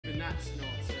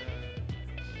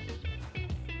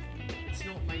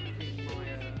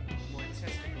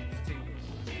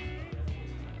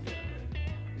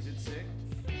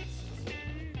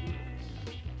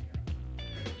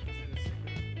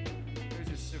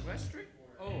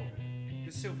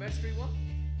The Silvestri one?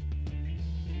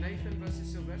 Nathan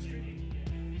versus Silvestri?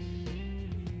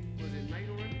 Was it made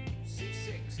already?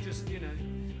 C6, just, you know.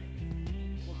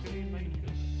 What can he make?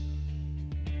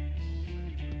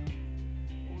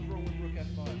 What was wrong with Rook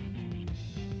F5?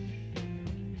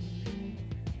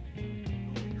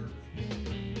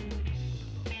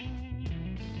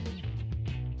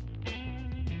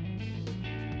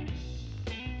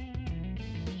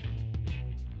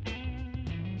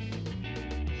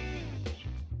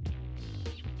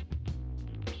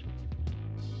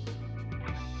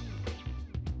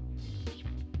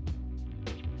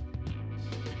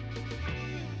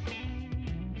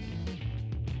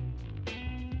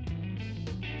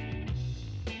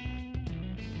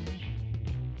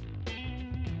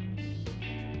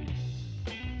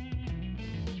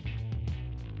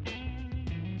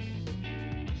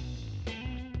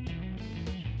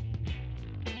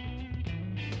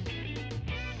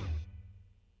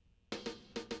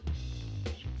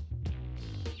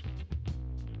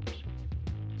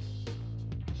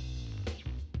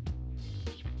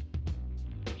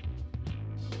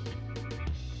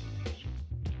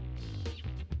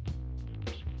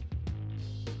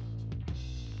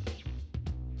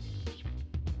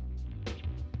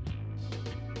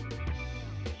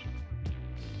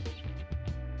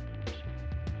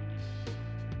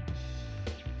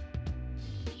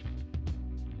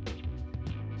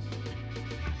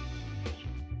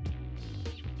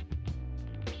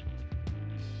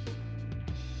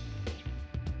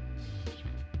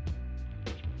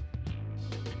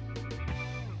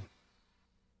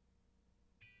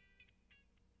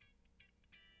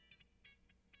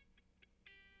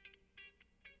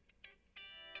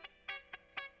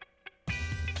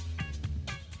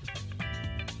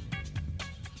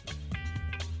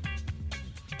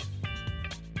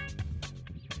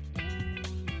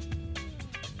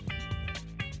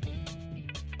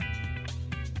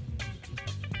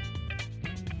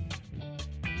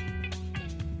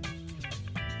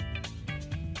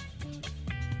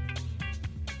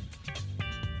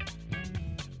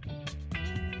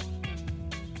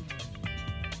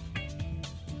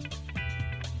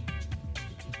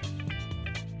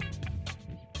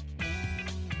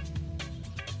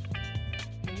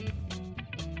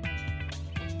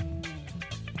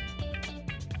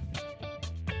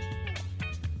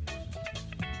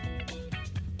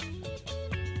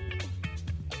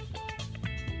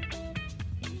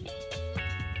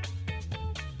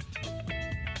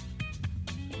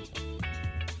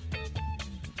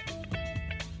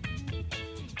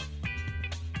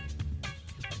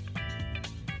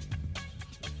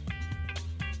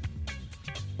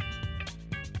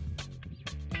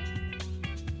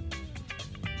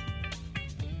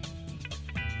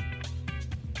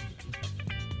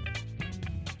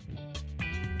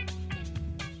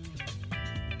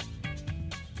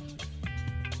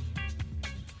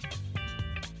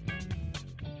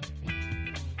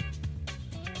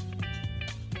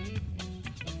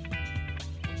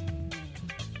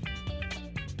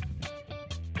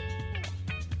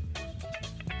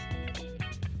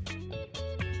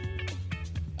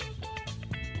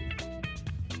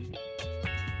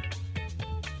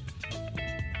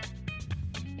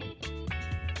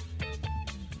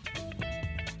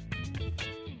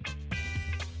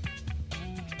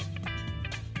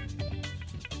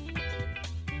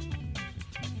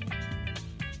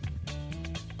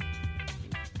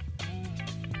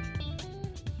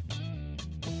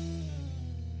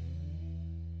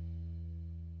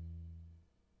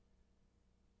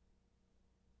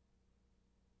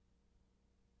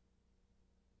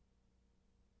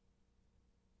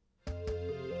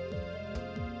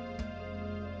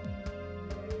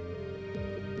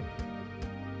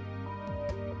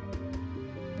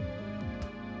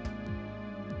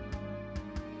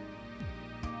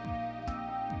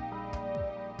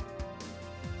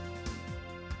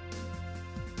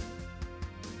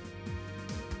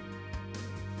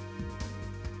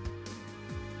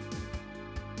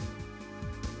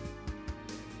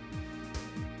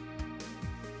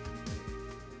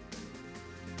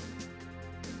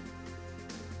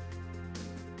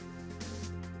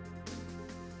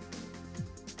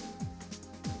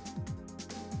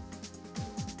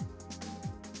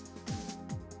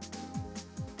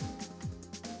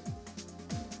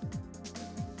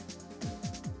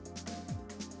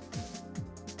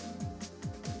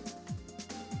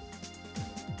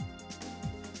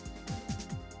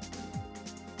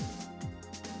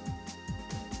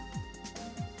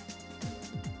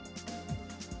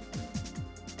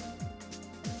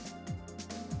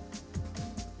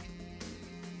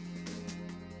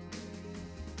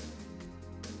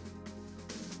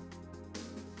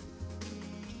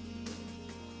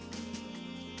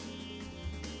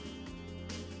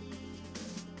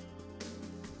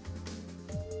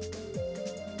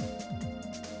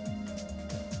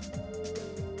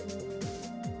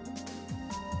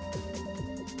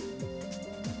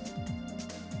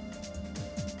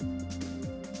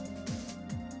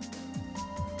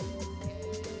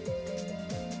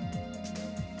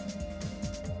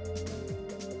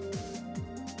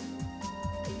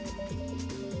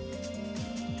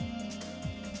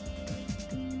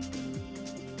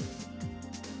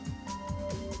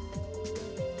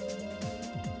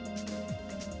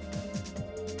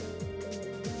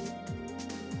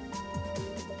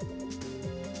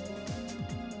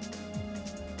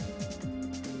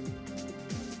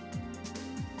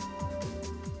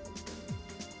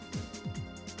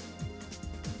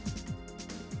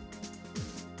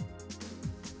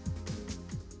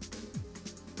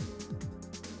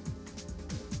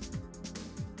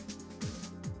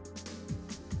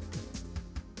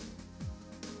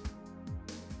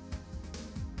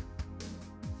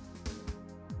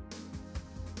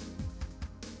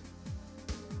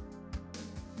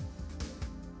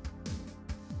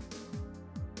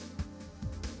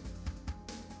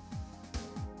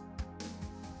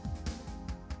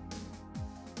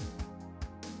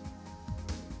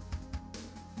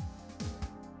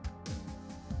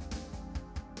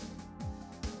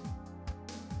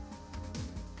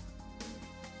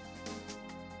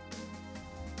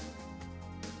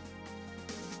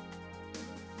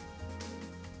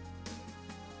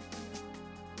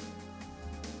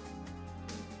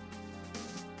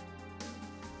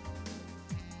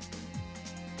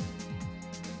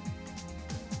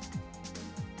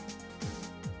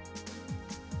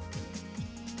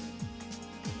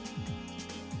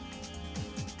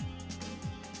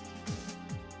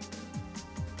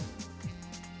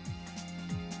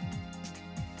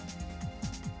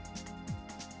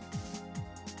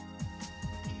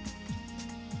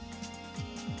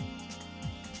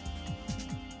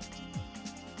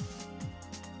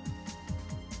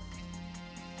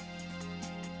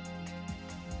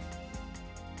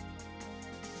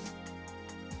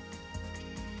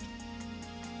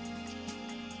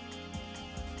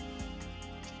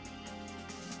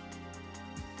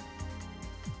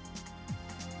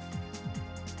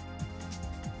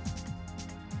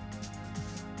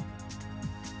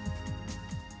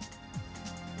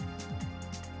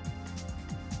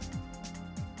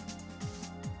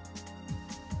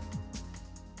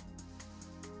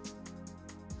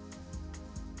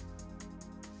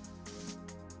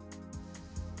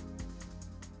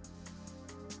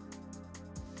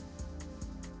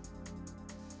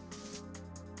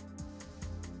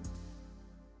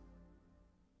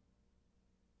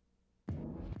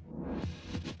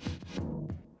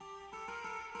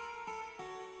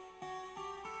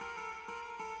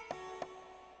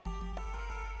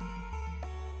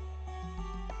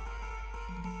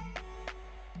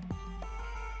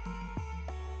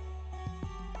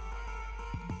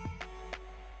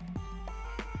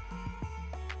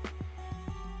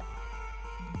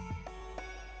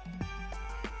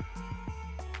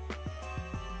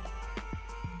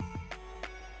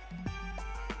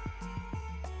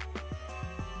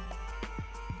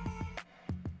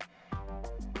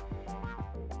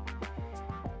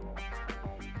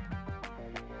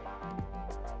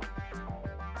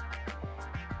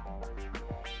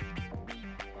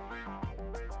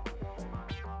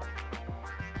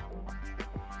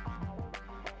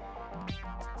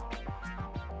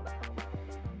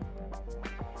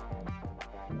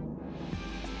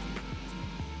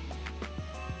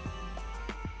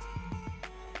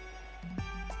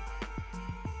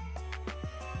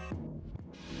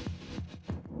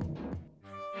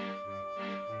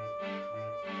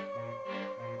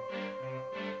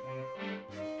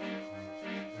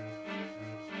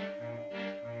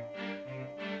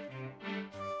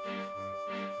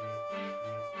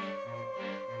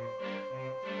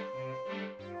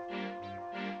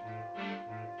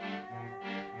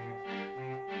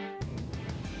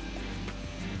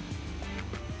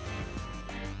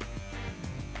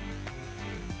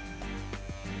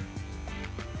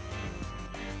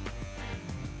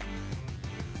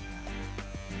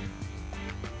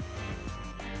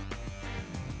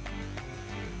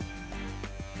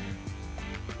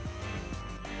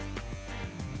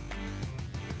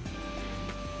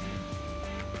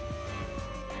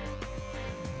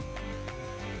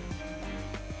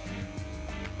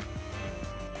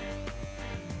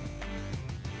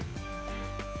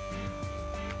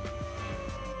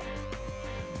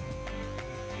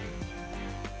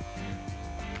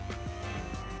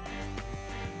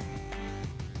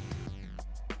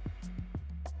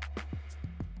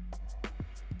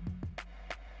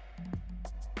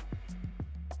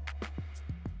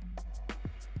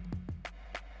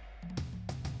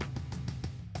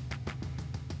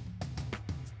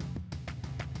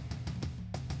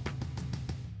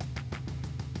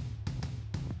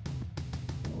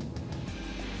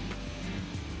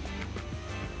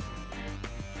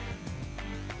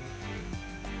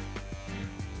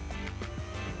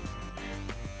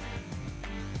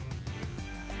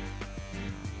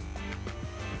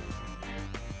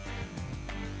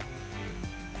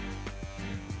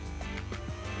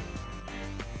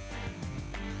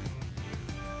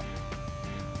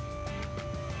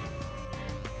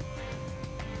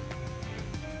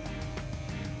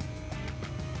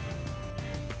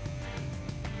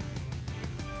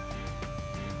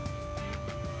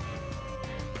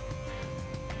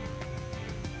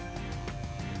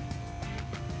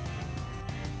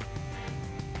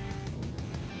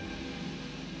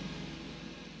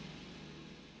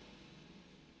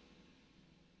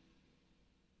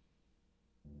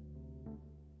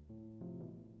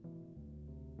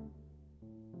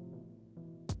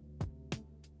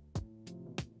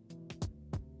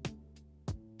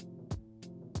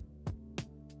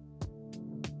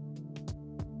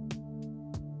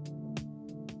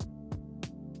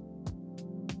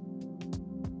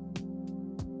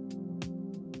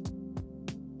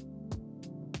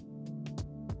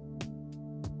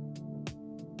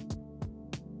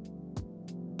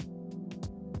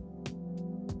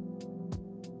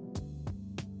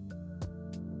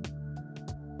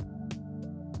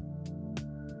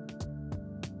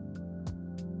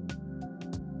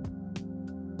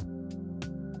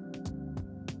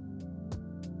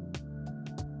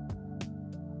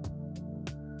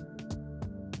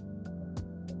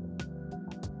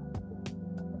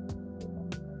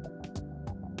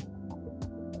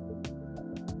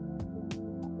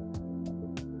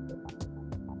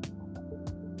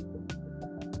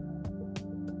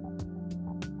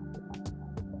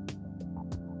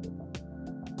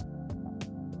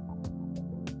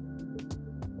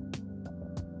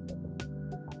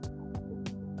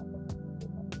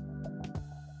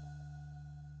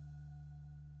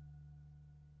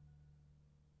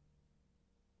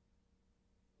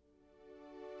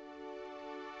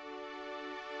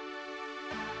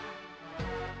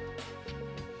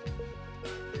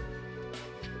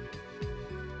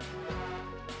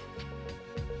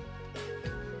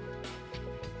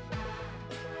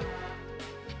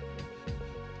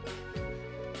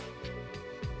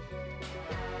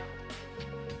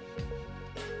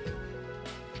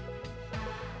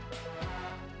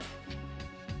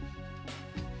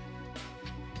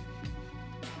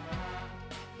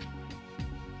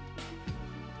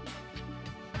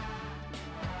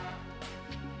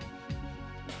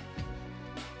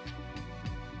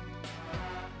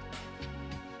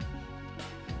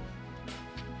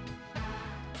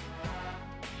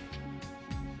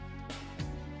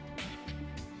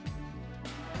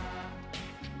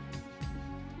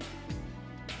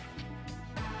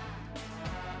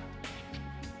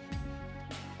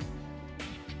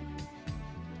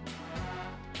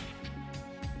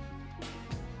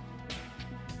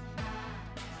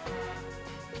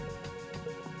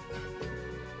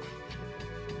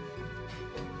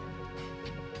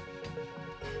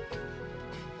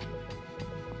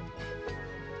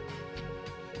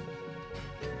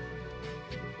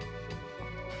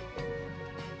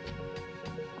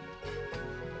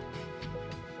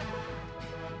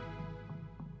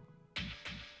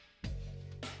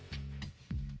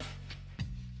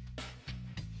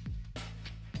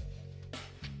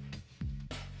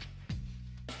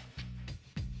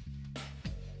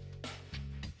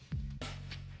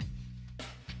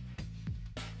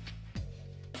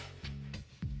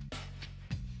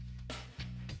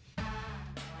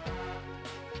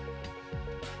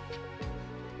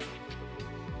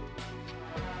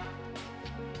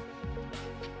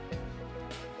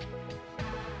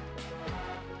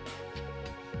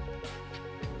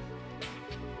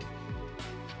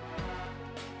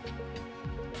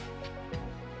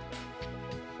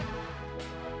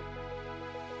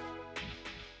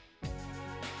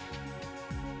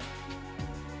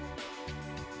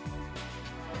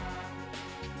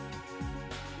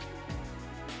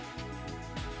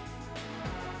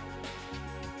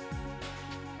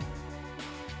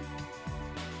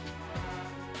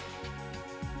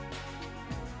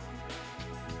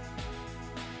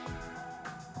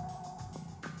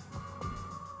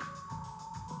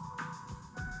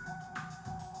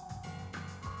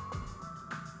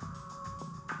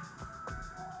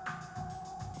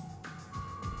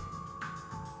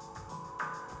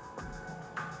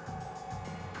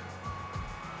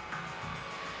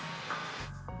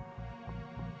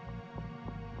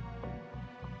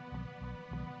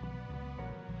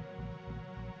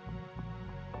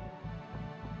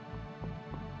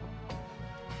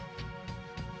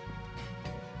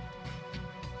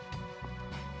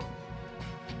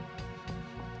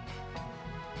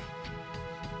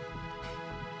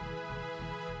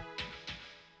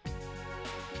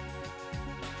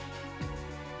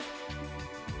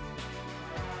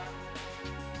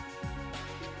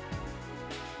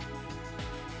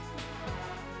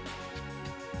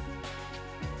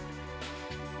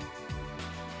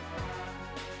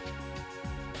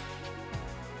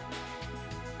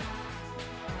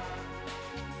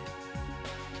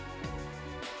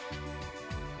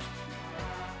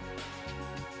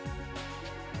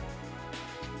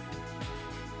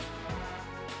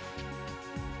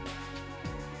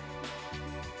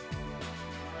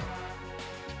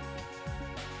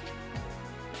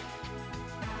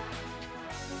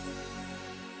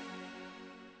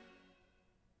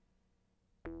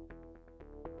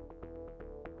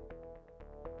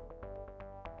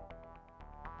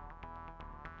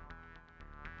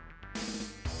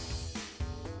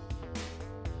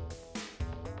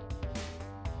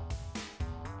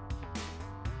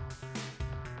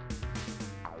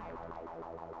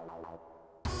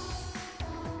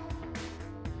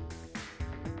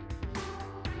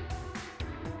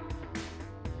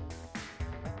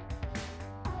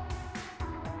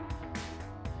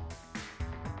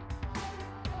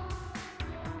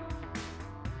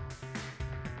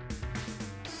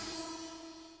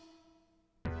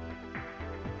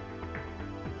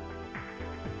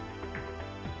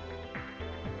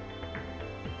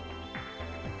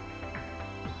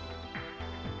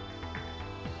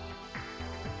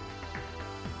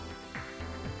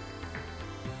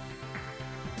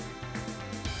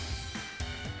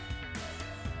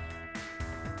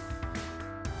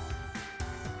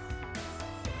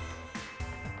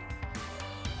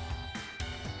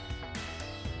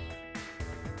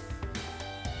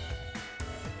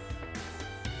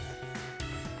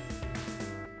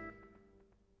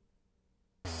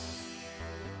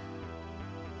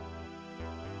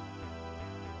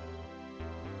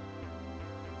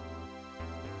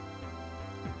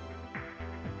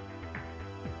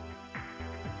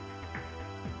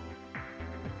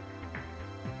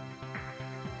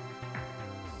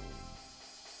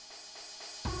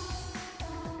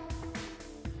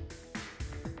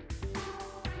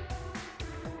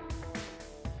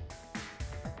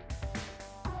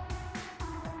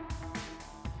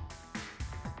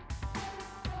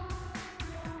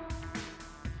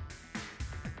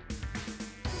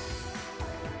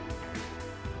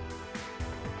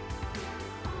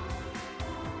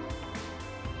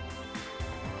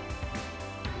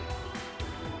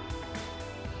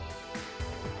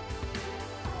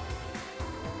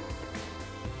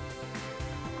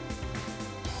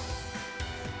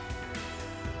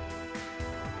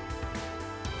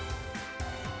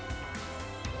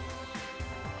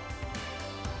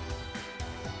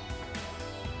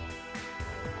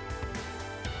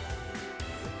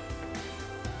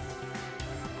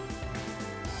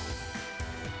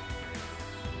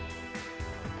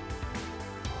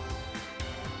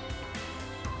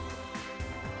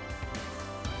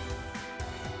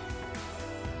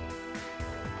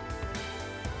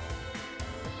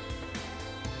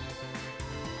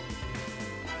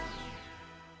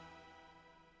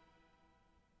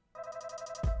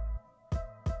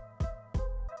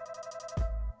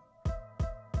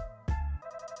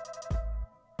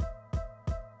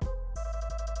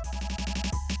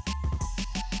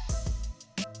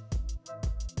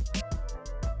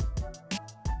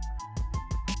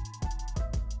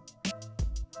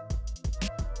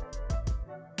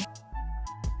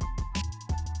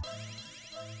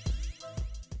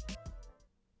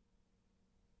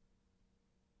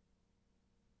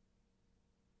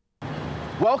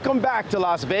 Welcome back to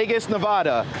Las Vegas,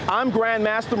 Nevada. I'm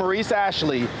Grandmaster Maurice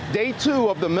Ashley. Day 2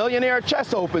 of the Millionaire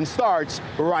Chess Open starts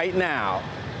right now.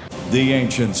 The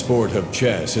ancient sport of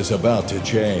chess is about to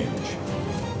change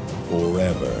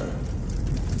forever.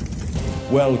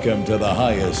 Welcome to the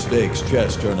highest stakes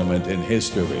chess tournament in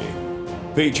history,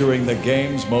 featuring the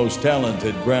game's most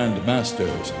talented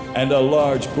grandmasters and a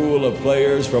large pool of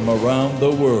players from around the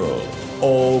world,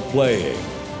 all playing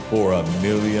for $1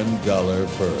 million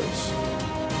purse.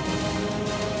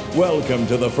 Welcome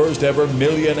to the first ever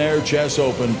Millionaire Chess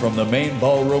Open from the main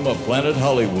ballroom of Planet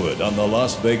Hollywood on the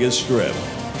Las Vegas Strip.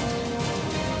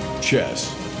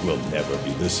 Chess will never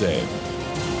be the same.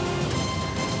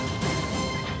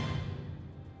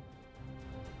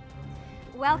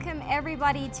 Welcome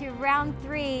everybody to round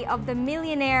 3 of the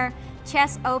Millionaire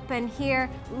Chess Open here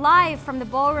live from the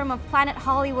ballroom of Planet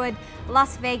Hollywood,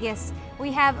 Las Vegas.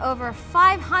 We have over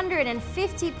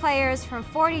 550 players from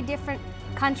 40 different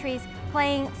countries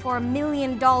playing for $1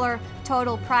 million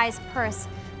total prize purse.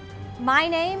 My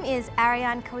name is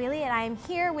Ariane Coeli and I am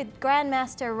here with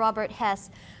Grandmaster Robert Hess.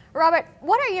 Robert,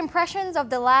 what are your impressions of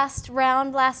the last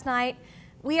round last night?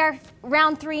 We are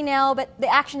round 3 now, but the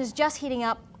action is just heating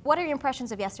up. What are your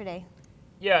impressions of yesterday?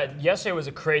 Yeah, yesterday was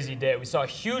a crazy day. We saw a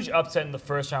huge upset in the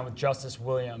first round with Justice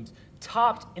Williams,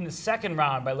 topped in the second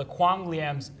round by Lequang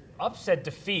Liam's upset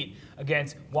defeat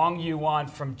against Wang Yuan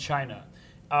from China.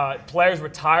 Players were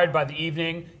tired by the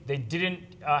evening. They didn't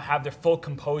have their full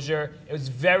composure. It was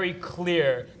very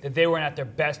clear that they weren't at their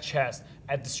best chess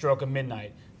at the stroke of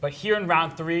midnight. But here in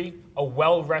round 3, a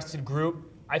well-rested group,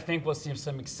 I think we'll see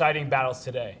some exciting battles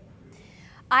today.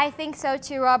 I think so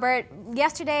too, Robert.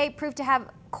 Yesterday proved to have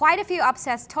quite a few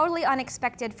upsets, totally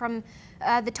unexpected from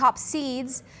the top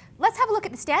seeds. Let's have a look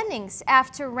at the standings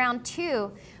after round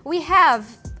 2. We have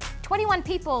 21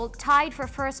 people tied for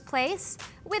first place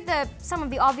with some of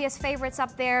the obvious favorites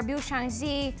up there: Biu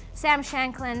Shangzi, Sam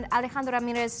Shankland, Alejandro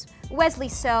Ramirez, Wesley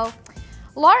So.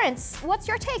 Lawrence, what's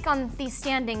your take on these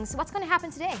standings? What's going to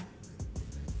happen today?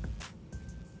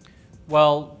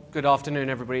 Well, good afternoon,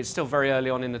 everybody. It's still very early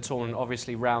on in the tournament,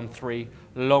 obviously round 3,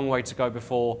 long way to go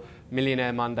before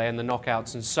Millionaire Monday and the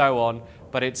knockouts and so on.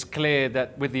 But it's clear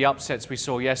that with the upsets we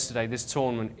saw yesterday, this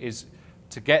tournament is,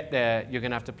 to get there, you're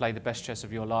going to have to play the best chess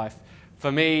of your life.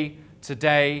 For me,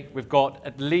 today, we've got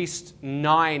at least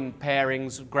 9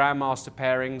 pairings, Grandmaster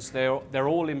pairings. They're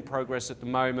all in progress at the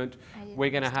moment. We're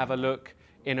going to have a look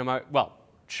in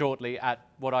shortly at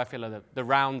what I feel are the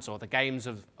rounds or the games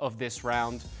of this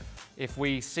round. If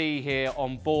we see here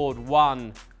on board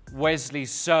 1, Wesley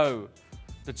So,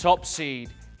 the top seed,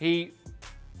 he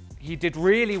did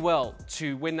really well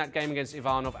to win that game against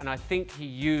Ivanov, and I think he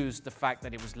used the fact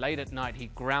that it was late at night. He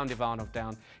ground Ivanov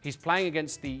down. He's playing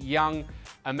against the young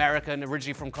American,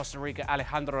 originally from Costa Rica,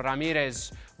 Alejandro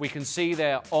Ramirez. We can see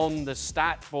there on the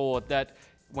stat board that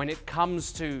when it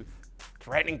comes to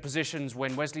threatening positions,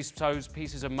 when Wesley So's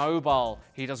pieces are mobile,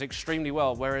 he does extremely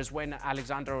well. Whereas when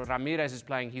Alexandro Ramirez is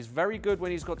playing, he's very good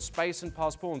when he's got space and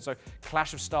pass pawns. So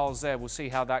clash of styles there. We'll see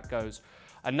how that goes.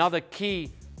 Another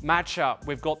key matchup,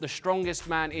 we've got the strongest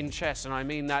man in chess, and I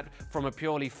mean that from a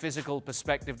purely physical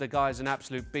perspective. The guy's an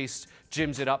absolute beast,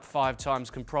 gyms it up 5 times,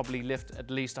 can probably lift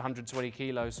at least 120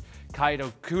 kilos.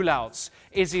 Kaido Kulauts.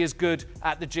 Is he as good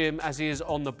at the gym as he is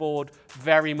on the board?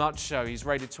 Very much so. He's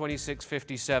rated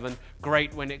 2657,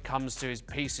 great when it comes to his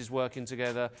pieces working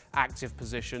together, active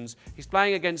positions. He's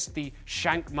playing against the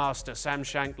Shank Master, Sam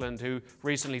Shankland, who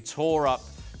recently tore up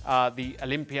the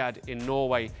Olympiad in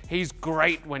Norway. He's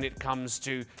great when it comes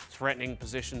to threatening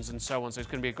positions and so on. So it's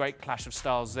going to be a great clash of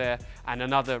styles there. And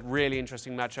another really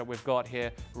interesting matchup we've got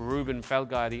here, Ruben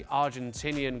Felgeier, the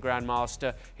Argentinian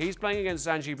Grandmaster. He's playing against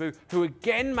Zhang Jibu, who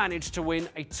again managed to win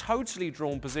a totally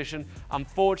drawn position.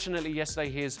 Unfortunately,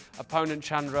 yesterday his opponent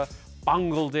Chandra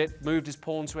bungled it, moved his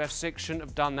pawn to f6, shouldn't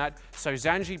have done that. So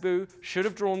Zhang Jibu should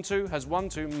have drawn 2, has won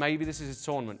 2. Maybe this is his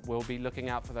tournament. We'll be looking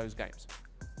out for those games.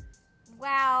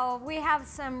 Wow, we have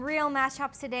some real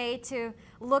matchups today to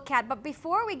look at. But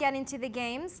before we get into the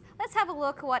games, let's have a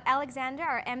look at what Alexander,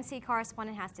 our MC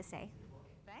correspondent, has to say.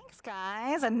 Thanks,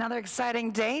 guys. Another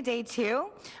exciting day, day 2.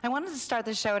 I wanted to start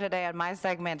the show today on my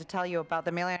segment to tell you about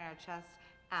the Millionaire Chess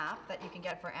app that you can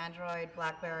get for Android,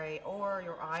 BlackBerry, or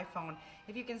your iPhone.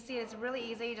 If you can see, it's really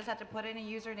easy. You just have to put in a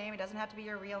username. It doesn't have to be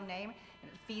your real name.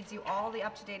 And it feeds you all the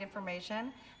up-to-date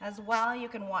information. As well, you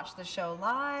can watch the show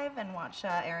live and watch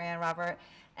Ariane, Robert,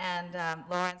 and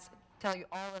Lawrence tell you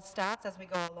all the stats as we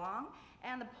go along.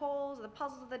 and the polls, the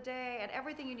puzzles of the day, and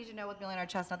everything you need to know with Millionaire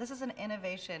Chess. Now, this is an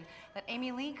innovation that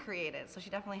Amy Lee created, so she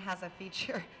definitely has a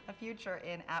future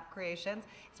in app creations.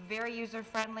 It's very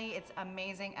user-friendly. It's an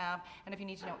amazing app, and if you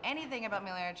need to know anything about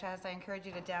Millionaire Chess, I encourage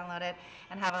you to download it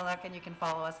and have a look, and you can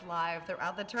follow us live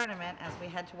throughout the tournament as we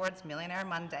head towards Millionaire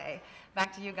Monday.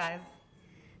 Back to you guys.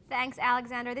 Thanks,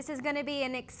 Alexander. This is going to be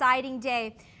an exciting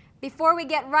day. Before we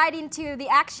get right into the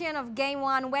action of Game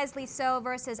 1, Wesley So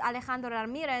versus Alejandro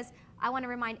Ramirez, I want to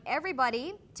remind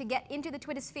everybody to get into the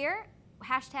Twitter sphere,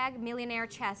 hashtag Millionaire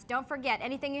Chess. Don't forget,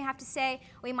 anything you have to say,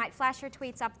 we might flash your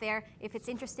tweets up there if it's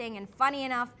interesting and funny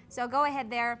enough. So go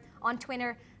ahead there on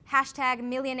Twitter, hashtag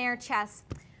Millionaire Chess.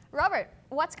 Robert,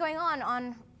 what's going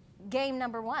on game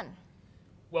number 1?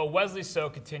 Well, Wesley So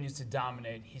continues to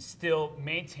dominate. He still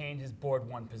maintained his board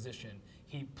 1 position.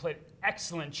 He played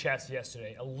excellent chess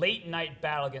yesterday, a late night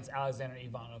battle against Alexander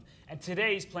Ivanov. And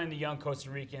today he's playing the young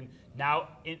Costa Rican, now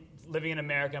living in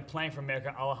America and playing for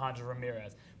America, Alejandro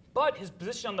Ramirez. But his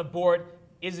position on the board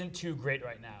isn't too great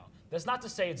right now. That's not to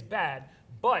say it's bad,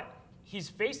 but he's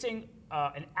facing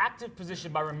an active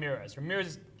position by Ramirez.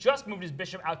 Ramirez just moved his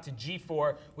bishop out to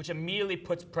g4, which immediately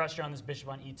puts pressure on this bishop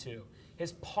on e2.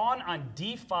 His pawn on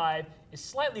d5 is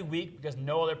slightly weak because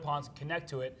no other pawns can connect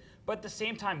to it, but at the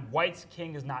same time, White's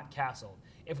king is not castled.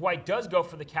 If White does go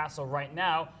for the castle right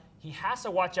now, he has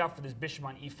to watch out for this bishop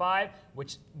on e5,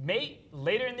 which may,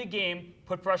 later in the game,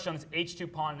 put pressure on this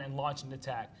h2 pawn and launch an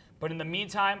attack. But in the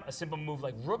meantime, a simple move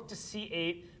like rook to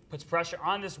c8 puts pressure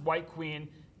on this White queen,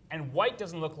 and White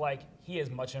doesn't look like he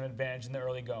has much of an advantage in the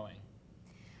early going.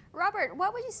 Robert,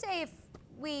 what would you say if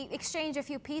we exchange a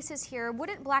few pieces here?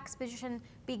 Wouldn't Black's position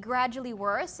be gradually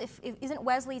worse? Isn't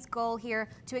Wesley's goal here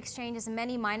to exchange as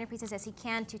many minor pieces as he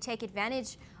can to take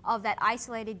advantage of that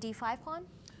isolated d5 pawn?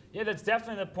 Yeah, that's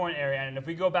definitely the point, Ariane. And if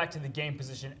we go back to the game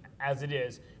position as it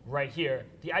is right here,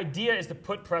 the idea is to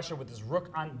put pressure with this rook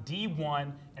on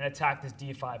d1 and attack this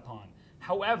d5 pawn.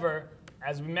 However,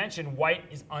 as we mentioned, White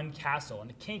is uncastled, and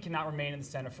the king cannot remain in the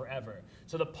center forever.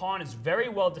 So the pawn is very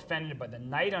well defended by the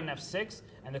knight on f6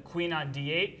 and the queen on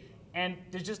d8, and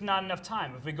there's just not enough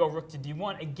time. If we go rook to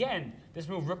d1, again, this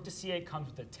move rook to c8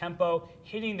 comes with a tempo,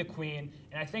 hitting the queen,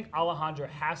 and I think Alejandro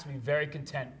has to be very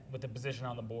content with the position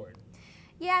on the board.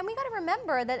 Yeah, and we got to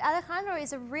remember that Alejandro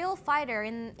is a real fighter.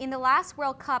 In the last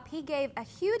World Cup, he gave a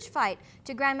huge fight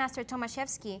to Grandmaster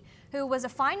Tomaszewski, who was a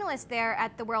finalist there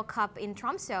at the World Cup in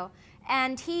Tromsø.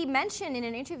 And he mentioned in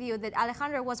an interview that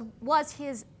Alejandro was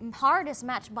his hardest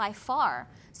match by far.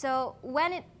 So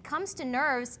when it comes to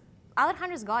nerves,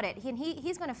 Alejandro's got it.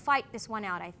 He's going to fight this one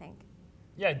out, I think.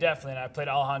 Yeah, definitely. And I played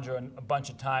Alejandro a bunch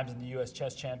of times in the U.S.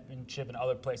 Chess Championship and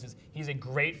other places. He's a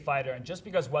great fighter. And just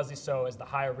because Wesley So is the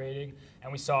higher rating,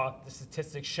 and we saw the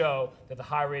statistics show that the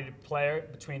higher rated player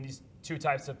between these two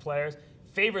types of players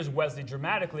favors Wesley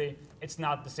dramatically, it's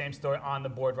not the same story on the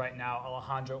board right now.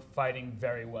 Alejandro fighting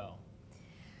very well.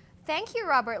 Thank you,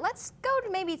 Robert. Let's go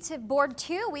maybe to board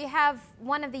 2. We have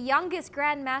one of the youngest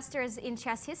grandmasters in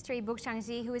chess history, Bu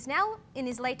Xiangji, who is now in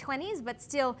his late 20s, but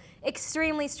still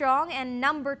extremely strong and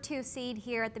number 2 seed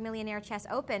here at the Millionaire Chess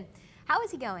Open. How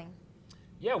is he going?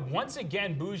 Yeah, once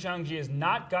again, Bu Xiangji has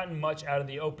not gotten much out of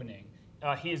the opening.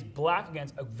 He is black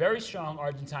against a very strong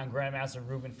Argentine grandmaster,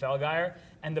 Ruben Felgeier,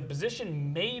 and the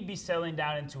position may be settling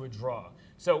down into a draw.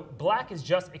 So black has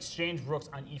just exchanged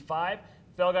rooks on e5.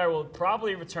 Felgeier will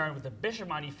probably return with a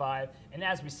bishop on e5, and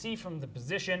as we see from the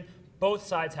position, both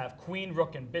sides have queen,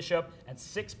 rook, and bishop, and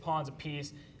 6 pawns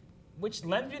apiece, which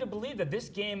lends me to believe that this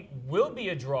game will be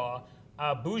a draw.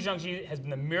 Bu Xiangji has been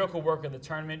the miracle worker of the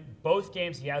tournament. Both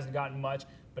games he hasn't gotten much,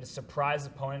 but a surprise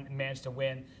opponent and managed to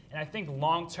win. And I think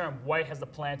long-term, White has the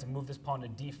plan to move this pawn to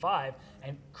d5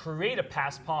 and create a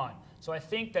passed pawn. So I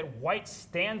think that White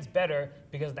stands better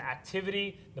because of the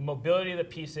activity, the mobility of the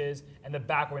pieces, and the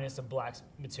backwardness of Black's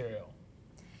material.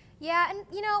 Yeah, and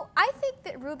you know, I think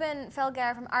that Ruben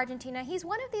Felgeier from Argentina, he's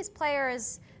one of these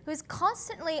players who's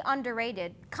constantly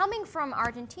underrated. Coming from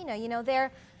Argentina, you know,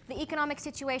 the economic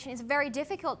situation is very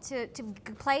difficult to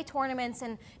play tournaments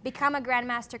and become a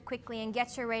grandmaster quickly and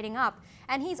get your rating up.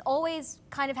 And he's always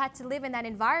kind of had to live in that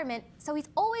environment, so he's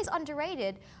always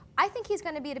underrated. I think he's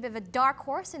going to be a bit of a dark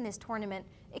horse in this tournament.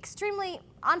 Extremely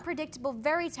unpredictable,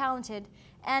 very talented,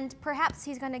 and perhaps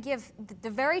he's going to give the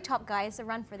very top guys a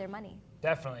run for their money.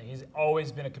 Definitely. He's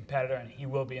always been a competitor, and he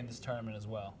will be in this tournament as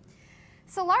well.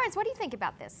 So, Lawrence, what do you think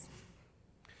about this?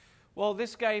 Well,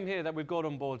 this game here that we've got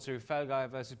on board to, Felgeier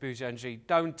versus Bu Xiangji,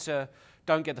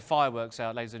 don't get the fireworks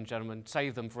out, ladies and gentlemen.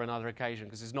 Save them for another occasion,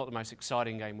 because it's not the most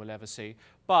exciting game we'll ever see.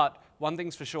 But one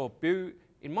thing's for sure, Bu,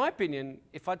 in my opinion,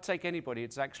 if I'd take anybody,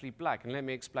 it's actually Black, and let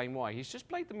me explain why. He's just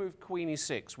played the move Queen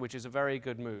e6, which is a very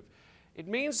good move. it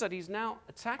means that he's now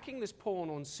attacking this pawn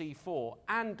on c4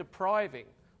 and depriving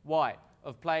White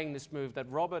of playing this move that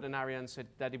Robert and Ariane said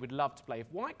that he would love to play.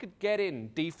 If White could get in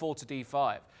d4 to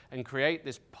d5 and create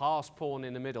this passed pawn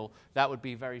in the middle, that would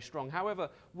be very strong. However,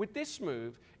 with this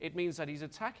move, it means that he's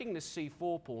attacking this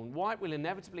c4 pawn. White will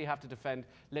inevitably have to defend,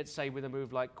 let's say, with a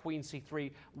move like queen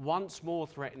c3, once more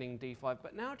threatening d5,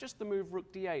 but now just the move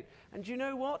rook d8. And you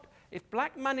know what? If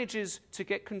Black manages to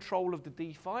get control of the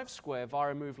d5 square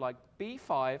via a move like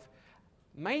b5,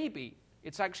 maybe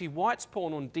it's actually White's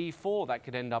pawn on d4 that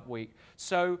could end up weak.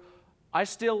 So I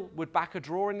still would back a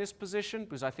draw in this position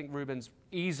because I think Ruben's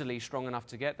easily strong enough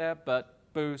to get there, but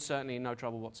Bu certainly no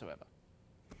trouble whatsoever.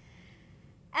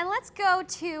 And let's go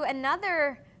to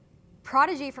another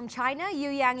prodigy from China, Yu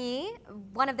Yangyi,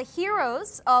 one of the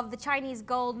heroes of the Chinese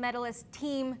gold medalist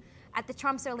team at the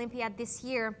Tromsø Olympiad this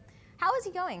year. How is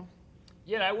he going?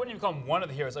 Yeah, I wouldn't even call him one of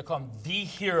the heroes. I call him the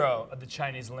hero of the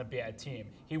Chinese Olympiad team.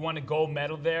 He won a gold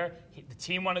medal there. The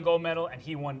team won a gold medal, and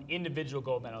he won individual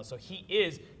gold medal. So he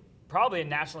is probably a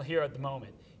national hero at the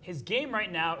moment. His game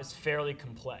right now is fairly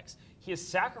complex. He has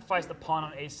sacrificed the pawn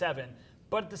on a7,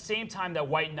 but at the same time, that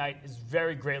white knight is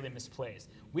very greatly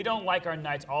misplaced. We don't like our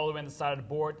knights all the way on the side of the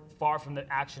board, far from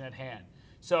the action at hand.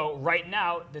 So right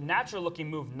now, the natural-looking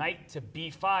move, knight to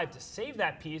b5, to save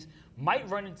that piece, might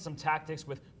run into some tactics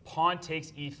with pawn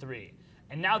takes e3.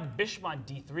 And now the bishop on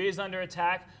d3 is under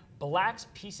attack. Black's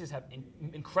pieces have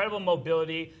incredible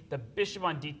mobility. The bishop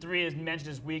on d3 is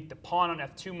mentioned as weak. The pawn on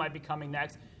f2 might be coming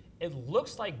next. It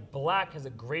looks like Black has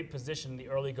a great position in the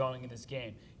early going in this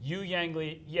game. Yu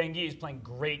Yangyi is playing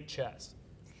great chess.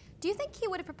 Do you think he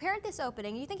would have prepared this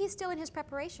opening? Do you think he's still in his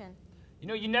preparation? You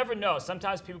know, you never know.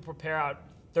 Sometimes people prepare out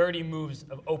 30 moves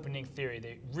of opening theory.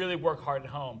 They really work hard at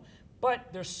home.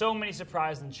 But there's so many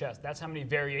surprises in chess. That's how many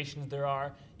variations there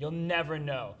are. You'll never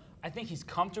know. I think he's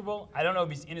comfortable. I don't know if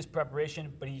he's in his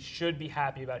preparation, but he should be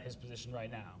happy about his position right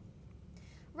now.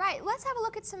 Right. Let's have a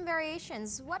look at some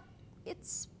variations.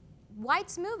 It's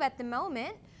White's move at the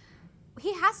moment.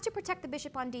 He has to protect the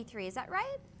bishop on d3. Is that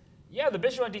right? Yeah, the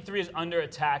bishop on d3 is under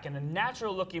attack, and a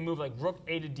natural-looking move like rook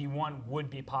a to d1 would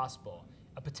be possible.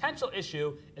 A potential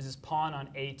issue is his pawn on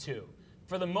a2.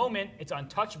 For the moment, it's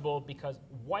untouchable because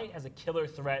White has a killer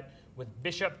threat with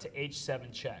bishop to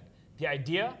h7 check. The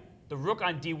idea? The rook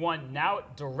on d1 now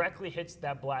directly hits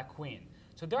that black queen.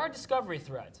 So there are discovery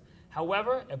threats.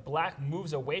 However, if Black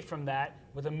moves away from that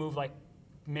with a move like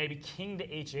maybe king to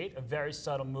h8, a very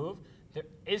subtle move, there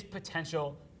is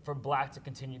potential for Black to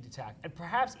continue to attack. And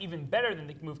perhaps even better than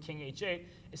the move king h8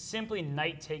 is simply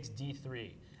knight takes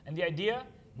d3. And the idea?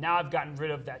 Now I've gotten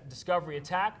rid of that discovery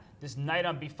attack. This knight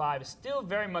on b5 is still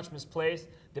very much misplaced.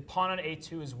 The pawn on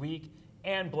a2 is weak,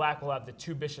 and Black will have the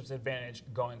two bishops advantage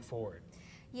going forward.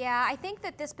 Yeah, I think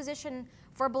that this position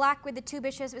for Black with the two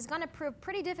bishops is going to prove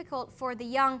pretty difficult for the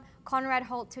young Conrad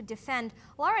Holt to defend.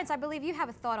 Lawrence, I believe you have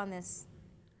a thought on this.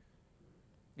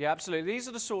 Yeah, absolutely. These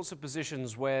are the sorts of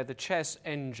positions where the chess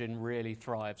engine really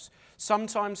thrives.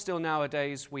 Sometimes still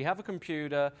nowadays we have a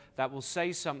computer that will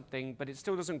say something, but it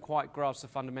still doesn't quite grasp the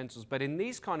fundamentals. But in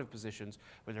these kind of positions,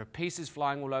 where there are pieces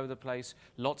flying all over the place,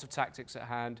 lots of tactics at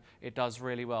hand, it does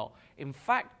really well. In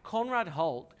fact, Conrad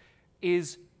Holt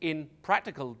is, in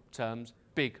practical terms,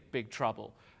 big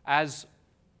trouble. As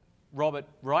Robert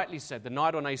rightly said, the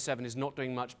knight on a7 is not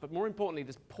doing much, but more importantly,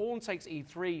 this pawn takes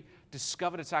e3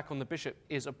 discovered attack on the bishop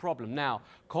is a problem. Now,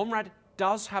 Conrad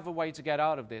does have a way to get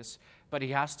out of this, but he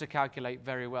has to calculate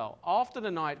very well. After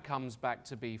the knight comes back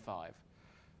to b5,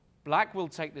 Black will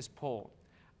take this pawn.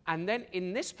 And then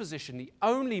in this position, the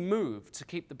only move to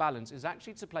keep the balance is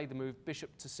actually to play the move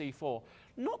bishop to c4.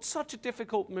 Not such a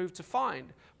difficult move to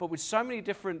find, but with so many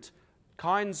different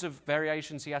kinds of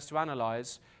variations he has to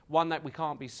analyze, one that we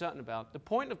can't be certain about. The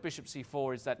point of bishop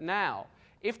c4 is that now,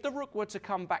 if the rook were to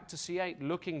come back to c8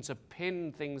 looking to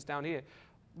pin things down here,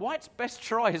 White's best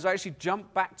try is to actually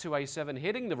jump back to a7,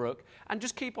 hitting the rook, and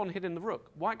just keep on hitting the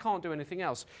rook. White can't do anything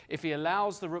else. If he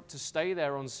allows the rook to stay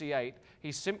there on c8,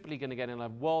 he's simply going to get in a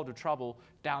world of trouble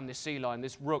down this c line,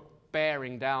 this rook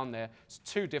bearing down there. It's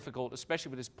too difficult, especially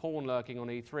with this pawn lurking on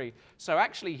e3. So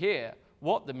actually here,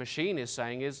 what the machine is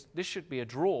saying is this should be a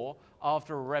draw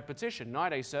after a repetition.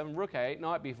 Knight a7, rook a8,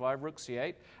 knight b5, rook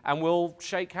c8, and we'll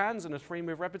shake hands in a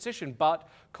three-move repetition. But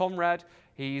Conrad,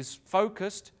 he's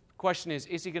focused. Question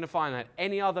is he going to find that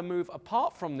any other move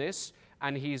apart from this?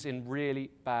 And he's in really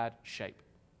bad shape.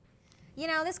 You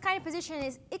know, this kind of position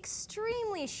is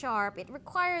extremely sharp. It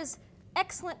requires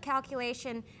excellent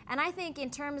calculation, and I think in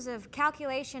terms of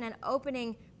calculation and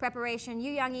opening preparation,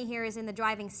 Yu Yangyi here is in the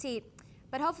driving seat.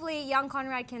 But hopefully young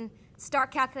Conrad can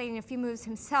start calculating a few moves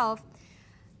himself.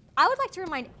 I would like to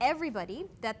remind everybody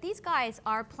that these guys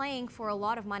are playing for a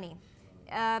lot of money.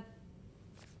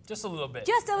 Just a little bit.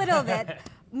 Just a little bit. $1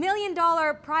 million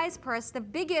prize purse, the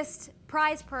biggest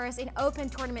prize purse in Open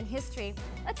tournament history.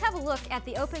 Let's have a look at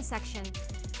the Open section.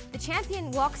 The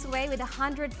champion walks away with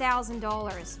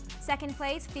 $100,000. Second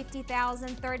place,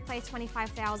 $50,000. Third place,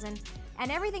 $25,000.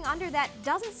 And everything under that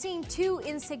doesn't seem too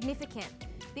insignificant.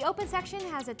 The Open section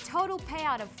has a total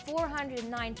payout of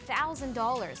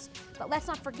 $409,000. But let's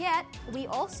not forget, we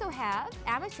also have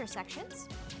amateur sections,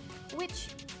 which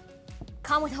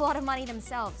come with a lot of money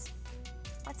themselves.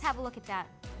 Let's have a look at that.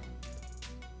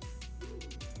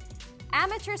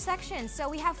 Amateur section, so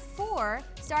we have 4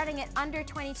 starting at under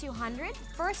 2,200.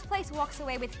 First place walks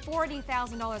away with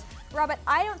 $40,000. Robert,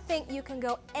 I don't think you can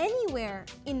go anywhere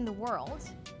in the world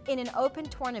in an Open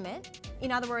tournament, in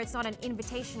other words, not an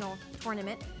invitational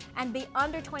tournament, and be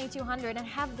under 2,200 and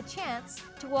have the chance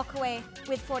to walk away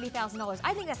with $40,000.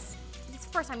 I think it's the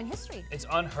first time in history. It's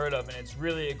unheard of, and it's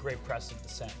really a great precedent to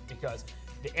set because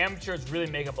the amateurs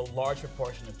really make up a large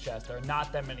proportion of chess. There are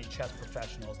not that many chess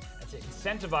professionals, and to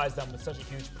incentivize them with such a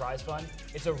huge prize fund,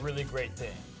 it's a really great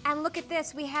thing. And look at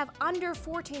this, we have under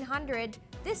 1,400.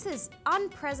 This is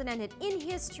unprecedented in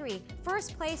history.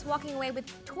 First place walking away with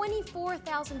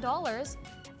 $24,000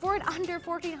 for an under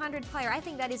 1,400 player. I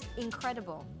think that is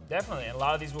incredible. Definitely, and a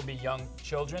lot of these will be young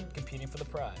children competing for the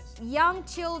prize. Young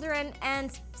children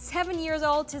and 7 years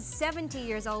old to 70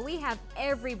 years old. We have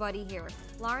everybody here.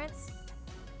 Lawrence?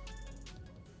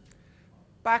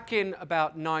 Back in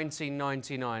about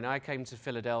 1999, I came to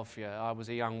Philadelphia. I was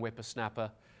a young whippersnapper,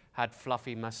 had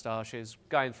fluffy moustaches,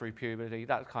 going through puberty,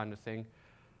 that kind of thing.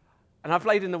 And I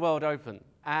played in the World Open,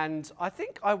 and I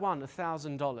think I won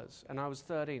 $1,000, and I was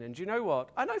 13. And do you know what?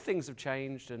 I know things have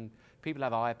changed, and people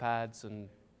have iPads and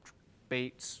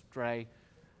Beats, Dre,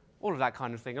 all of that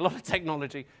kind of thing. A lot of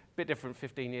technology, a bit different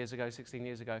 15 years ago, 16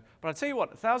 years ago. But I tell you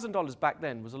what, $1,000 back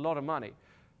then was a lot of money.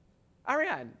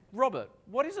 Ariane, Robert,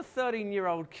 what is a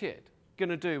 13-year-old kid going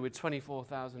to do with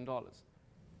 $24,000?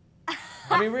 I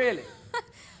mean, really?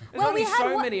 There's only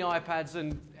so many iPads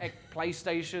and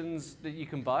PlayStations that you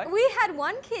can buy. We had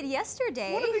one kid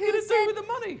yesterday. What are they going to do with the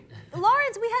money?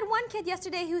 Lawrence, we had one kid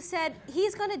yesterday who said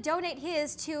he's going to donate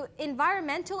his to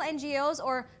environmental NGOs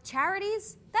or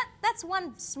charities. That's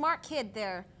one smart kid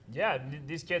there. Yeah,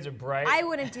 these kids are bright. I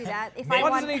wouldn't do that. Why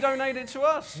doesn't he donate it to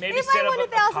us? Maybe if set I won up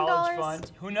a college $1,000.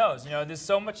 fund. Who knows? You know, there's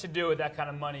so much to do with that kind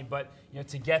of money, but you know,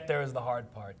 to get there is the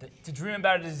hard part. To dream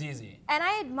about it is easy. And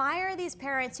I admire these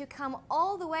parents who come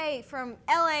all the way from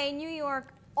LA, New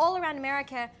York, all around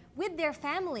America with their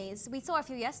families. We saw a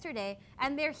few yesterday,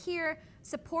 and they're here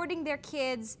supporting their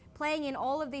kids, playing in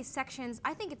all of these sections.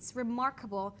 I think it's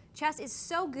remarkable. Chess is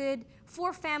so good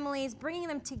for families, bringing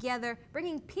them together,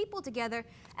 bringing people together.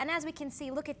 And as we can see,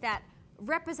 look at that,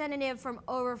 representative from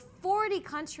over 40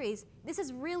 countries. This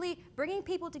is really bringing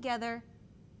people together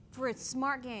for a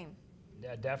smart game.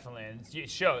 Yeah, definitely. And it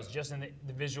shows just in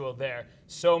the visual there,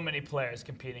 so many players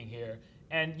competing here.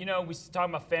 And you know, we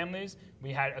talking about families.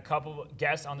 We had a couple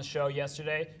guests on the show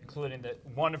yesterday, including the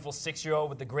wonderful 6-year-old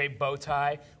with the great bow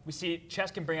tie. We see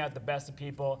chess can bring out the best of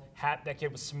people. That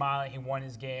kid was smiling, he won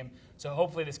his game. So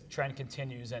hopefully this trend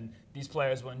continues and these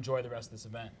players will enjoy the rest of this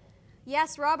event.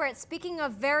 Yes, Robert, speaking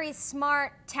of very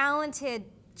smart, talented,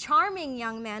 charming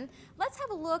young men, let's have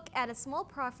a look at a small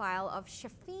profile of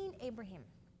Shafin Ibrahim.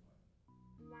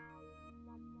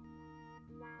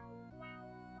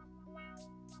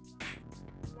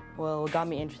 Well, what got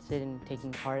me interested in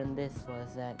taking part in this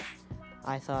was that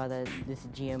I saw that this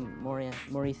GM,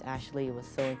 Maurice Ashley, was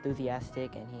so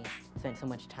enthusiastic and he spent so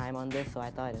much time on this, so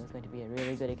I thought it was going to be a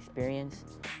really good experience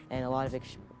and a lot of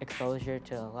exposure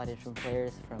to a lot of different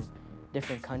players from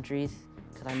different countries,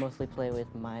 because I mostly play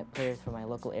with my players from my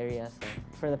local area. So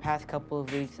for the past couple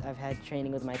of weeks, I've had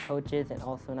training with my coaches, and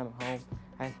also when I'm home,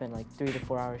 I spent like 3 to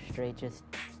 4 hours straight just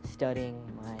studying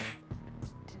my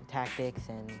tactics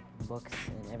and books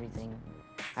and everything.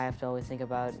 I have to always think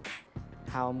about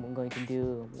how I'm going to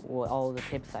do, all the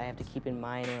tips I have to keep in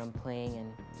mind when I'm playing,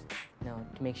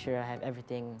 and to make sure I have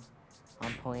everything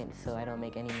on point so I don't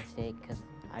make any mistake, because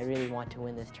I really want to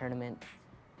win this tournament.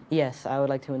 Yes, I would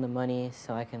like to win the money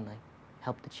so I can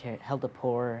help the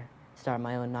poor, start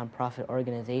my own nonprofit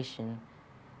organization.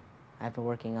 I've been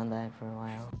working on that for a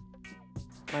while.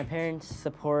 My parents'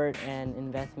 support and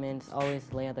investments always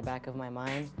lay at the back of my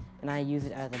mind, and I use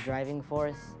it as a driving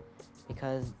force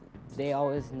because I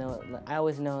always know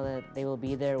that they will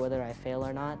be there whether I fail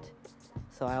or not.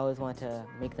 So I always want to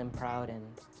make them proud and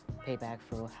pay back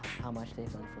for how much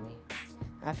they've done for me.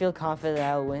 I feel confident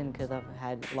that I'll win because I've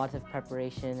had lots of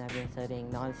preparation. I've been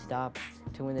studying non-stop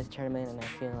to win this tournament, and I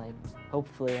feel like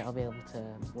hopefully I'll be able to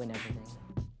win everything.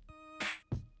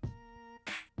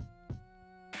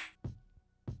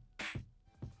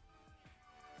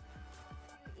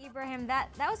 Ibrahim, that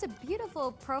was a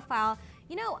beautiful profile.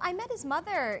 You know, I met his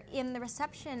mother in the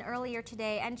reception earlier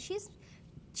today, and she's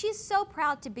so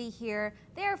proud to be here.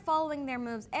 They are following their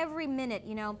moves every minute,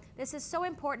 you know. This is so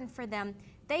important for them.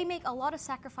 They make a lot of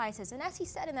sacrifices, and as he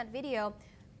said in that video,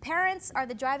 parents are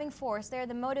the driving force. They're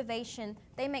the motivation.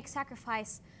 They make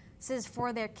sacrifices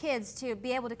for their kids to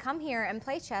be able to come here and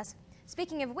play chess.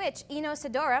 Speaking of which, Ino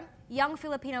Sedora, young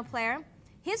Filipino player,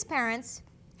 his parents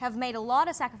have made a lot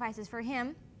of sacrifices for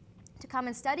him to come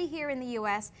and study here in the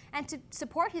US and to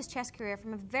support his chess career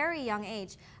from a very young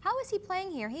age. How is he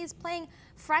playing here? He is playing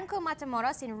Franco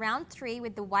Matamoros in round 3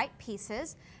 with the white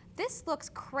pieces. This looks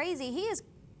crazy. He is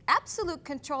absolute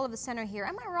control of the center here.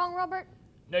 Am I wrong, Robert?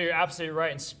 No, you're absolutely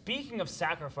right. And speaking of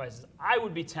sacrifices, I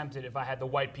would be tempted if I had the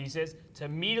white pieces to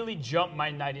immediately jump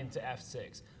my knight into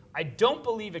f6. I don't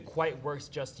believe it quite works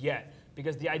just yet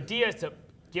because the idea is to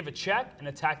give a check and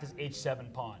attack this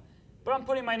h7 pawn. But I'm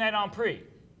putting my knight on pre.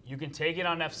 You can take it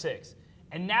on f6.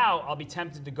 And now I'll be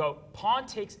tempted to go pawn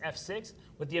takes f6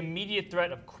 with the immediate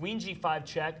threat of queen g5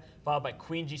 check followed by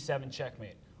queen g7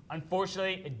 checkmate.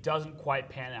 Unfortunately, it doesn't quite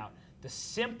pan out. The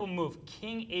simple move,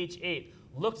 king h8,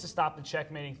 looks to stop the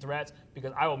checkmating threats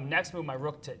because I will next move my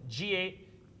rook to g8,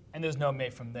 and there's no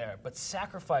mate from there. But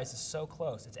sacrifice is so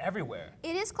close. It's everywhere.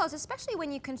 It is close, especially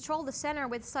when you control the center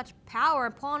with such power.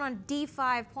 Pawn on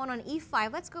d5, pawn on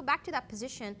e5. Let's go back to that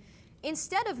position.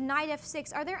 Instead of knight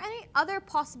f6, are there any other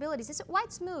possibilities? Is it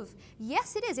white's move?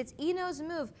 Yes, it is. It's Ino's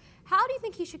move. How do you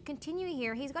think he should continue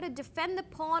here? He's got to defend the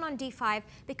pawn on d5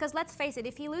 because, let's face it,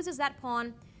 if he loses that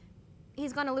pawn,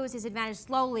 he's going to lose his advantage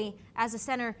slowly as the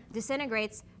center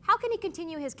disintegrates. How can he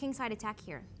continue his kingside attack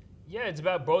here? Yeah, it's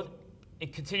about both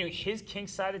continuing his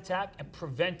kingside attack and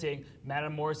preventing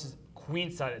Matamoros'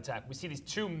 queenside attack. We see these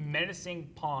two menacing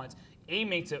pawns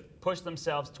aiming to push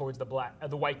themselves towards the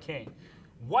white king.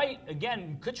 White,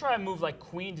 again, could try a move like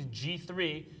queen to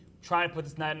g3, trying to put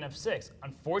this knight on f6.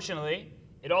 Unfortunately,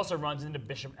 it also runs into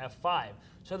bishop f5.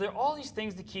 So there are all these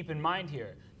things to keep in mind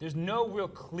here. There's no real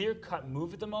clear-cut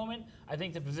move at the moment. I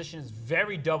think the position is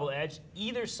very double-edged.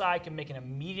 Either side can make an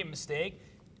immediate mistake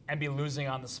and be losing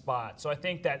on the spot. So I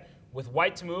think that with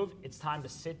white to move, it's time to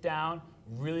sit down,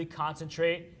 really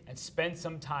concentrate, and spend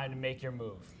some time to make your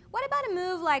move. What about a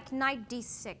move like knight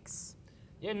d6?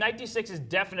 Yeah, knight d6 is a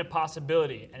definite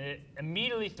possibility, and it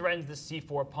immediately threatens the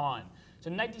c4 pawn. So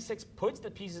knight d6 puts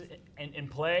the pieces in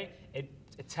play. It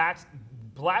attacks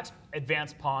black's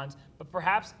advanced pawns, but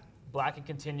perhaps black can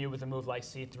continue with a move like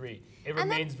c3. It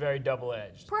remains very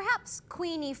double-edged. Perhaps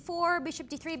queen e4, bishop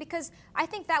d3, because I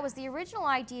think that was the original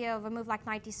idea of a move like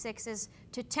knight d6, is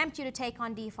to tempt you to take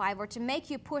on d5 or to make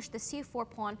you push the c4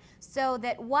 pawn so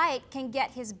that white can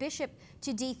get his bishop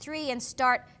to d3 and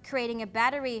start creating a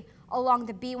battery along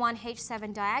the b1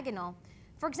 h7 diagonal.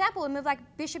 For example, a move like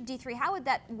bishop d3, how would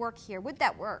that work here? Would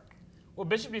that work? Well,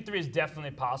 bishop d3 is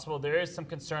definitely possible. There is some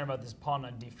concern about this pawn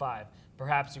on d5.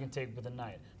 Perhaps you can take with a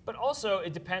knight. But also,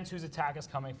 it depends whose attack is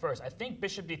coming first. I think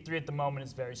bishop d3 at the moment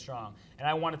is very strong, and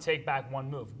I want to take back one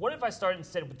move. What if I start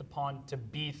instead with the pawn to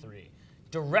b3,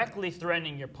 directly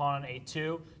threatening your pawn on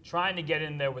a2, trying to get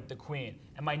in there with the queen?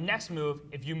 And my next move,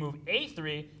 if you move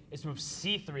a3, is move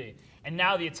c3, and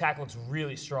now the attack looks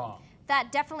really strong.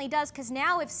 That definitely does, because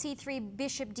now if c3,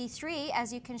 bishop d3,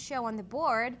 as you can show on the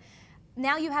board,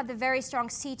 now you have the very strong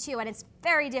c2, and it's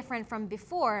very different from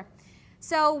before.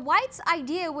 So white's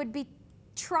idea would be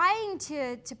trying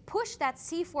to push that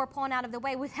c4 pawn out of the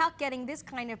way without getting this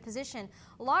kind of position.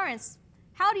 Lawrence,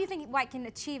 how do you think white can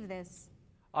achieve this?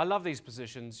 I love these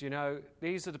positions. You know,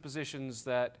 these are the positions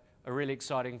that are really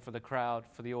exciting for the crowd,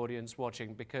 for the audience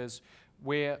watching, because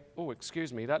we're, oh,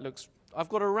 excuse me, that looks, I've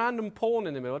got a random pawn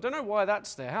in the middle. I don't know why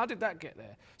that's there. How did that get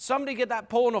there? Somebody get that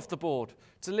pawn off the board.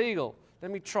 It's illegal. Let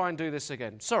me try and do this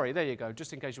again. Sorry, there you go,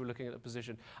 just in case you were looking at the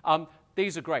position.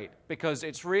 These are great because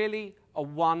it's really a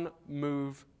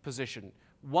one-move position.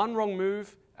 One wrong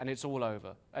move and it's all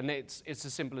over. And it's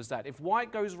as simple as that. If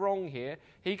white goes wrong here,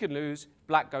 he can lose.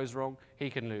 Black goes wrong,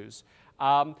 he can lose.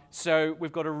 So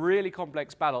we've got a really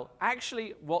complex battle.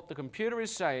 Actually, what the computer is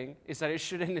saying is that it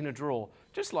should end in a draw,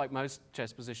 just like most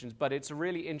chess positions, but it's a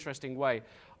really interesting way.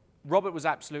 Robert was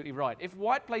absolutely right. If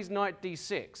white plays knight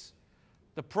d6,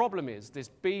 the problem is this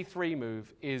b3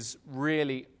 move is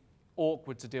really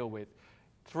awkward to deal with.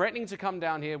 Threatening to come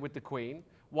down here with the queen.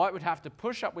 white would have to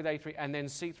push up with a3 and then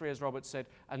c3, as Robert said,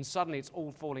 and suddenly it's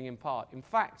all falling apart. In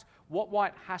fact, what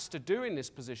white has to do in this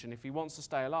position, if he wants to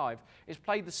stay alive, is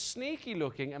play the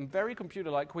sneaky-looking and very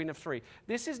computer-like queen of 3.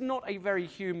 This is not a very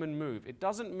human move. It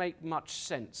doesn't make much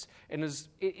sense. And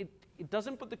it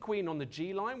doesn't put the queen on the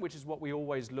G line, which is what we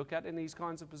always look at in these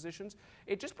kinds of positions.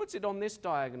 It just puts it on this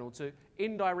diagonal to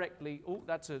indirectly,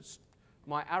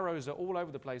 my arrows are all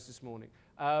over the place this morning,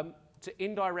 to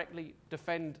indirectly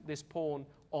defend this pawn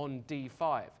on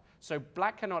d5. So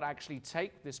black cannot actually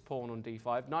take this pawn on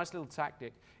d5. Nice little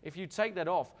tactic. If you take that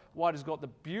off, white has got the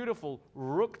beautiful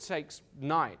rook takes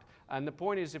knight. And the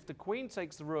point is, if the queen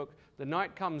takes the rook, the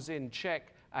knight comes in,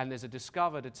 check, and there's a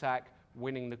discovered attack,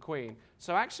 winning the queen.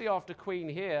 So actually after queen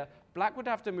here, black would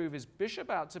have to move his bishop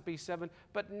out to b7,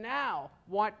 but now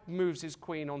white moves his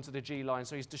queen onto the G line,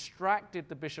 so he's distracted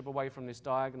the bishop away from this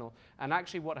diagonal. And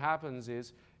actually what happens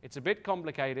is, it's a bit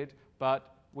complicated,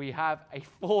 but we have a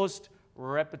forced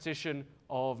repetition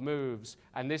of moves,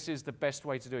 and this is the best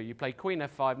way to do it. You play queen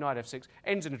f5, knight f6,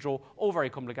 ends in a draw, all very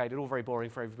complicated, all very boring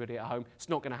for everybody at home. It's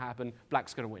not going to happen.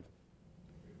 Black's going to win.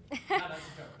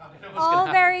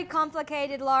 All very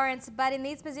complicated, Lawrence, but in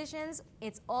these positions,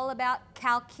 it's all about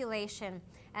calculation.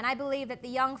 And I believe that the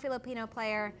young Filipino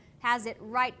player has it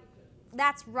right,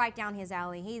 that's right down his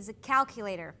alley. He's a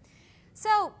calculator.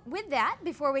 So with that,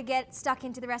 before we get stuck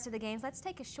into the rest of the games, let's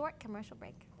take a short commercial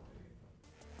break.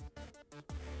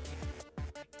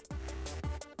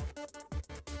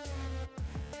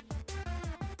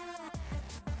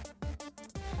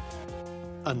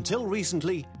 Until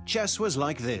recently, chess was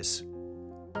like this.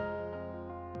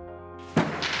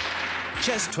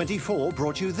 Chess24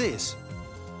 brought you this.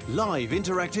 Live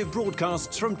interactive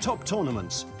broadcasts from top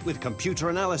tournaments with computer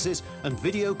analysis and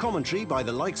video commentary by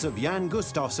the likes of Jan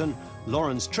Gustafsson,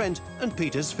 Lawrence Trent and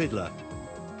Peter Svidler.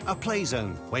 A play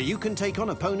zone where you can take on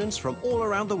opponents from all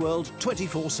around the world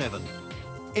 24/7.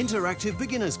 Interactive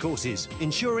beginners courses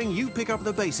ensuring you pick up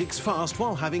the basics fast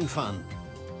while having fun.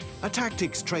 A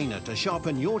tactics trainer to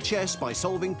sharpen your chess by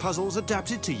solving puzzles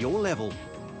adapted to your level.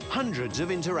 Hundreds of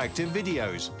interactive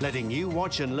videos letting you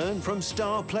watch and learn from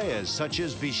star players such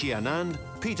as Vichy Anand,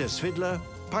 Peter Svidler,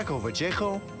 Paco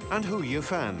Vallejo and Hu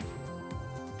Yifan.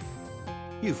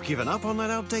 You've given up on that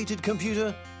outdated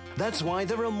computer? That's why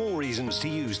there are more reasons to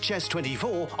use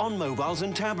Chess24 on mobiles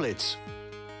and tablets.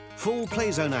 Full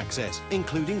playzone access,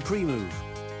 including pre-move.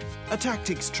 A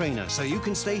tactics trainer so you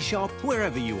can stay sharp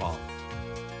wherever you are.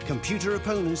 Computer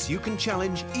opponents you can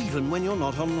challenge even when you're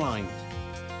not online.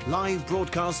 Live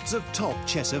broadcasts of top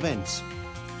chess events.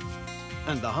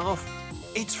 And the half?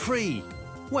 It's free.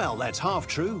 Well, that's half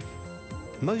true.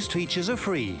 Most features are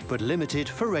free, but limited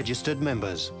for registered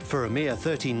members. For a mere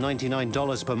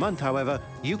 $13.99 per month, however,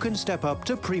 you can step up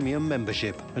to premium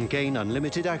membership and gain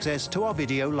unlimited access to our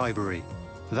video library.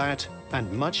 That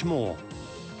and much more.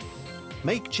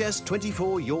 Make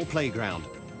Chess24 your playground.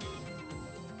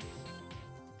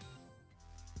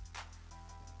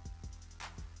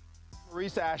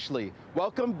 Maurice Ashley,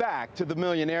 welcome back to the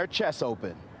Millionaire Chess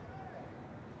Open.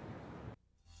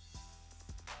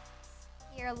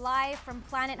 Here live from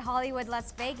Planet Hollywood,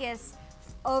 Las Vegas.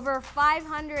 Over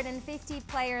 550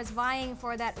 players vying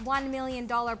for that $1 million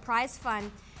prize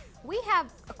fund. We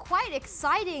have a quite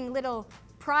exciting little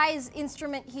prize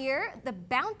instrument here, the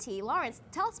bounty. Lawrence,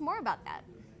 tell us more about that.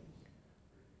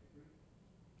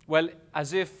 Well,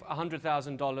 as if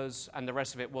 $100,000 and the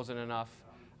rest of it wasn't enough,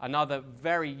 another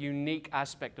very unique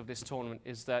aspect of this tournament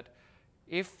is that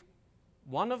if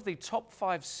one of the top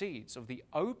 5 seeds of the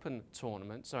Open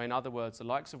tournament, so in other words, the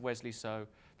likes of Wesley So,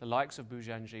 the likes of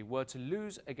Boujangi, were to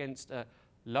lose against a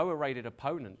lower-rated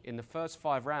opponent in the first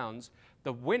 5 rounds,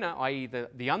 the winner, i.e.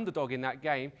 the underdog in that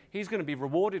game, he's going to be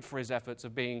rewarded for his efforts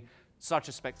of being such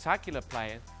a spectacular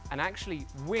player and actually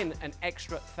win an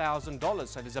extra $1,000.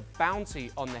 So there's a bounty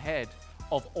on the head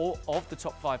of all of the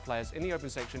top 5 players in the open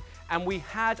section. And we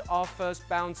had our first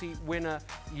bounty winner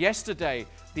yesterday,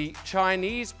 the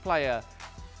Chinese player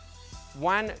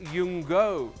Wan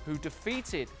Yungo, who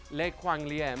defeated Le Quang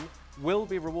Liem, will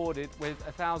be rewarded with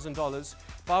 $1,000.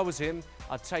 If I was him,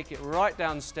 I'd take it right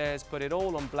downstairs, put it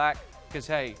all on black, because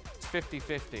hey, it's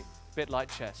 50-50, bit like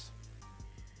chess.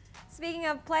 Speaking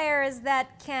of players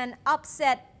that can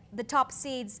upset the top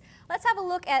seeds, let's have a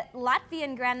look at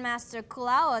Latvian Grandmaster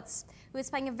Kulaots, who is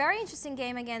playing a very interesting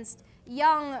game against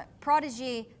young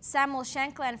prodigy Samuel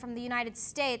Shankland from the United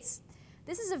States.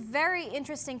 This is a very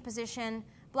interesting position.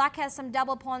 Black has some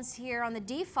double pawns here on the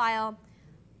d file,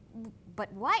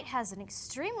 but white has an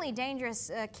extremely dangerous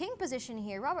king position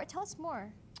here. Robert, tell us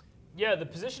more. Yeah, the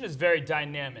position is very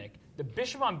dynamic. The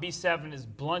bishop on b7 is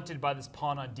blunted by this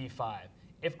pawn on d5.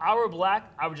 If I were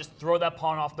black, I would just throw that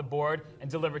pawn off the board and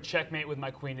deliver checkmate with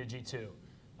my queen to g2.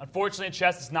 Unfortunately, in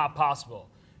chess, it's not possible.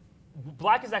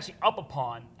 Black is actually up a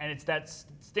pawn, and it's that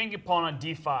stinking pawn on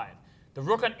d5. The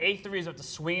rook on a3 is about to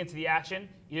swing into the action,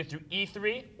 either through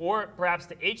e3 or perhaps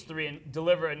to h3 and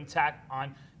deliver an attack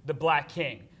on the black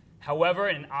king. However,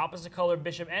 in an opposite color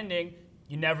bishop ending,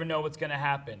 you never know what's going to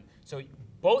happen. So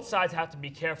both sides have to be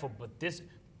careful, but this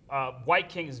white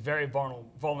king is very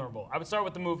vulnerable. I would start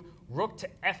with the move rook to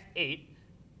f8,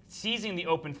 seizing the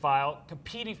open file,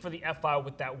 competing for the f file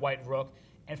with that white rook,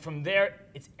 and from there,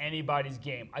 it's anybody's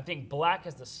game. I think black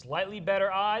has the slightly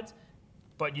better odds,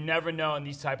 but you never know in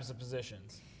these types of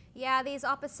positions. Yeah, these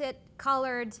opposite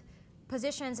colored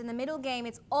positions in the middle game,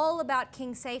 it's all about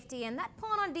king safety, and that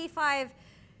pawn on d5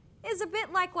 is a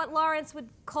bit like what Lawrence would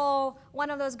call one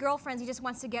of those girlfriends he just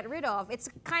wants to get rid of. It's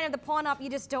kind of the pawn up you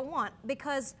just don't want,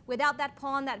 because without that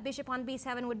pawn, that bishop on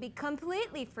b7 would be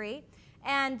completely free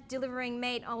and delivering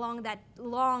mate along that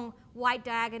long white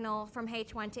diagonal from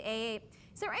h1 to a8.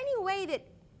 Is there any way that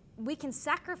we can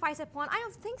sacrifice a pawn? I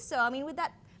don't think so. I mean, with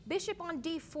that bishop on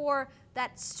d4,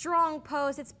 that strong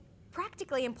pose, it's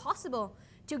practically impossible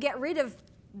to get rid of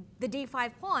the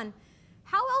d5 pawn.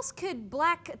 How else could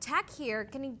black attack here?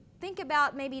 Can you think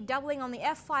about maybe doubling on the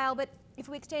f file? But if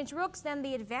we exchange rooks, then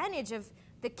the advantage of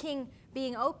the king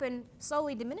being open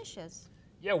slowly diminishes.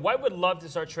 Yeah, white would love to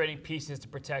start trading pieces to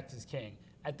protect his king.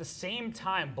 At the same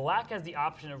time, black has the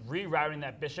option of rerouting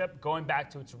that bishop, going back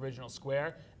to its original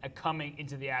square, and coming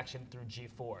into the action through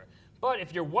g4. But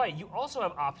if you're white, you also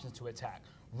have options to attack.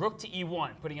 Rook to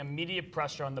e1, putting immediate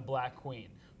pressure on the black queen.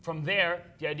 From there,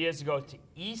 the idea is to go to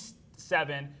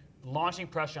e7, launching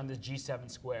pressure on this g7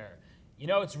 square. You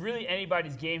know, it's really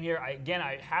anybody's game here. Again,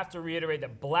 I have to reiterate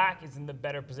that black is in the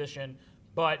better position,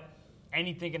 but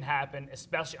anything can happen,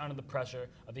 especially under the pressure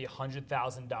of the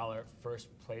 $100,000 first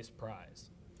place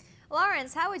prize.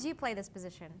 Lawrence, how would you play this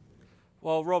position?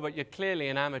 Well, Robert, you're clearly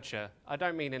an amateur. I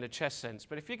don't mean in a chess sense,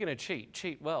 but if you're going to cheat,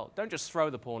 cheat well. Don't just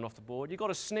throw the pawn off the board. You've got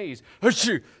to sneeze.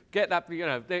 Get that, you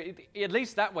know, at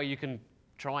least that way you can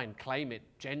try and claim it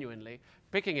genuinely.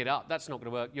 Picking it up, that's not going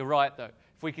to work. You're right, though.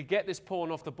 If we could get this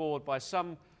pawn off the board by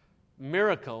some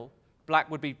miracle, black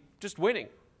would be just winning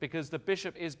because the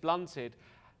bishop is blunted.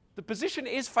 The position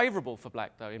is favorable for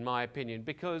black, though, in my opinion,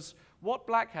 because what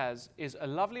black has is a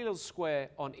lovely little square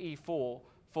on e4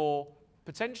 for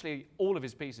potentially all of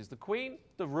his pieces. The queen,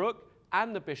 the rook,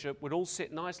 and the bishop would all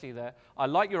sit nicely there. I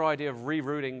like your idea of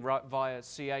rerouting via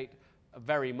c8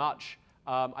 very much.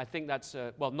 I think that's,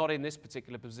 well, not in this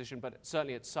particular position, but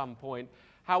certainly at some point.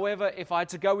 However, if I had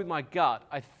to go with my gut,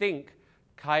 I think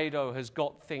Kaido has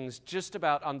got things just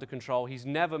about under control. He's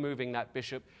never moving that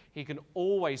bishop. He can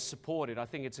always support it. I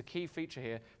think it's a key feature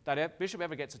here. That if bishop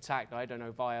ever gets attacked, I don't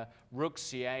know, via rook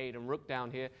c8 and rook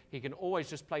down here, he can always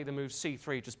just play the move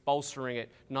c3, just bolstering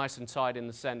it nice and tight in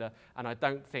the center. And I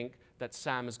don't think that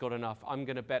Sam has got enough. I'm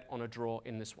going to bet on a draw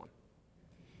in this one.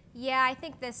 Yeah, I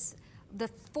think the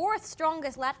fourth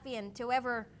strongest Latvian to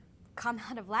ever come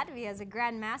out of Latvia as a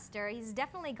grandmaster. He's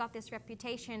definitely got this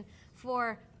reputation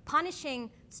for punishing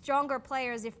stronger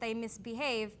players if they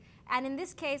misbehave. And in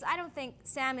this case, I don't think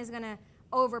Sam is going to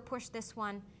over-push this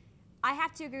one. I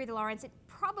have to agree with Lawrence. It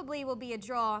probably will be a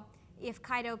draw if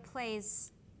Kaido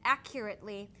plays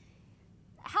accurately.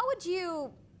 How would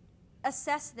you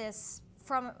assess this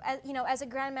from, you know, as a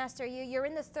grandmaster? You're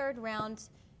in the third round.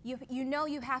 You know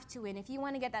you have to win. If you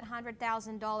want to get that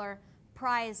 $100,000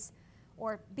 prize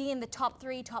or be in the top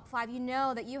 3, top 5, you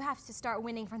know that you have to start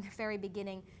winning from the very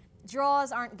beginning.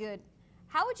 Draws aren't good.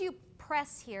 How would you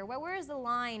press here? Where is the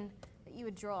line that you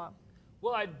would draw?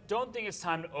 Well, I don't think it's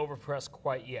time to overpress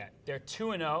quite yet. They're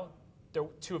 2-0. They're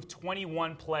 2 of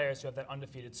 21 players who have that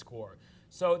undefeated score.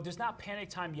 So there's not panic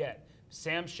time yet.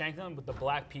 Sam Shankland, with the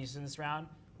black pieces in this round,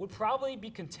 would probably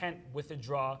be content with a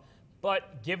draw,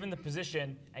 but given the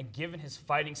position and given his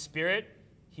fighting spirit,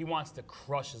 he wants to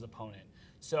crush his opponent.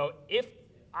 So if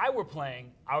I were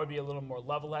playing, I would be a little more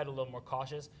level-headed, a little more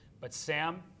cautious, but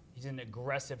Sam, he's an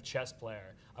aggressive chess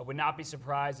player. I would not be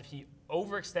surprised if he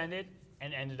overextended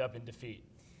and ended up in defeat.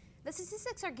 The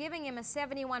statistics are giving him a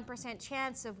 71%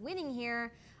 chance of winning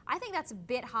here. I think that's a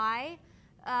bit high.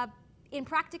 In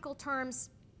practical terms,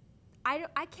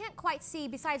 I can't quite see,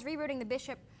 besides rerouting the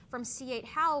bishop from c8,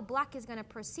 how black is going to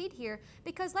proceed here.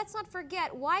 Because let's not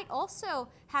forget, white also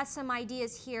has some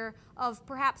ideas here of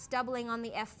perhaps doubling on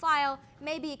the f file,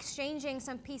 maybe exchanging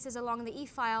some pieces along the e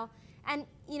file, and,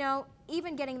 you know,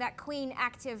 even getting that queen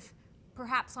active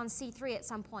perhaps on c3 at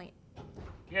some point.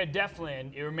 Yeah, definitely,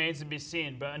 and it remains to be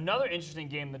seen. But another interesting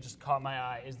game that just caught my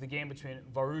eye is the game between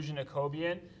Varuzhin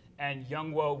Akobian and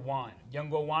Youngwo Wan.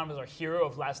 Youngwo Wan was our hero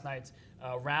of last night's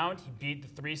round. He beat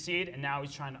the 3 seed, and now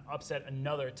he's trying to upset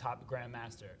another top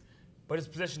grandmaster. But his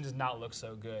position does not look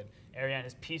so good. Ariane,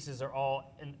 his pieces are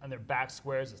all on their back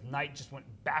squares. His knight just went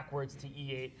backwards to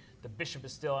e8. The bishop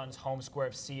is still on his home square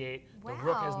of c8. Wow. The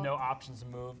rook has no options to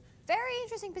move. Very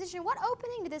interesting position. What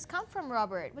opening did this come from,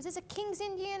 Robert? Was this a King's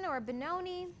Indian or a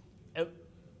Benoni?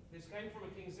 This came from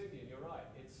a King's Indian, you're right.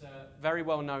 It's a very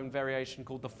well-known variation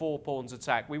called the 4 pawns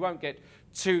attack. We won't get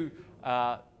too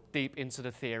deep into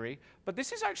the theory, but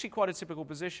this is actually quite a typical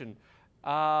position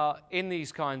in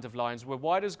these kinds of lines where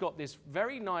white has got this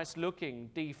very nice-looking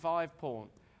d5 pawn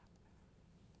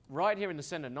right here in the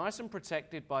center, nice and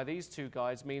protected by these two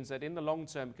guys, means that in the long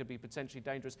term it could be potentially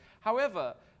dangerous.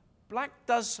 However, black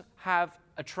does have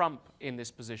a trump in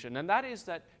this position, and that is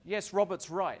that, yes, Robert's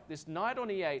right. This knight on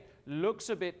e8 looks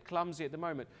a bit clumsy at the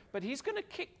moment, but he's going to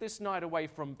kick this knight away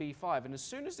from b5, and as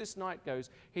soon as this knight goes,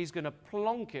 he's going to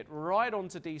plonk it right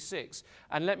onto d6.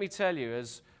 And let me tell you,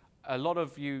 as a lot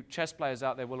of you chess players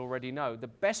out there will already know, the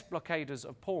best blockaders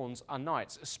of pawns are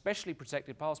knights, especially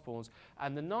protected pass pawns,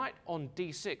 and the knight on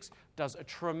d6 does a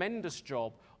tremendous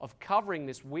job of covering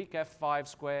this weak f5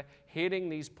 square, hitting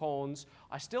these pawns.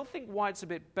 I still think white's a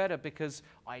bit better because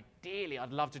ideally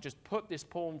I'd love to just put this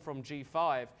pawn from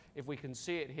g5, if we can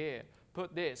see it here,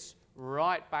 put this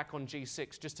right back on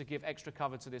g6 just to give extra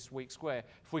cover to this weak square.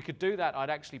 If we could do that, I'd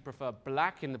actually prefer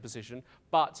black in the position,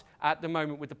 but at the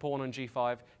moment with the pawn on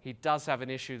g5, he does have an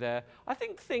issue there. I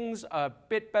think things are a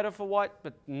bit better for white,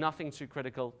 but nothing too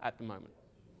critical at the moment.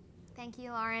 Thank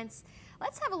you, Lawrence.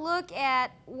 Let's have a look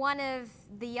at one of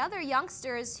the other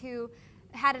youngsters who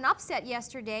had an upset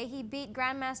yesterday. He beat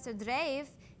Grandmaster Drev.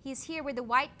 He's here with the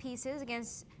white pieces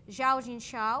against Zhao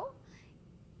Jinshao.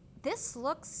 This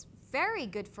looks very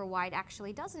good for white,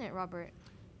 actually, doesn't it, Robert?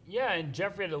 Yeah, and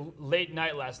Jeffrey had a late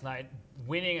night last night,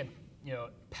 winning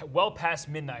well past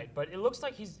midnight, but it looks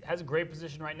like he has a great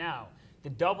position right now. The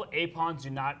double A pawns do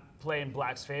not play in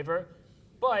black's favor,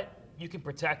 but you can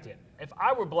protect it. If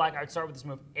I were black, I'd start with this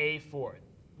move a4.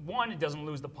 1, it doesn't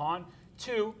lose the pawn.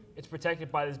 2, it's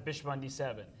protected by this bishop on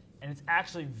d7, and it's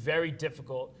actually very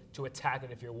difficult to attack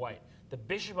it if you're white. The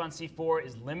bishop on c4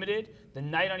 is limited. The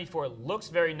knight on e4 looks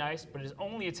very nice, but is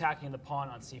only attacking the pawn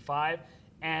on c5.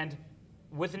 And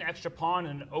with an extra pawn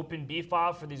and an open b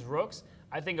file for these rooks,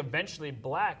 I think eventually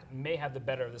black may have the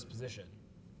better of this position.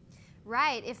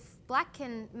 Right. If black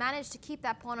can manage to keep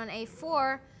that pawn on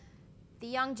a4, the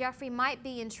young Jeffrey might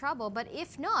be in trouble. But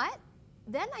if not,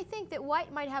 then I think that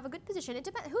white might have a good position. It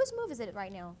depends. Whose move is it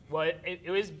right now? Well, it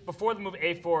was before the move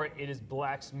a4, it is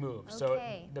black's move. Okay. So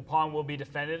the pawn will be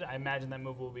defended. I imagine that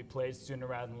move will be played sooner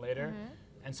rather than later.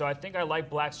 And so I think I like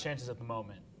black's chances at the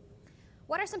moment.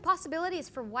 What are some possibilities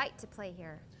for white to play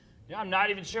here? Yeah, I'm not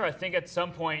even sure. I think at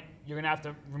some point you're going to have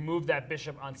to remove that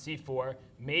bishop on c4,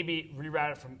 maybe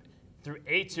reroute it through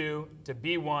a2 to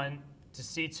b1 to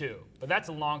c2. But that's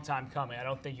a long time coming. I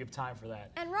don't think you have time for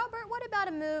that. And Robert, what about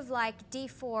a move like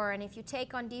d4? And if you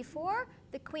take on d4,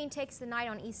 the queen takes the knight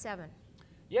on e7.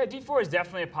 Yeah, d4 is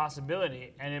definitely a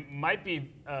possibility, and it might be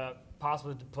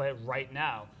possible to play it right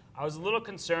now. I was a little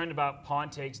concerned about pawn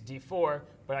takes d4,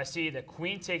 but I see that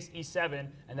queen takes e7,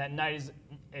 and that knight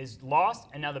is lost,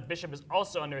 and now the bishop is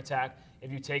also under attack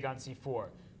if you take on c4.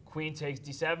 Queen takes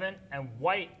d7, and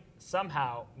white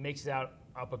somehow makes it out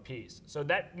up a piece. So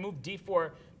that move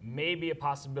d4 may be a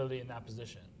possibility in that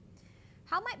position.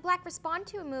 How might black respond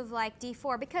to a move like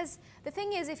d4? Because the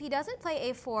thing is, if he doesn't play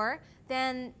a4,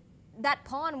 then that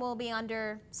pawn will be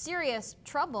under serious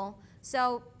trouble.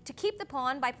 So to keep the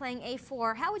pawn by playing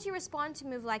a4, how would you respond to a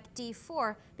move like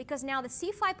d4? Because now the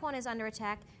c5 pawn is under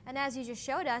attack, and as you just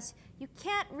showed us, you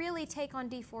can't really take on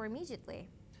d4 immediately.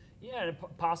 Yeah, and a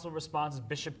possible response is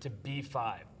bishop to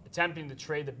b5, attempting to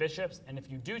trade the bishops, and if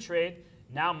you do trade,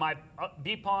 now my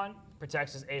b pawn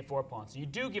protects his a4 pawn. So you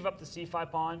do give up the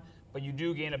c5 pawn, but you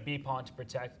do gain a b pawn to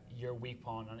protect your weak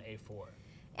pawn on a4.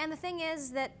 And the thing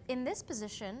is that in this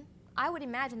position, I would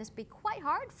imagine this would be quite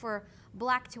hard for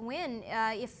black to win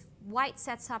if white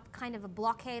sets up kind of a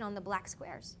blockade on the black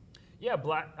squares. Yeah,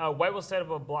 white will set up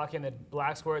a block in the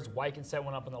black squares. White can set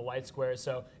one up in the light squares.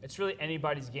 So it's really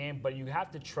anybody's game, but you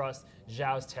have to trust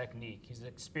Zhao's technique. He's an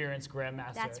experienced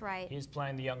grandmaster. That's right. He's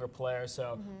playing the younger player,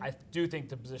 so I do think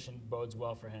the position bodes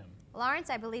well for him.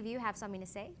 Lawrence, I believe you have something to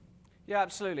say. Yeah,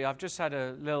 absolutely. I've just had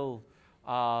a little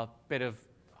bit of,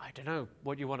 I don't know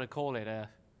what you want to call it.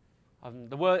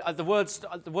 The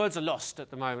words are lost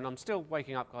at the moment. I'm still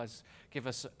waking up, guys. Give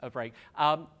us a break.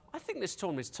 I think this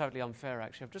tournament is totally unfair,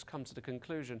 actually. I've just come to the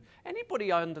conclusion.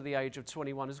 Anybody under the age of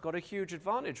 21 has got a huge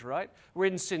advantage, right? We're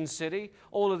in Sin City.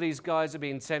 All of these guys are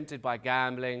being tempted by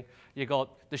gambling. You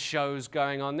got the shows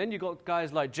going on. Then you got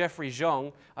guys like Jeffrey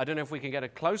Zhong. I don't know if we can get a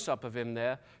close-up of him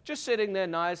there. Just sitting there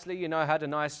nicely, you know, had a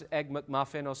nice Egg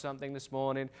McMuffin or something this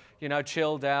morning, you know,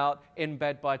 chilled out, in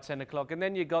bed by 10 o'clock. And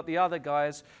then you got the other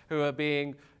guys who are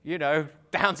being, you know,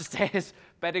 downstairs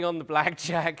betting on the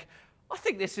blackjack. I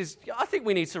think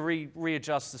we need to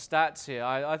readjust the stats here.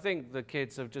 I think the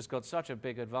kids have just got such a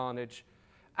big advantage.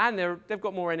 And they've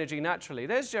got more energy naturally.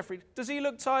 There's Jeffrey. Does he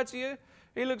look tired to you?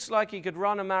 He looks like he could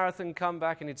run a marathon, come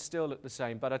back, and he'd still look the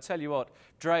same. But I tell you what,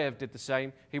 Dreyev did the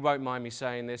same. He won't mind me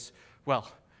saying this.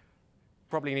 Well,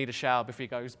 probably need a shower before he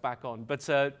goes back on. But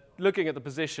looking at the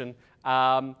position,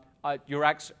 you're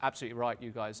absolutely right,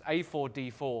 you guys. A4,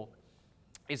 D4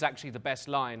 is actually the best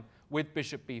line with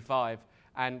bishop B5.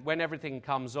 And when everything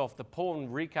comes off, the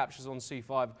pawn recaptures on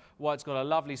c5. White's got a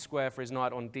lovely square for his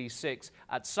knight on d6.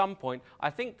 At some point, I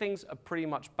think things are pretty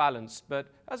much balanced. But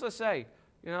as I say,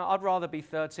 you know, I'd rather be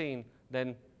 13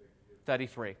 than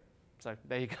 33. So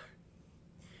there you go.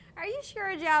 Are you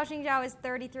sure Zhao Xingzhao is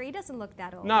 33? He doesn't look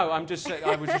that old. No, I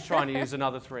was just trying to use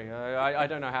another 3. I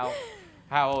don't know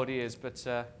how old he is,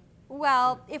 but...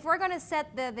 Well, if we're going to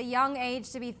set the young age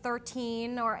to be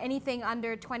 13 or anything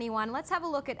under 21, let's have a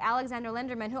look at Alexander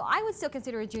Linderman, who I would still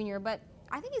consider a junior, but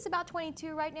I think he's about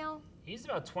 22 right now. He's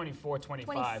about 24,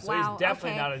 25, so wow, he's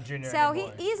definitely not a junior so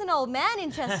anymore. So he's an old man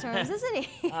in chess terms, isn't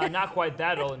he? Not quite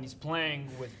that old, and he's playing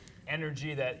with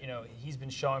energy that, you know, he's been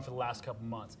showing for the last couple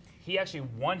months. He actually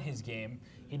won his game.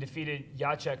 He defeated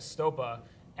Jacek Stopa,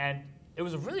 and it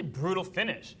was a really brutal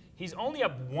finish. He's only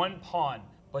up 1 pawn.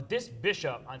 But this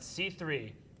bishop on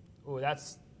c3, ooh,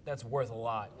 that's worth a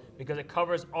lot because it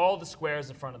covers all the squares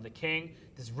in front of the king.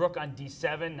 This rook on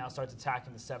d7 now starts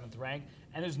attacking the 7th rank,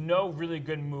 and there's no really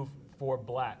good move for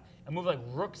black. A move like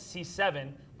rook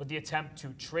c7 with the attempt to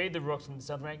trade the rooks from the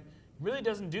 7th rank really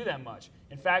doesn't do that much.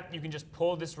 In fact, you can just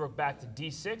pull this rook back to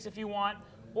d6 if you want,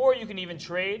 or you can even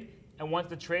trade, and once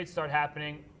the trades start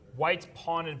happening, white's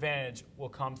pawn advantage will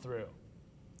come through.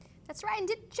 That's right. And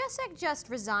did Jacek just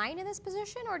resign in this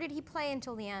position, or did he play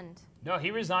until the end? No,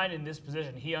 he resigned in this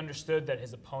position. He understood that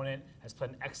his opponent has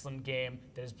played an excellent game,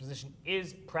 that his position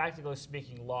is, practically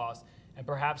speaking, lost, and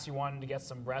perhaps he wanted to get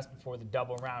some rest before the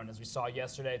double round. As we saw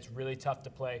yesterday, it's really tough to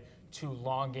play 2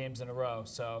 long games in a row.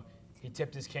 So he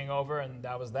tipped his king over, and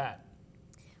that was that.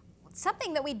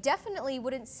 Something that we definitely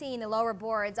wouldn't see in the lower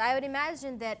boards. I would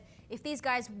imagine that if these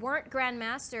guys weren't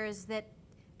grandmasters, that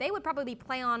they would probably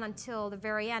play on until the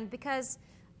very end, because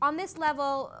on this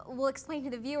level, we'll explain to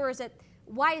the viewers that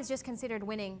white is just considered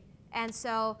winning. And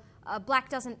so black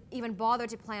doesn't even bother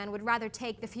to play on, would rather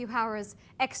take the few hours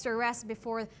extra rest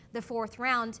before the 4th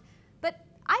round. But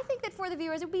I think that for the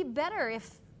viewers, it would be better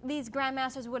if these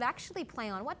grandmasters would actually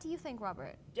play on. What do you think,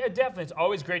 Robert? Yeah, definitely. It's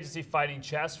always great to see fighting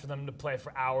chess, for them to play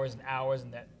for hours and hours in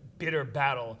that bitter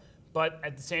battle. But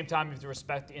at the same time, you have to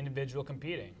respect the individual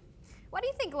competing. What do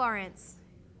you think, Lawrence?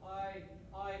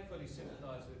 I fully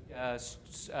sympathise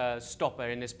with Stopper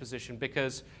in this position,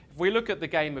 because if we look at the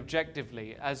game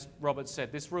objectively, as Robert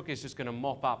said, this rook is just going to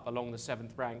mop up along the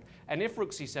 7th rank. And if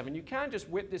rook c7, you can just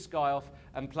whip this guy off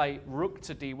and play rook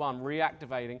to d1,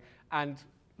 reactivating, and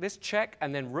this check,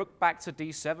 and then rook back to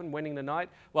d7, winning the knight.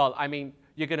 Well, I mean,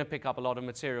 you're going to pick up a lot of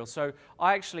material. So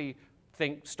I actually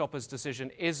think Stopper's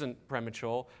decision isn't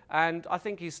premature, and I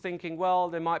think he's thinking, well,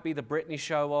 there might be the Britney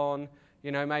show on.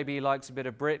 You know, maybe he likes a bit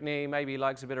of Britney, maybe he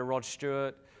likes a bit of Rod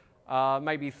Stewart.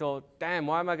 Maybe he thought, damn,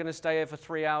 why am I going to stay here for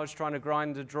 3 hours trying to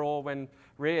grind a draw when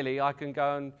really I can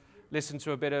go and listen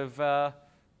to a bit of,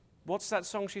 what's that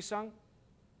song she sung?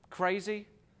 Crazy?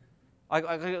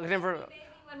 I never...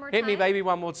 Hit me, baby,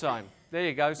 one more time. There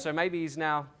you go. So maybe he's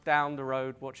now down the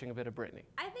road watching a bit of Britney.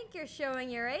 I think you're showing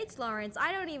your age, Lawrence.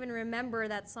 I don't even remember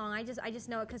that song. I just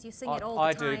know it because you sing it all the time.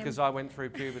 I do, because I went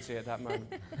through puberty at that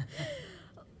moment.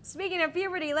 Speaking of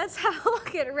puberty, let's have a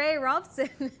look at Ray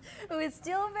Robson, who is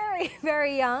still very,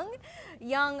 very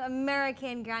young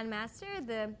American grandmaster,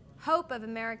 the hope of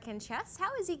American chess. How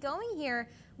is he going here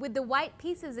with the white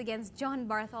pieces against John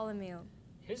Bartholomew?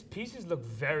 His pieces look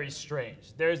very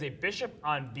strange. There is a bishop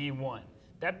on b1.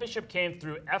 That bishop came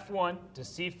through f1 to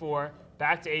c4,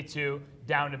 back to a2,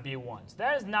 down to b1. So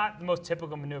that is not the most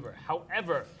typical maneuver.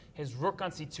 However, his rook on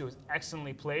c2 is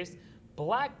excellently placed.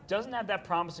 Black doesn't have that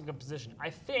promising position. I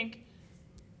think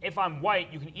if I'm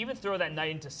white, you can even throw that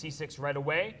knight into c6 right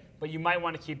away, but you might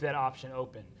want to keep that option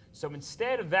open. So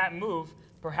instead of that move,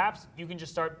 perhaps you can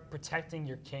just start protecting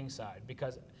your king side,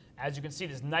 because as you can see,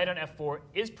 this knight on f4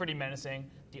 is pretty menacing.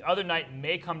 the other knight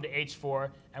may come to h4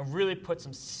 and really put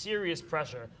some serious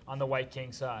pressure on the white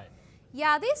king side.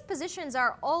 Yeah, these positions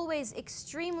are always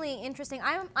extremely interesting.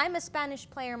 I'm a Spanish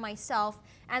player myself,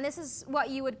 and this is what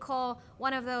you would call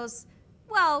one of those,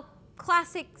 well,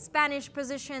 classic Spanish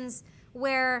positions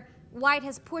where white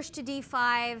has pushed to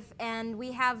d5, and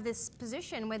we have this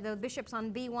position with the bishops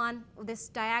on b1, this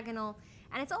diagonal,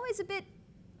 and it's always a bit,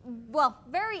 well,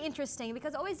 very interesting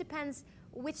because it always depends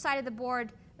which side of the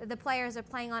board the players are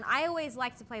playing on. I always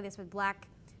like to play this with black.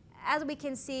 As we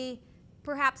can see,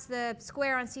 perhaps the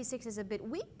square on c6 is a bit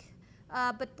weak,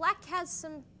 but black has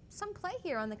some play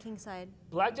here on the king side.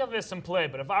 Black definitely has some play,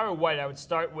 but if I were white, I would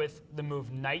start with the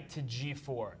move knight to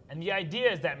g4. And the idea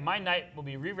is that my knight will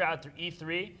be rerouted through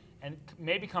e3 and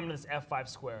maybe come to this f5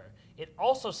 square. It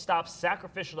also stops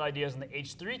sacrificial ideas on the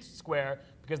h3 square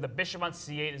because the bishop on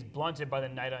c8 is blunted by the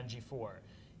knight on g4.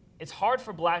 It's hard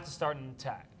for black to start an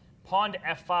attack. Pawn to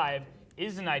f5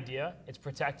 is an idea, it's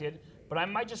protected, but I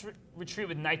might just retreat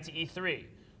with knight to e3.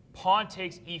 Pawn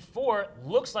takes e4,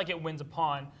 looks like it wins a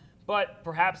pawn, but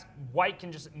perhaps white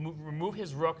can just remove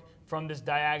his rook from this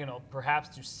diagonal, perhaps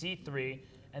to c3,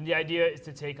 and the idea is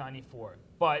to take on e4.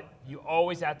 But you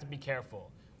always have to be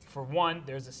careful. For one,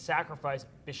 there's a sacrifice,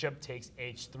 bishop takes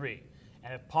h3.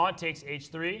 And if pawn takes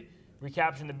h3,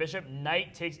 recapturing the bishop,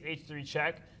 knight takes h3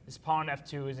 check, this pawn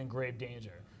f2 is in grave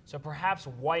danger. So perhaps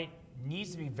white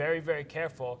needs to be very, very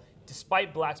careful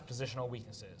despite black's positional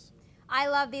weaknesses. I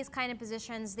love these kind of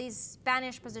positions, these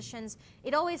Spanish positions.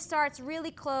 It always starts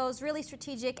really close, really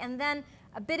strategic, and then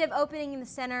a bit of opening in the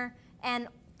center, and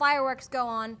fireworks go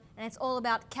on, and it's all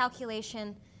about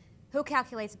calculation. Who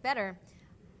calculates better?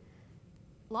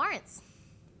 Lawrence.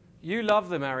 You love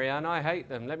them, Ariane. I hate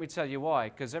them. Let me tell you why.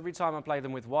 Because every time I play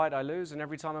them with white, I lose, and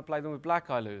every time I play them with black,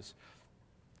 I lose.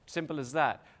 Simple as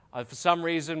that. For some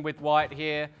reason, with white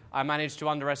here, I managed to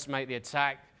underestimate the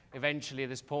attack. Eventually,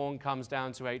 this pawn comes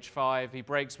down to h5. He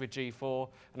breaks with g4,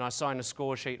 and I sign a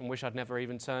score sheet and wish I'd never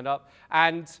even turned up.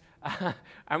 And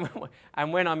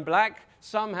when I'm black,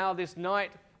 somehow this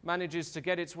knight manages to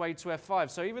get its way to f5.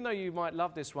 So even though you might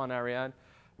love this one, Ariane,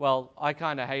 well, I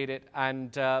kind of hate it.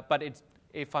 And but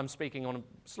if I'm speaking on a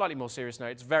slightly more serious note,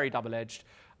 it's very double-edged.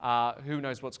 Who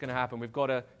knows what's going to happen? We've got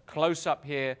a close-up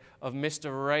here of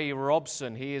Mr. Ray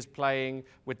Robson. He is playing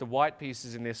with the white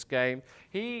pieces in this game.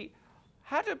 He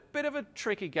had a bit of a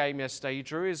tricky game yesterday. He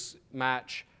drew his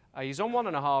match. He's on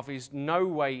 1.5. He's no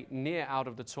way near out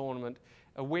of the tournament.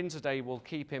 A win today will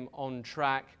keep him on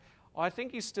track. I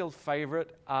think he's still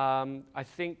favourite. I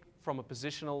think from a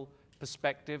positional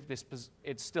perspective,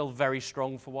 it's still very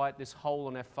strong for white. This hole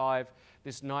on f5,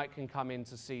 this knight can come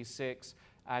into c6.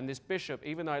 And this bishop,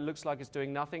 even though it looks like it's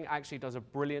doing nothing, actually does a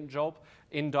brilliant job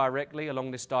indirectly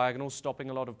along this diagonal, stopping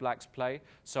a lot of black's play.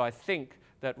 So I think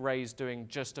that Ray's doing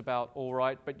just about all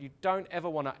right. But you don't ever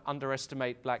want to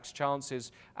underestimate black's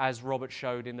chances, as Robert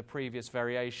showed in the previous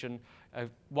variation.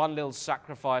 One little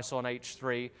sacrifice on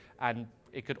h3, and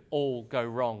it could all go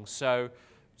wrong. So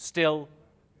still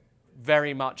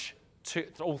very much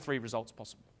all three results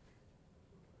possible.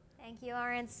 Thank you,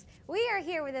 Lawrence. We are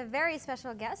here with a very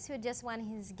special guest who just won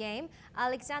his game,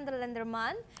 Alexander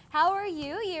Lenderman. How are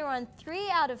you? You're on 3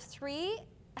 out of 3.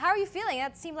 How are you feeling?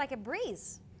 That seemed like a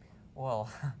breeze. Well,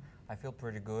 I feel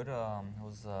pretty good. It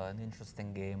was an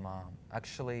interesting game.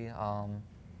 Actually, I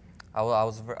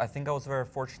think I was very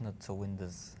fortunate to win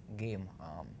this game.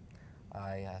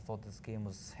 I thought this game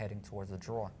was heading towards a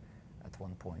draw at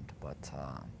one point, but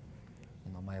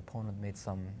you know, my opponent made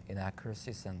some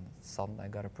inaccuracies, and suddenly I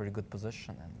got a pretty good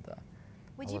position. And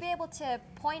would you be able to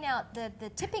point out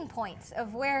the tipping point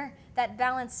of where that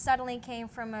balance suddenly came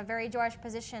from a very George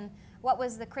position? What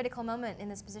was the critical moment in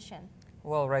this position?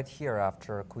 Well, right here,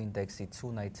 after queen takes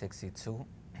e2, knight takes e2,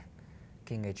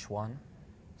 king h1.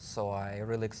 So I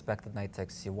really expected knight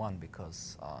takes c1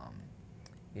 because,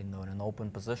 you know, in an open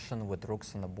position with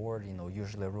rooks on the board, you know,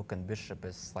 usually rook and bishop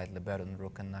is slightly better than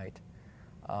rook and knight.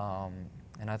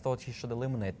 And I thought he should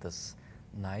eliminate this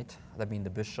knight, I mean the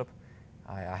bishop.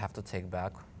 I have to take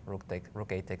back, rook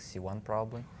a takes c1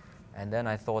 probably. And then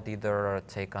I thought either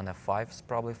take on f5 is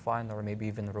probably fine, or maybe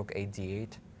even rook a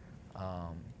d8.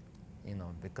 You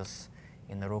know, because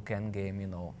in the rook endgame, you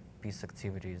know, piece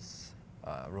activities,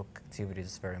 rook activity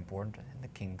is very important in the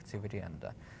king activity, and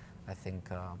I think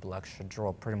black should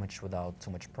draw pretty much without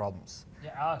too much problems.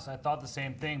 Yeah, Alex, I thought the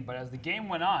same thing, but as the game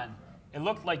went on, it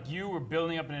looked like you were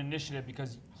building up an initiative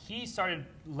because he started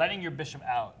letting your bishop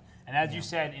out. And as you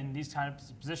said, in these kind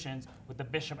of positions, with the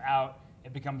bishop out,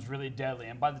 it becomes really deadly.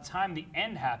 And by the time the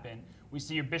end happened, we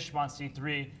see your bishop on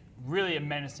c3, really a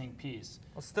menacing piece.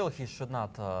 Well, still, he should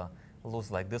not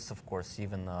lose like this, of course,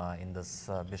 even in this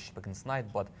bishop against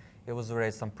knight, but it was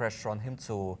already some pressure on him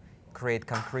to create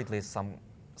concretely some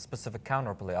specific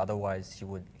counterplay. Otherwise,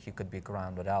 he could be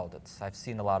grounded out. I've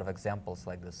seen a lot of examples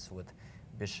like this with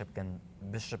bishop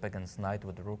against knight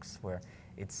with rooks, where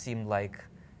it seemed like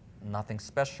nothing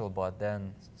special, but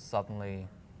then suddenly,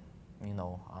 you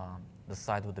know, the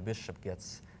side with the bishop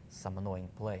gets some annoying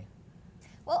play.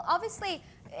 Well, obviously,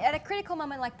 at a critical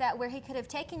moment like that, where he could have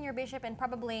taken your bishop and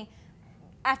probably,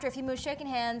 after a few moves, shaken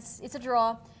hands, it's a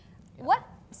draw. Yeah. What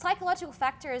psychological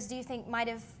factors do you think might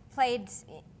have played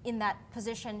in that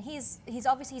position? He's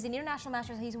obviously, he's an international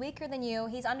master, so he's weaker than you.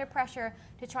 He's under pressure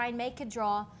to try and make a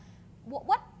draw.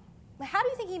 How do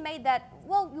you think he made that,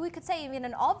 well, we could say even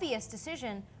an obvious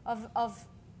decision of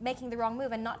making the wrong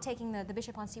move and not taking the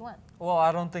bishop on c1? Well,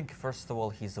 I don't think, first of all,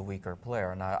 he's a weaker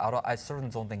player, and I certainly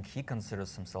don't think he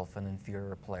considers himself an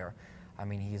inferior player. I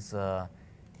mean, he's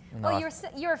well,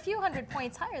 you're a few hundred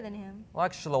points higher than him. Well,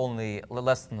 actually, only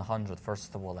less than 100,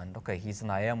 first of all, and okay, he's an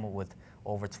IM with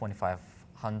over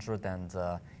 2,500,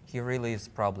 and he really is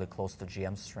probably close to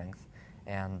GM strength,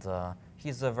 and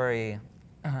he's a very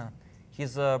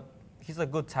he's a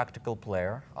good tactical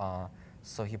player.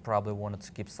 So he probably wanted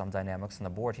to keep some dynamics on the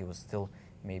board. He was still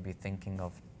maybe thinking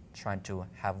of trying to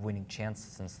have winning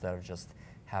chances instead of just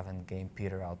having game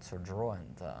peter out to draw.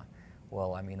 And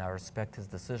well, I mean, I respect his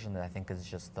decision. I think it's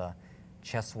just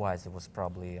chess-wise, it was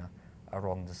probably a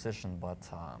wrong decision. But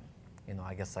you know,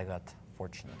 I guess I got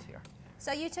fortunate here.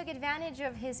 So you took advantage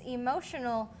of his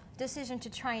emotional decision to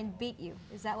try and beat you.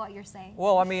 Is that what you're saying?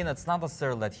 Well, I mean, it's not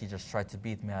necessarily that he just tried to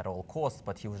beat me at all costs,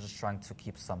 but he was just trying to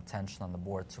keep some tension on the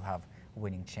board to have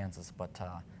winning chances. But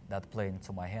that played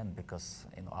into my hand because,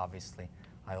 you know, obviously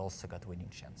I also got winning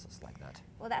chances like that.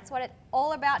 Well, that's what it's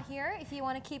all about here. If you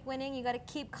want to keep winning, you got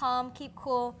to keep calm, keep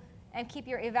cool, and keep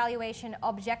your evaluation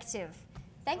objective.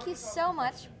 Thank you so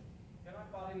much. Can I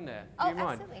butt in there? Oh, Do you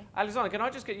mind? absolutely. Alexander, can I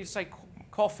just get you to say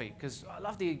coffee? Because I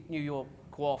love the New York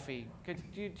coffee.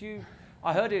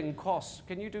 I heard it in Kos.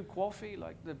 Can you do coffee,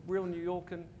 like the real New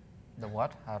Yorker? The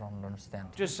what? I don't understand.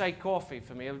 Just say coffee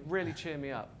for me. It would really cheer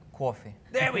me up. Coffee.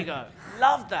 There we go.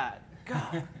 Love that.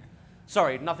 God.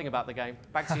 Sorry, nothing about the game.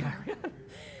 Back to you, Ariane.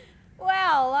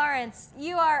 Wow, Lawrence,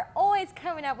 you are always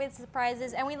coming up with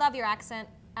surprises, and we love your accent,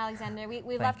 Alexander.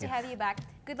 We love to have you back.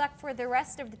 Good luck for the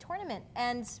rest of the tournament,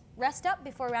 and rest up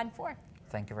before round 4.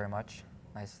 Thank you very much.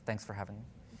 Nice. Thanks for having me.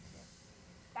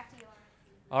 Back to you, Lawrence.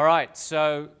 All right,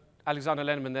 so Alexander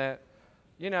Lenneman there.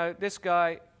 You know, this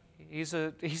guy, he's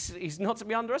not to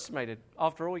be underestimated.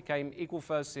 After all, he came equal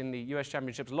first in the US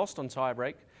Championships, lost on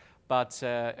tiebreak, but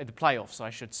in the playoffs, I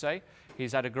should say.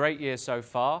 He's had a great year so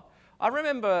far. I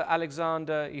remember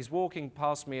Alexander, he's walking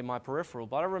past me in my peripheral,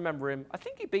 but I remember him, I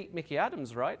think he beat Mickey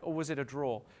Adams, right? Or was it a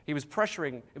draw? He was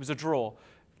pressuring, it was a draw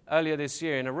earlier this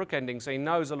year in a rook ending, so he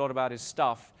knows a lot about his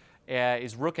stuff,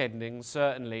 his rook ending,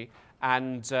 certainly.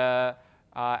 And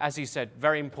as he said,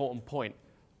 very important point,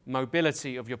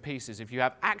 mobility of your pieces. If you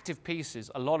have active pieces,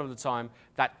 a lot of the time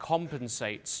that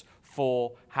compensates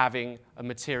for having a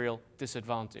material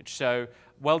disadvantage. So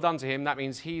well done to him. That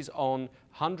means he's on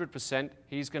 100%.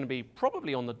 He's going to be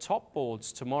probably on the top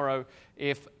boards tomorrow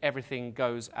if everything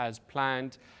goes as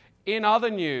planned. In other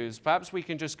news, perhaps we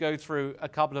can just go through a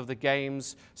couple of the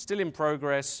games still in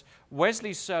progress.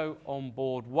 Wesley So on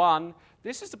board 1.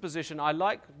 This is the position. I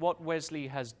like what Wesley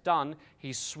has done.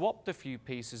 He's swapped a few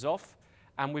pieces off,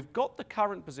 and we've got the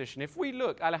current position. If we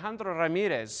look, Alejandro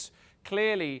Ramirez,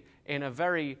 clearly in a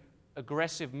very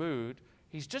aggressive mood,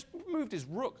 he's just moved his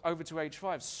rook over to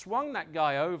h5, swung that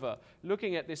guy over,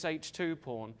 looking at this h2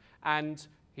 pawn, and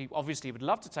he obviously would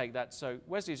love to take that, so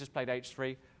Wesley's just played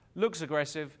h3, looks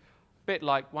aggressive, bit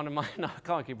like one of my, no, I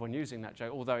can't keep on using that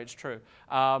joke, although it's true.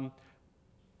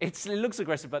 It looks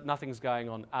aggressive, but nothing's going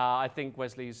on. I think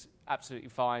Wesley's absolutely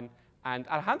fine, and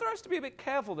Alejandro has to be a bit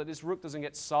careful that this rook doesn't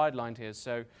get sidelined here,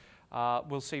 so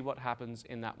we'll see what happens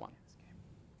in that one.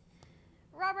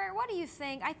 Robert, what do you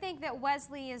think? I think that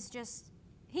Wesley is just,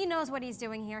 he knows what he's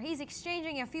doing here. He's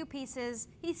exchanging a few pieces.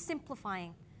 He's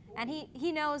simplifying. And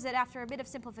he knows that after a bit of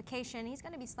simplification, he's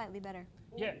going to be slightly better.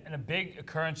 Yeah, and a big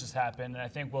occurrence just happened, and I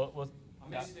think we'll I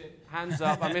missed it. Hands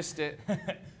up, I missed it.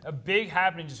 A big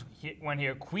happening just went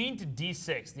here. Queen to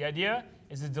d6. The idea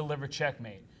is to deliver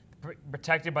checkmate,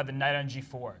 protected by the knight on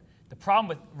g4. The problem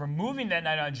with removing that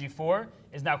knight on g4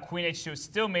 is now queen h2 is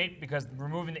still mate because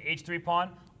removing the h3 pawn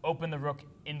opened the rook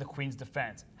in the queen's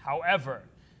defense. However,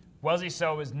 Wesley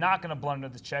So is not going to blunder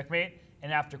this checkmate,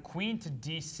 and after queen to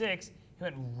d6, he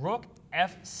went rook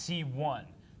fc1.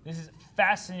 This is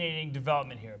fascinating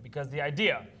development here because the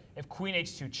idea, if queen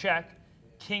h2 check,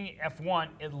 king f1,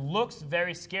 it looks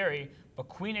very scary, but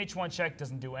queen h1 check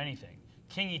doesn't do anything.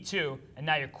 King e2, and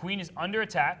now your queen is under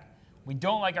attack. We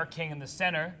don't like our king in the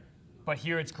center, but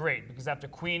here it's great because after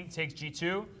queen takes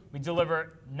g2, we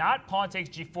deliver not pawn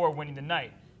takes g4 winning the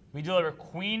knight. We deliver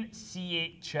queen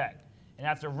c8 check. And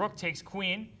after rook takes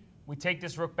queen, we take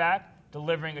this rook back,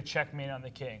 delivering a checkmate on the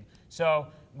king. So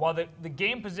while the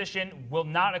game position will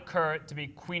not occur to be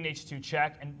queen h2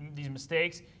 check and these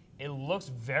mistakes, it looks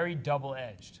very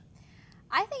double-edged.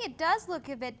 I think it does look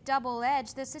a bit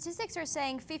double-edged. The statistics are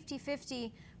saying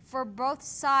 50-50 for both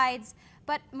sides,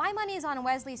 but my money is on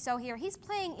Wesley So here. He's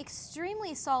playing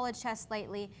extremely solid chess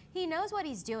lately. He knows what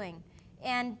he's doing.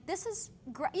 And this is,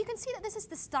 you can see that this is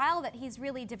the style that he's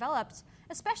really developed,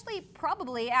 especially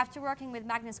probably after working with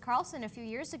Magnus Carlsen a few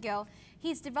years ago.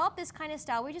 He's developed this kind of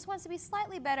style where he just wants to be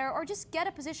slightly better or just get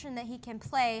a position that he can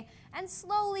play and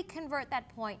slowly convert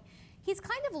that point. He's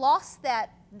kind of lost that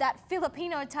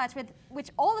Filipino touch, which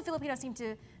all the Filipinos seem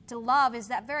to love, is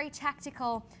that very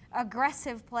tactical,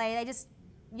 aggressive play. They just,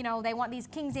 you know, they want these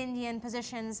King's Indian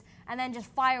positions and then just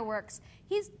fireworks.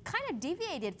 He's kind of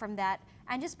deviated from that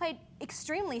and just played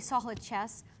extremely solid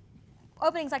chess,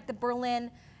 openings like the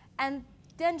Berlin, and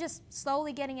then just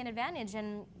slowly getting an advantage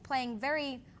and playing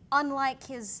very unlike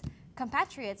his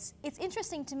compatriots. It's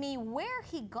interesting to me where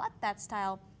he got that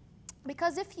style,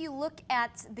 because if you look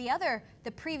at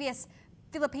the previous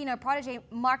Filipino protege,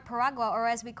 Mark Paragua, or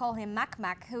as we call him,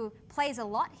 Mac, who plays a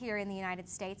lot here in the United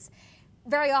States,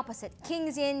 very opposite.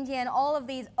 King's Indian, all of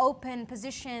these open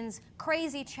positions,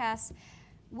 crazy chess.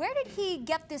 Where did he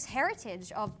get this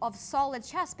heritage of solid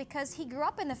chess? Because he grew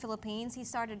up in the Philippines, he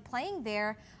started playing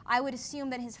there. I would assume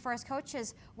that his first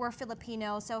coaches were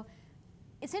Filipino. So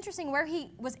it's interesting where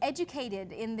he was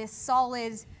educated in this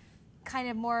solid, kind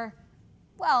of more,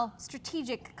 well,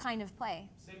 strategic kind of play.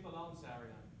 Simple answer,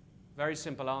 Ariane. Very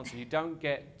simple answer. You don't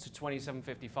get to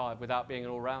 27.55 without being an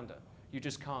all-rounder. You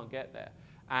just can't get there.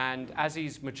 And as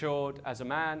he's matured as a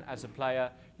man, as a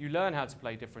player, you learn how to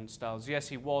play different styles. Yes,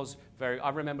 he was I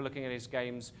remember looking at his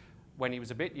games when he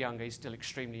was a bit younger. He's still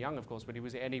extremely young, of course, but he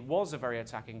was a very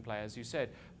attacking player, as you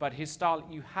said. But his style,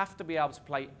 you have to be able to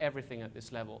play everything at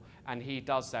this level, and he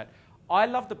does that. I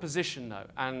love the position, though,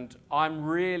 and I'm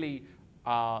really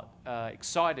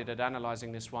excited at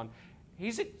analyzing this one.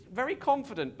 He's very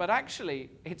confident, but actually,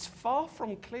 it's far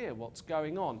from clear what's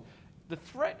going on. The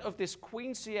threat of this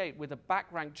queen c8 with a back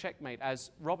rank checkmate,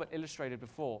 as Robert illustrated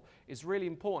before, is really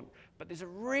important. But there's a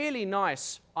really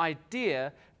nice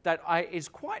idea that is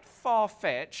quite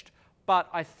far-fetched, but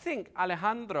I think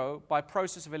Alejandro, by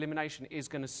process of elimination, is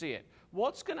going to see it.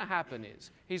 What's going to happen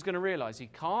is he's going to realize he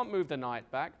can't move the knight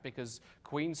back because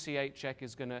queen c8 check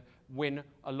is going to win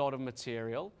a lot of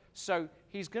material. So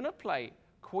he's going to play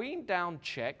queen down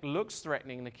check, looks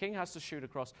threatening, the king has to shoot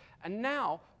across. And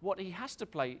now what he has to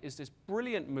play is this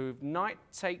brilliant move, knight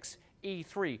takes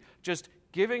e3, just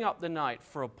giving up the knight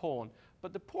for a pawn.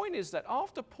 But the point is that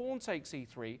after pawn takes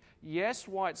e3, yes,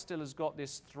 white still has got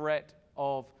this threat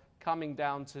of coming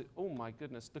down to, oh my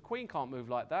goodness, the queen can't move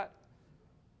like that.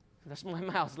 That's my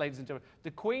mouse, ladies and gentlemen.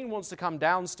 The queen wants to come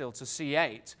down still to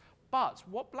c8. But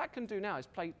what black can do now is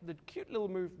play the cute little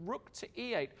move rook to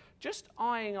e8, just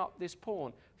eyeing up this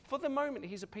pawn. For the moment,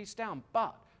 he's a piece down.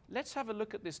 But let's have a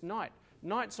look at this knight.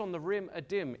 Knight's on the rim a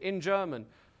dim. In German,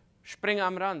 Spring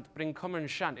am Rand, bring kommen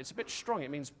Schand. It's a bit strong.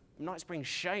 It means knights bring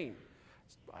shame.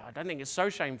 I don't think it's so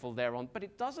shameful thereon, but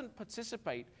it doesn't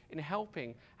participate in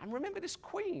helping. And remember, this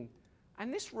queen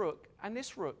and this rook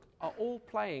are all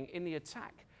playing in the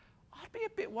attack. I'd be a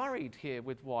bit worried here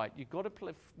with white. You've got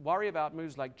to worry about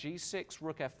moves like g6,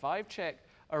 rook f5 check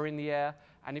are in the air.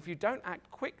 And if you don't act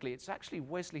quickly, it's actually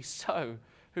Wesley So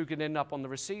who can end up on the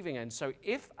receiving end. So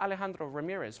if Alejandro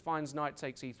Ramirez finds knight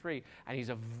takes e3, and he's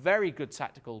a very good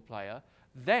tactical player,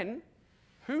 then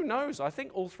who knows? I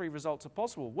think all three results are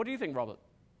possible. What do you think, Robert?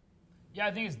 Yeah,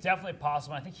 I think it's definitely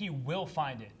possible. I think he will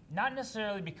find it. Not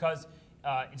necessarily because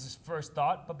it's his first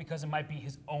thought, but because it might be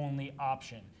his only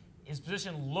option. His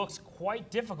position looks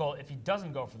quite difficult if he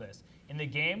doesn't go for this. In the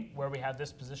game where we have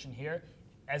this position here,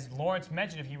 as Lawrence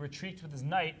mentioned, if he retreats with his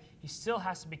knight, he still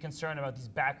has to be concerned about these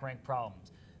back rank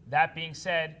problems. That being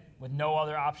said, with no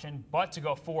other option but to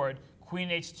go forward, queen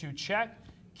h2 check,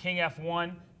 king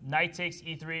f1, knight takes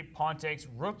e3, pawn takes,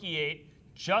 rook e8,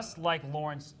 just like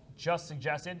Lawrence just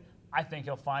suggested, I think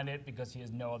he'll find it because he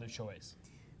has no other choice.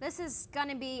 This is going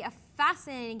to be a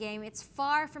fascinating game. It's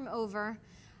far from over.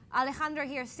 Alejandro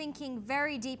here thinking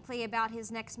very deeply about his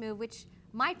next move, which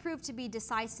might prove to be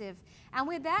decisive. And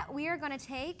with that, we are going to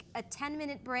take a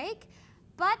 10-minute break.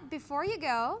 But before you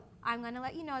go, I'm going to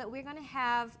let you know that we're going to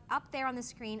have up there on the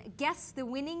screen, guess the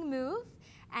winning move.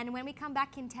 And when we come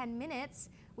back in 10 minutes,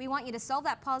 we want you to solve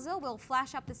that puzzle. We'll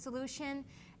flash up the solution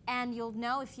and you'll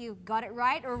know if you got it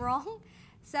right or wrong.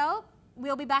 So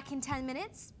we'll be back in 10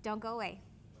 minutes. Don't go away.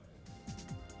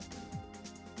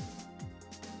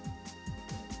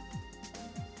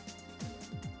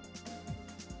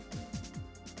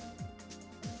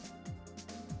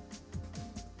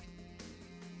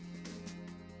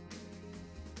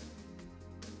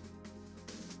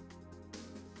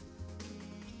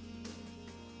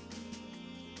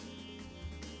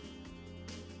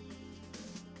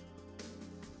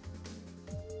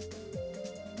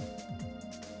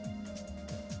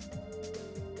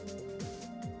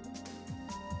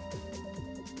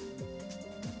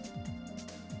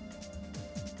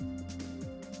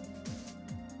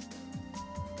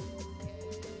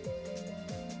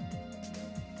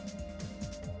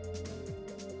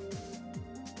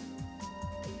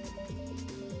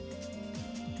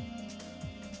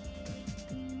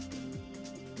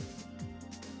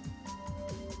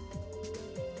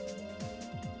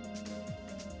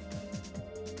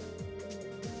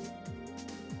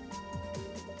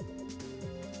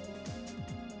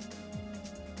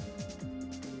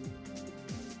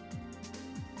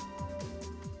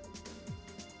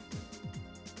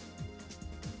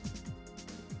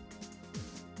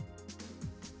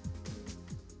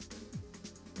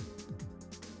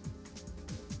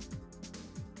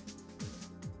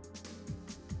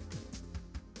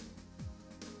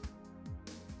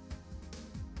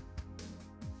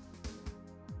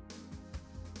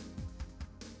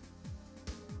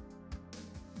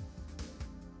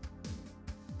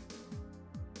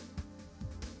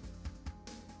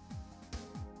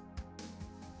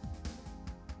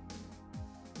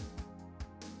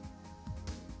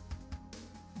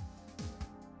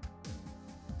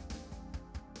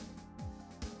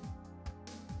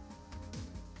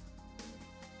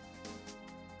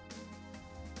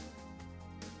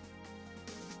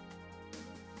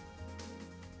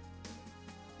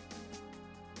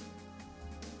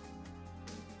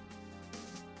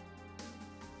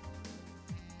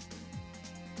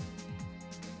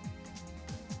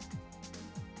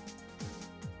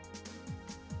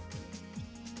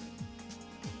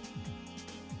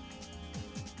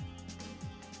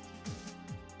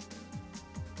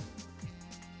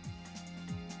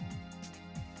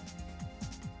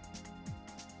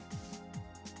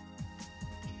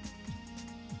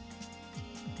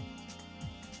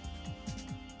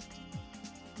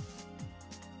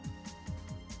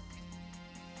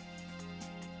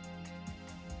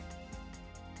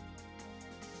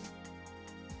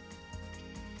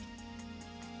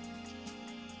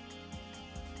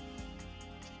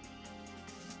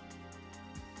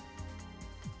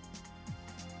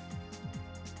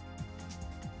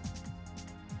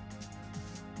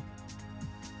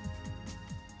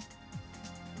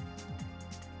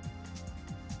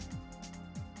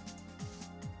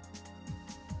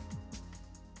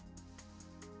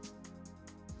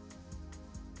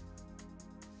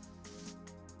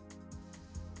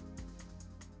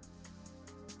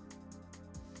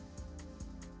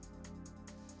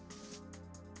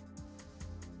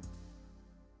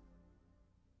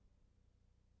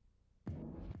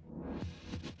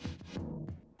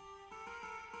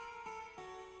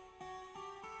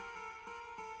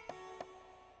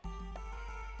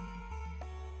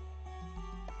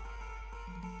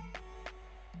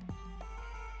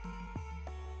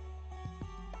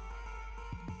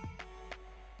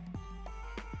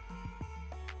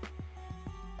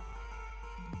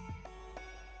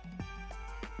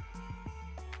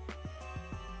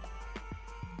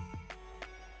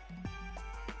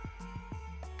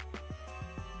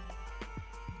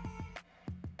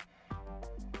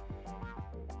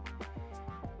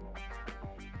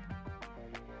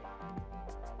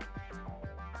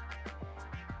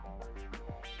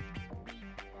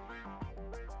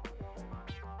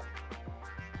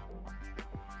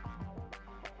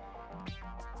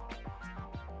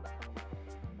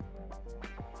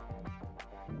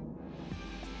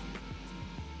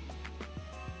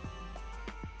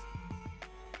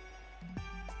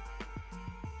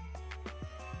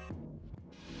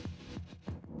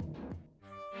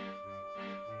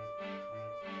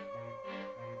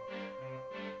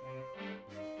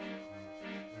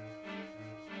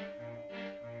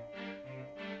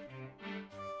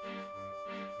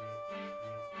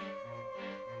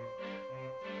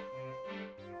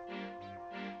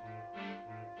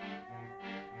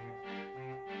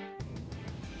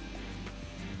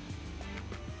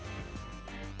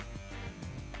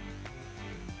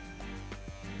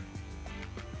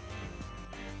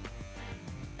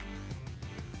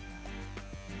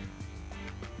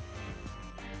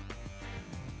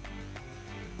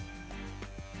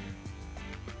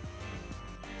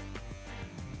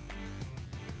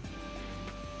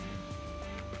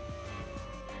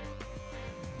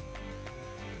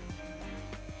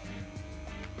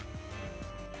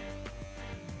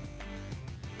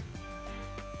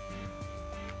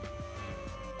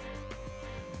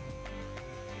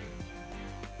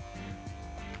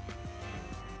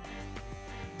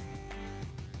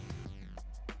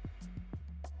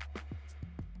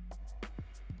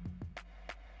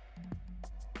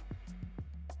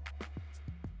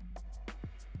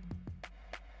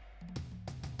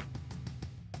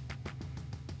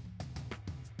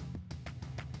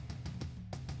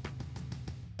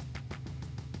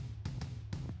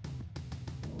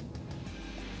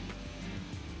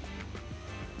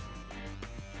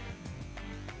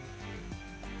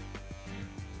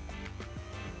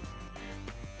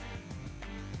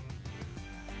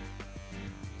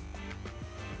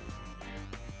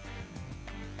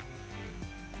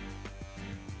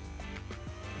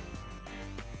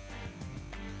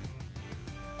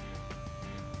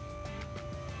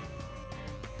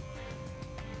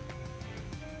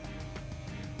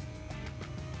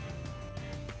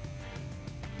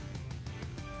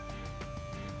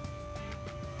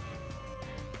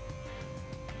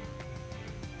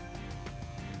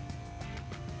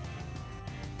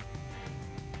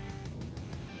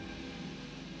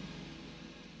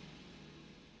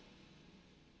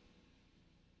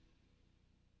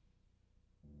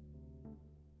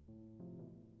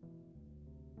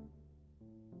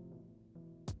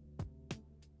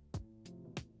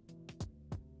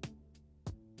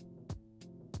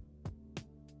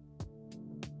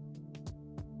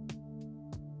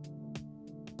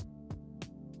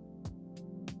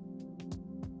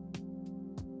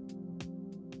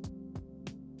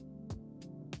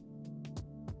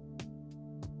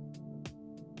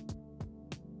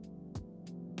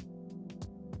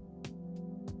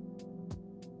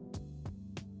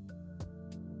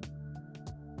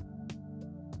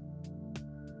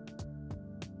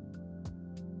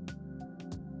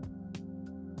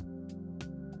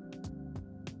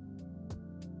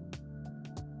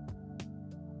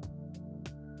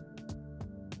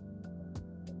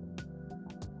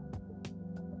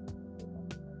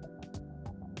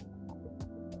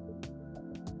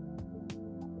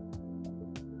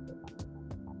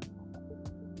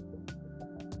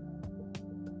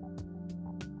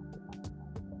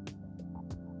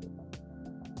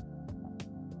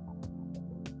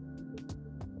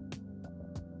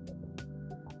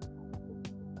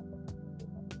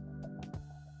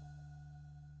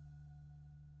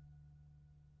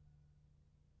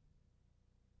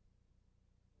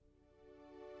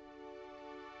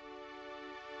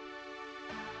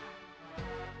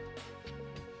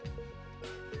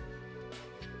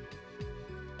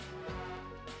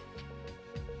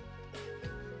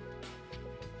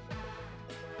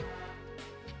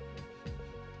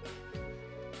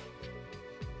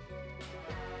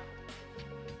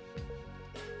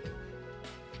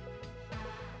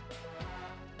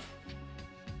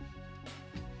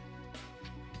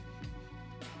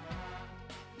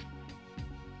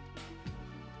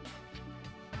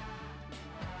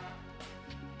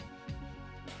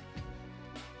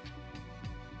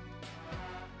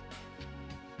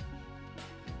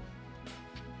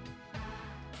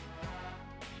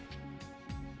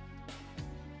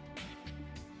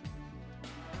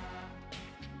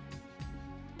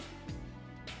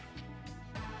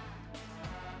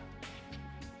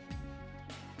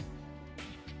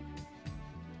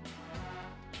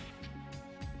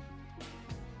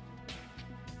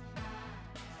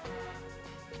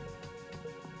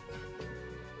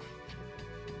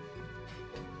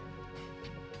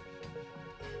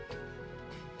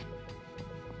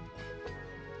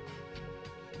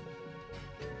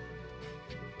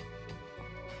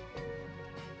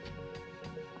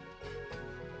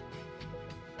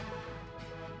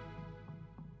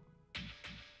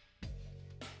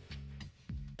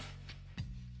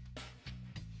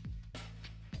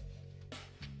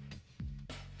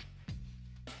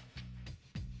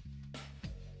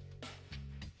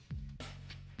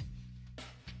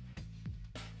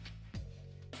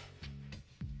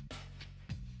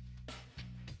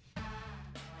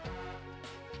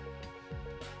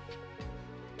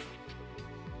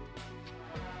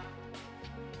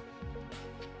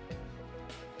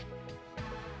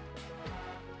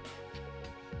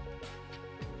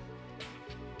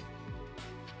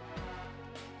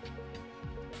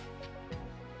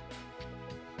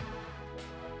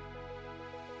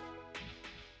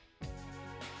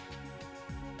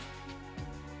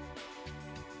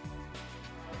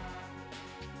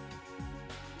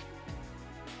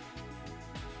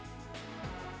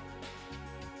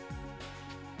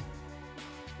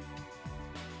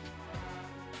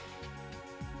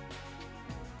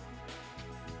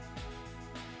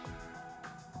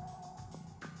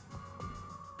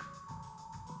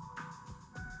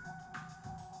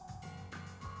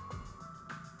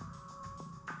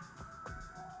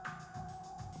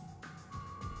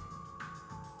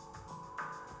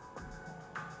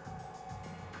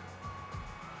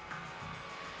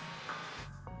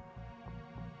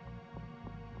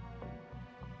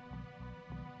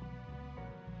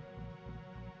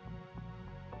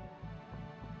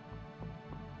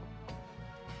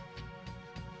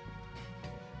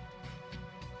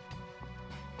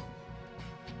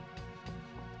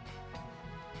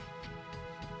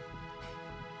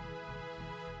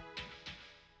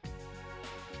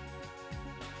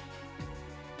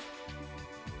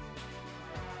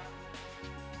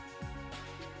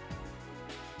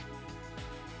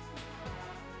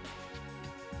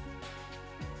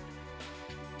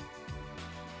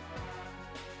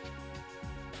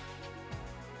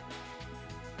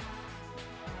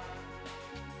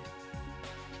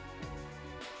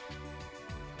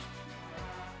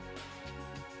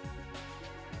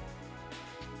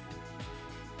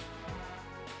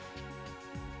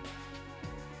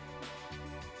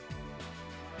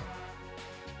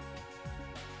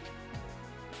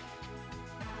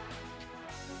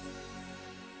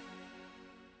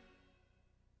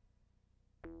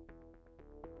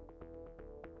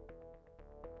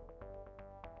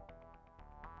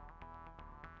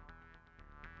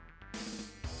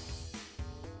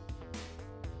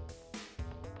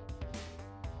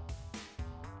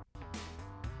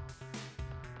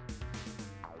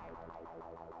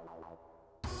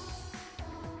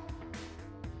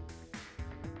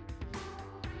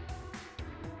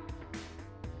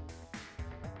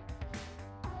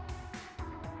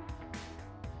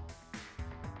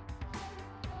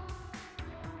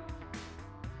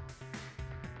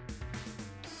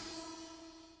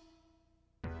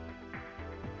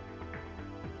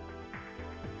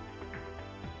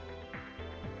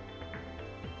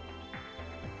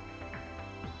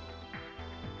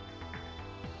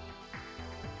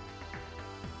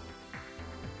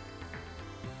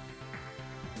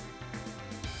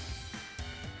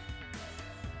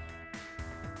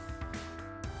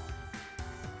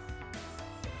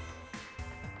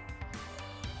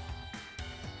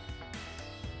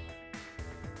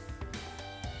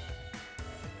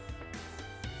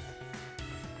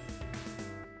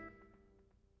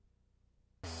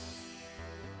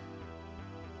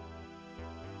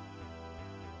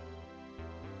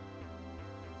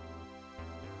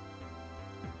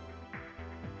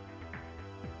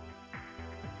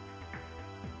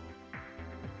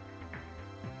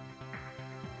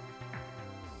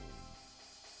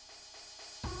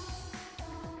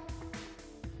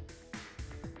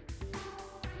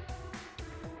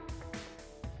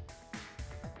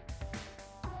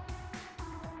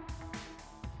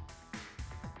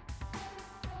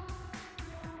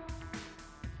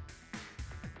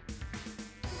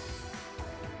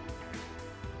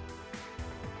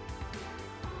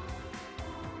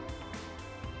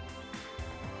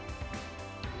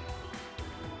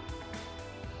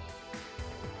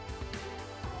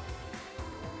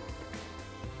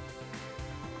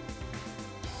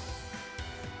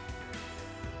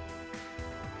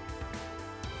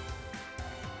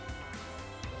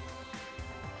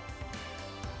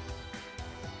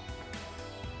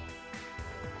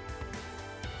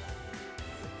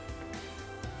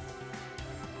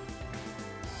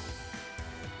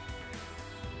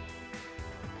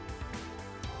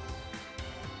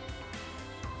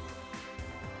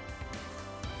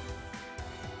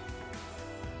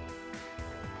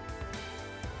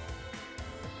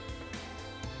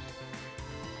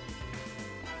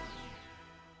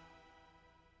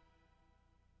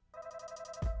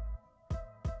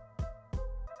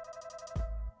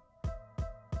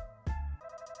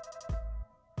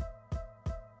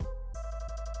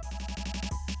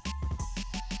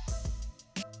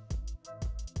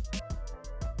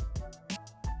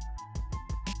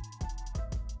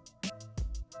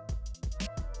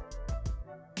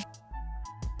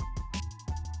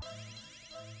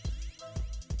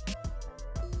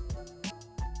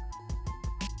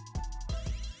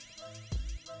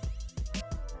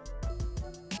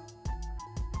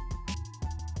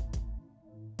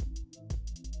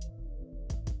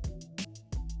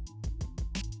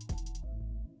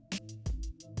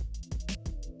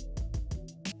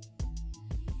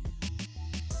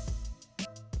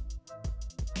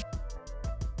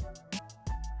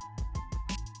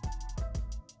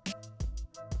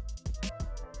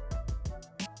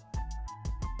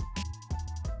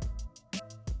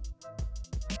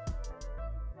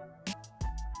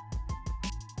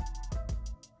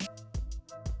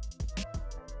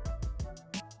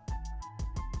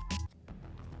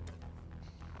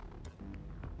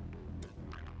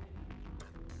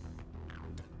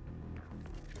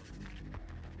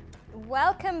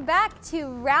 Welcome back to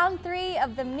round 3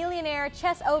 of the Millionaire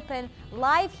Chess Open,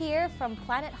 live here from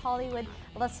Planet Hollywood,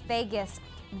 Las Vegas.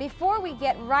 Before we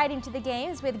get right into the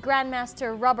games with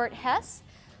Grandmaster Robert Hess,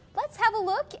 let's have a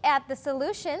look at the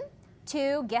solution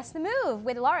to Guess the Move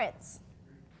with Lawrence.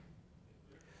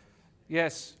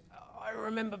 Yes, I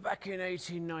remember back in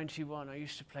 1891, I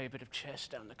used to play a bit of chess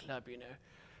down the club, you know.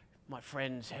 My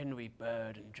friends Henry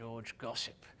Bird and George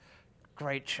Gossip,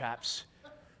 great chaps.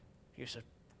 Used to,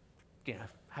 you know,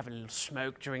 have a little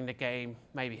smoke during the game,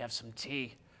 maybe have some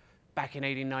tea. Back in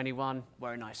 1891,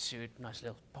 wear a nice suit, nice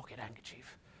little pocket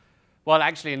handkerchief. Well,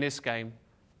 actually in this game,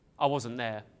 I wasn't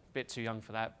there, a bit too young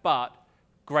for that, but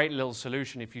great little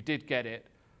solution if you did get it.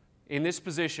 In this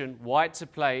position, white to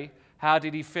play, how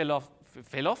did he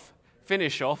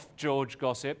finish off George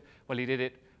Gossip? Well, he did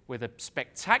it with a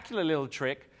spectacular little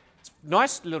trick.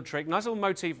 Nice little trick, nice little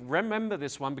motif. Remember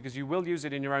this one because you will use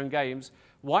it in your own games.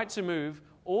 White to move.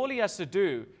 All he has to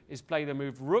do is play the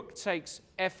move rook takes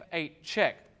f8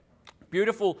 check.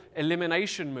 Beautiful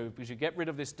elimination move because you get rid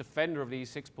of this defender of the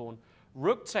e6 pawn.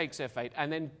 Rook takes f8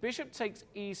 and then bishop takes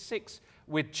e6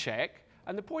 with check.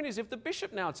 And the point is, if the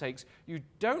bishop now takes, you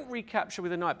don't recapture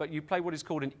with a knight, but you play what is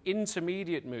called an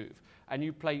intermediate move. And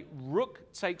you play rook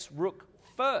takes rook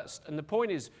first. And the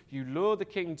point is, you lure the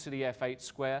king to the f8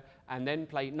 square and then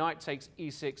play knight takes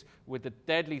e6 with the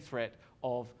deadly threat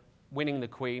of winning the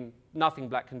queen. Nothing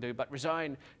black can do but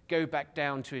resign, go back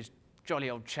down to his jolly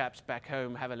old chaps back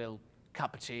home, have a little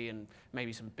cup of tea and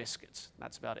maybe some biscuits.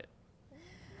 That's about it.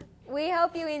 We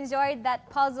hope you enjoyed that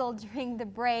puzzle during the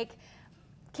break.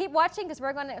 Keep watching because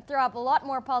we're going to throw up a lot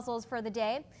more puzzles for the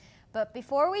day. But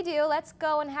before we do, let's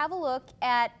go and have a look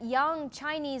at young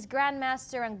Chinese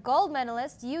grandmaster and gold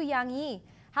medalist Yu Yangyi.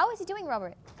 How is he doing,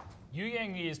 Robert? Yu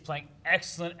Yangyi is playing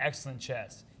excellent, excellent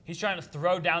chess. He's trying to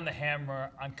throw down the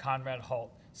hammer on Conrad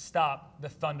Halt, stop the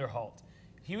Thunder Halt.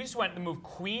 He just went to move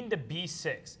queen to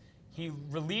b6. He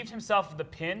relieved himself of the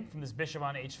pin from this bishop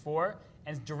on h4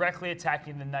 and is directly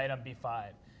attacking the knight on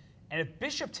b5. And if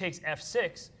bishop takes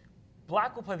f6,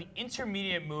 black will play the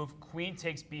intermediate move, queen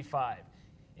takes b5.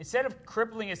 Instead of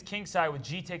crippling his king side with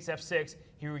g takes f6,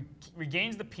 he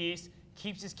regains the piece,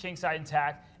 keeps his king side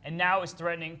intact, and now is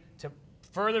threatening to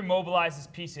further mobilize his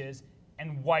pieces,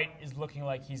 and white is looking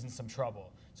like he's in some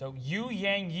trouble. So Yu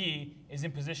Yangyi is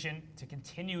in position to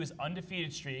continue his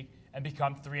undefeated streak and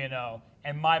become 3-0,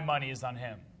 and my money is on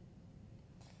him.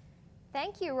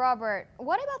 Thank you, Robert.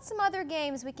 What about some other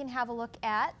games we can have a look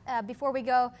at before we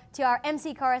go to our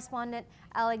MC correspondent,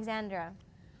 Alexandra?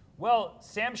 Well,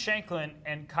 Sam Shanklin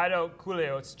and Kaido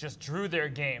Kuleots just drew their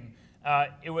game.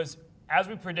 It was, as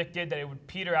we predicted, that it would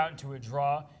peter out into a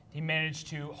draw. He managed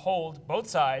to hold both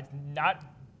sides, not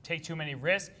take too many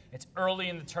risks. It's early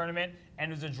in the tournament,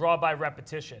 and it was a draw by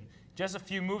repetition. Just a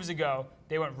few moves ago,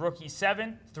 they went rook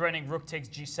e7, threatening rook takes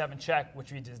g7 check,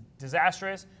 which would be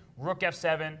disastrous. Rook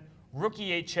f7, rook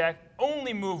e8 check,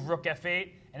 only move rook f8,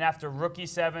 and after rook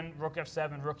e7, rook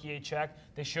f7, rook e8 check,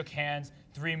 they shook hands,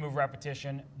 3-move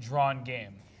repetition, drawn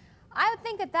game. I would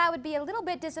think that that would be a little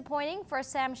bit disappointing for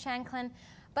Sam Shanklin,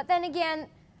 but then again,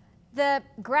 the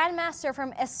grandmaster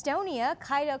from Estonia,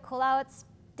 Kaido Kuleots,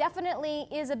 definitely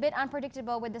is a bit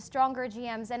unpredictable with the stronger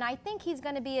GMs, and I think he's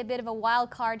going to be a bit of a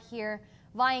wild card here,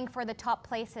 vying for the top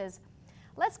places.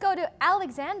 Let's go to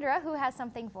Alexandra, who has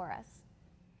something for us.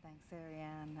 Thanks,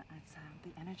 Ariane. It's,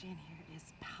 the energy in here is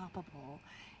palpable,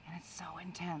 and it's so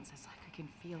intense. It's like I can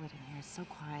feel it in here. It's so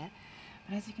quiet.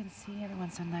 But as you can see,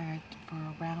 everyone's in there for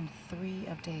round 3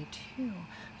 of day 2.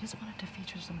 I just wanted to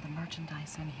feature some of the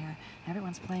merchandise in here.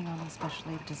 Everyone's playing on these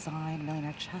specially designed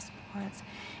Millionaire chess boards,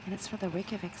 and it's for the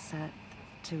Reykjavik set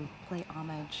to pay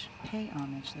homage to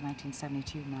the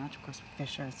 1972 match. Of course,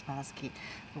 Fischer Spassky,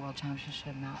 the World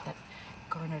Championship match that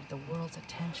garnered the world's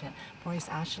attention. Maurice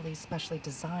Ashley specially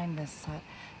designed this set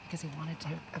because he wanted to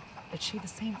achieve the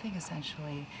same thing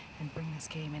essentially and bring this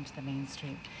game into the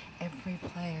mainstream. Every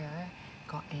player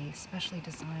got a specially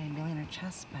designed Millionaire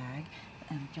chess bag,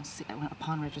 and you'll see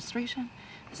upon registration,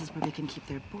 this is where they can keep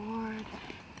their board,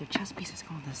 their chess pieces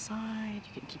go on the side,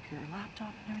 you can keep your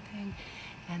laptop and everything,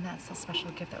 and that's a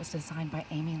special gift that was designed by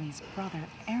Amy Lee's brother,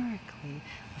 Eric Lee,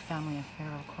 a family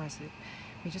affair, of course.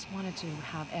 We just wanted to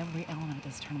have every element of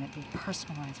this tournament be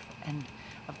personalized and,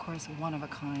 of course, one of a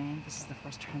kind. This is the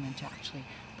first tournament to actually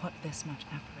put this much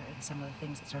effort in some of the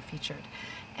things that are featured.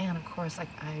 And, of course,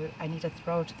 I need to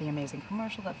throw to the amazing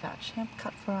commercial that Fat Chimp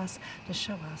cut for us to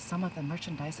show us some of the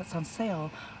merchandise that's on sale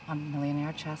on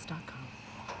MillionaireChess.com.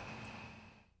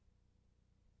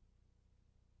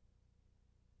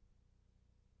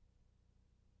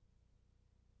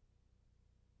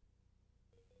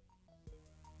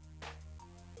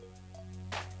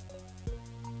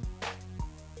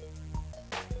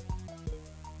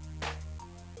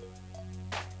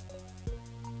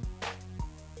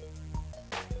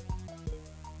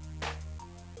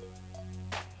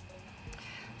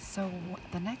 So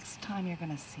the next time you're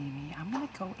going to see me, I'm going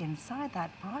to go inside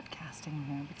that broadcasting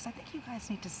room because I think you guys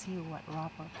need to see what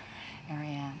Robert,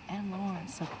 Ariane, and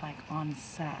Lawrence look like on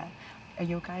set. Are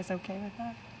you guys okay with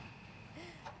that?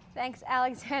 Thanks,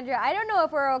 Alexandra. I don't know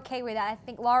if we're okay with that. I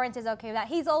think Lawrence is okay with that.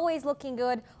 He's always looking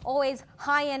good, always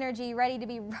high energy, ready to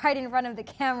be right in front of the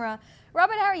camera.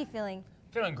 Robert, how are you feeling?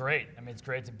 Feeling great. I mean, it's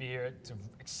great to be here. It's an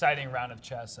exciting round of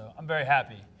chess, so I'm very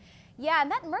happy. Yeah,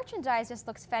 and that merchandise just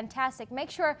looks fantastic.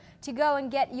 Make sure to go and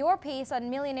get your piece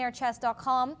on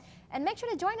millionairechess.com, and make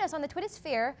sure to join us on the Twitter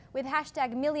sphere with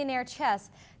hashtag MillionaireChess.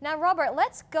 Now, Robert,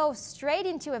 let's go straight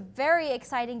into a very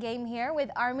exciting game here with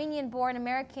Armenian-born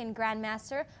American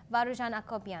Grandmaster Varujan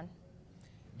Akobian.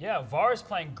 Yeah, Var is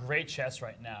playing great chess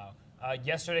right now.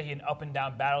 Yesterday, he had an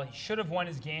up-and-down battle. He should have won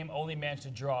his game, only managed to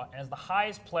draw. And as the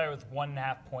highest player with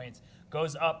 1.5 points,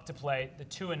 goes up to play the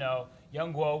 2-0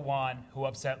 Youngguo Wan, who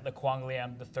upset Lequang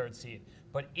Liam, the 3rd seed.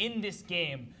 But in this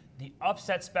game, the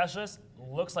upset specialist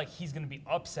looks like he's going to be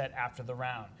upset after the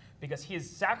round because he has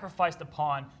sacrificed a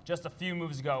pawn just a few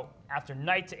moves ago after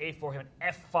knight to a4, him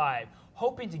an f5,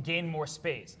 hoping to gain more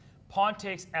space. Pawn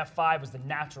takes f5 was the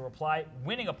natural reply,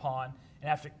 winning a pawn, and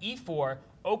after e4,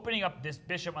 opening up this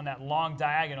bishop on that long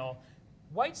diagonal,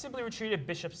 White simply retreated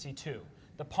bishop c2.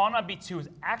 The pawn on b2 is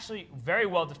actually very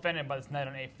well defended by this knight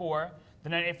on a4. The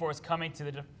knight on a4 is coming to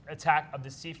the attack of the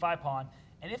c5 pawn.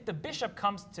 And if the bishop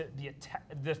comes to the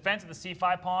defense of the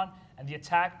c5 pawn and the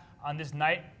attack on this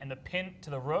knight and the pin to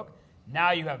the rook,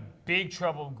 now you have big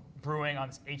trouble brewing on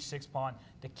this h6 pawn.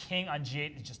 The king on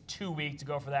g8 is just too weak to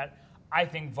go for that. I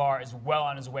think Var is well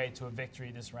on his way to a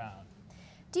victory this round.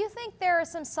 Do you think there are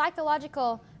some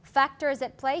psychological factors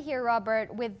at play here,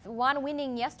 Robert, with Wan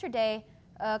winning yesterday,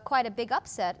 quite a big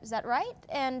upset, is that right?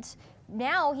 And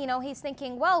now, he's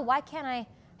thinking, well, why can't I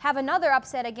have another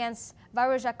upset against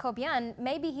Varujan Akobian?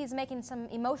 Maybe he's making some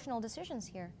emotional decisions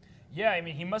here. Yeah, I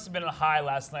mean, he must have been on a high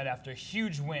last night after a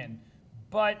huge win.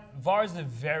 But Var's a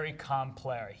very calm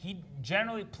player. He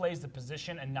generally plays the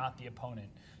position and not the opponent.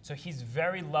 So he's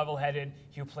very level-headed.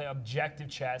 He'll play objective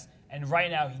chess. And right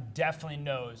now, he definitely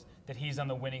knows that he's on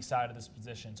the winning side of this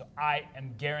position. So I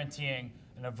am guaranteeing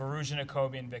a Varujan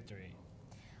Akobian victory.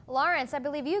 Lawrence, I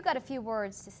believe you got a few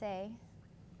words to say.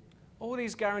 All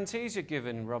these guarantees you're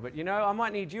giving, Robert, I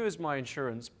might need you as my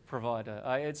insurance provider.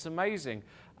 It's amazing.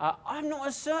 I'm not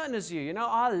as certain as you.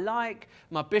 I like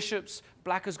my bishops.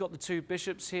 Black has got the 2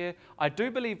 bishops here. I do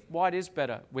believe White is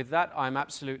better. With that, I'm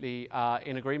absolutely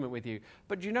in agreement with you.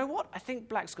 But you know what? I think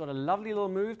Black's got a lovely little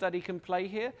move that he can play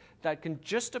here that can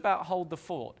just about hold the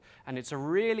fort. And it's a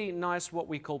really nice, what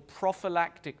we call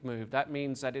prophylactic move. That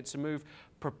means that it's a move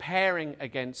preparing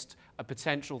against a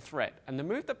potential threat. And the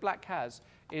move that Black has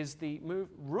is the move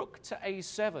rook to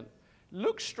a7.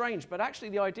 Looks strange, but actually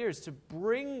the idea is to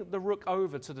bring the rook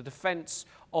over to the defense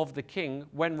of the king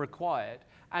when required.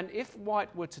 And if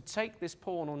White were to take this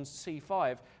pawn on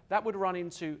c5, that would run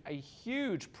into a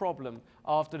huge problem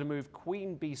after the move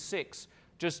queen b6,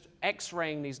 just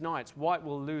x-raying these knights. White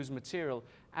will lose material.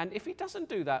 And if he doesn't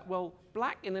do that, well,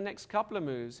 Black in the next couple of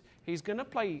moves, he's going to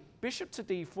play bishop to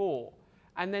d4.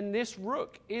 And then this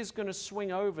rook is going to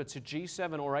swing over to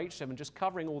g7 or h7, just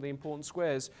covering all the important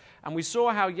squares. And we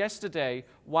saw how yesterday,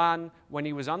 Wan, when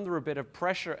he was under a bit of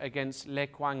pressure against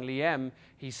Lequang Liam,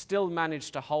 he still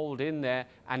managed to hold in there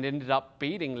and ended up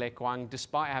beating Lequang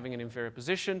despite having an inferior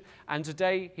position. And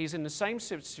today, he's in the same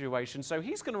situation, so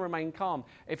he's going to remain calm.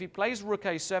 If he plays rook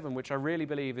a7, which I really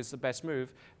believe is the best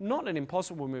move, not an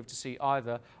impossible move to see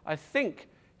either, I think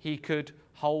he could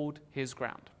hold his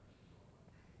ground.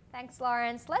 Thanks,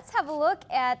 Lawrence. Let's have a look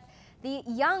at the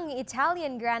young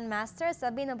Italian Grandmaster,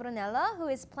 Sabino Brunella, who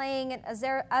is playing an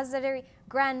Azeri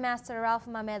Grandmaster, Ralph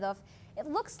Mamedov. It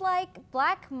looks like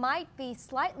Black might be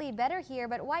slightly better here,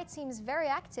 but White seems very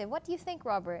active. What do you think,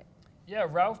 Robert? Yeah,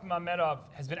 Ralph Mamedov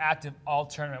has been active all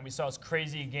tournament. We saw his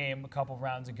crazy game a couple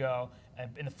rounds ago.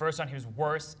 And in the first round, he was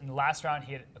worse. In the last round,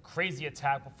 he had a crazy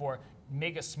attack before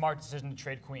make a smart decision to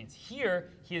trade queens. Here,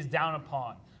 he is down a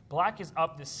pawn. Black is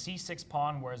up this c6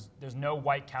 pawn, whereas there's no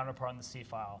white counterpart on the c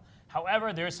file.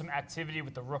 However, there is some activity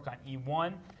with the rook on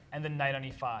e1 and the knight on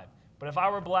e5. But if I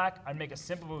were Black, I'd make a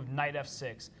simple move, knight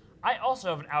f6. I also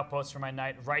have an outpost for my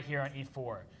knight right here on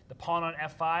e4. The pawn on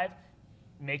f5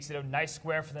 makes it a nice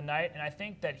square for the knight, and I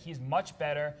think that he's much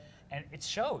better, and it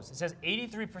shows. It says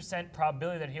 83%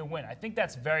 probability that he'll win. I think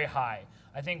that's very high.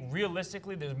 I think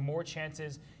realistically, there's more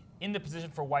chances in the position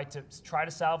for White to try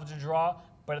to salvage a draw,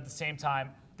 but at the same time,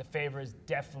 the favor is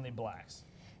definitely Black's.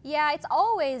 Yeah, it's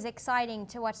always exciting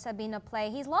to watch Sabino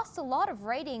play. He's lost a lot of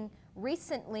rating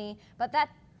recently, but that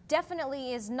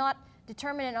definitely is not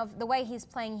determinant of the way he's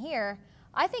playing here.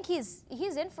 I think he's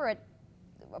in for it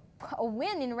a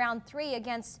win in round 3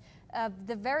 against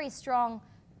the very strong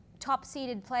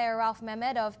top-seeded player Rauf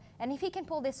Mehmedov, and if he can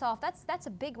pull this off, that's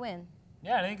a big win.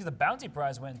 Yeah, I think it's a bounty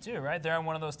prize win too, right? They're on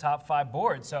one of those top 5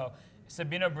 boards, so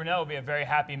Sabino Brunel will be a very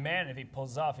happy man if he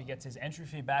pulls off. He gets his entry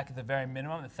fee back at the very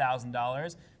minimum,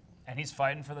 $1,000, and he's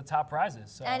fighting for the top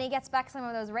prizes. So. And he gets back some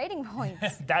of those rating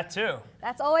points. That too.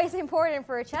 That's always important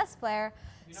for a chess player.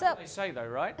 You know what they say though,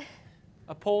 right?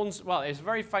 A pawn's, well, it's a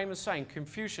very famous saying.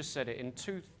 Confucius said it in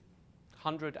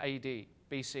 200 AD,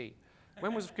 BC.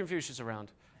 When was Confucius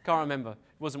around? Can't remember. It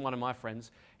wasn't one of my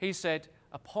friends. He said,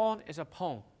 a pawn is a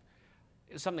pawn.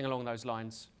 Something along those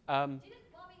lines. Didn't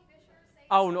Bobby Fischer say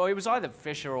Oh, no, it was either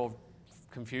Fischer or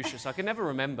Confucius. I can never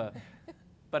remember.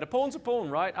 But a pawn's a pawn,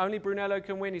 right? Only Brunello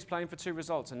can win. He's playing for 2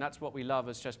 results, and that's what we love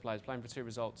as chess players, playing for 2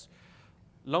 results.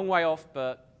 Long way off,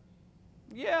 but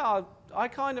yeah, I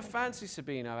kind of fancy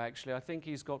Sabino, actually. I think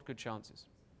he's got good chances.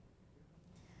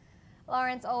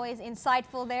 Lawrence, always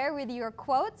insightful there with your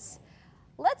quotes.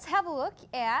 Let's have a look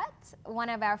at one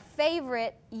of our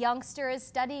favorite youngsters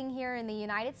studying here in the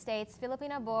United States,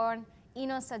 Filipino-born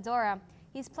Ino Sadora.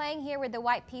 He's playing here with the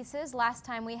white pieces. Last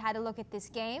time we had a look at this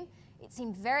game, it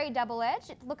seemed very double-edged.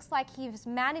 It looks like he's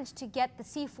managed to get the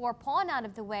c4 pawn out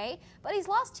of the way, but he's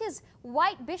lost his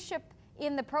white bishop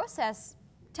in the process.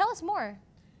 Tell us more.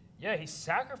 Yeah, he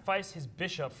sacrificed his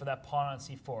bishop for that pawn on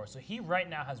c4, so he right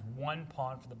now has 1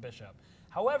 pawn for the bishop.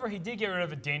 However, he did get rid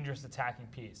of a dangerous attacking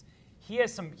piece. He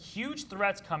has some huge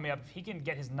threats coming up if he can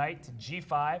get his knight to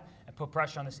g5 and put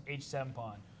pressure on this h7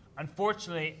 pawn.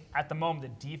 Unfortunately, at the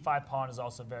moment, the d5 pawn is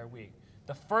also very weak.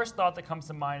 The first thought that comes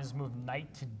to mind is move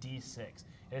knight to d6. It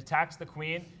attacks the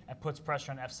queen and puts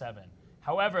pressure on f7.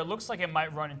 However, it looks like it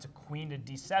might run into queen to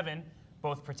d7,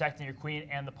 both protecting your queen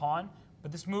and the pawn.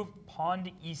 But this move, pawn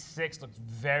to e6, looks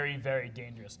very, very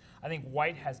dangerous. I think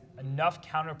white has enough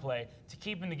counterplay to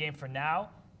keep in the game for now,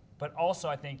 but also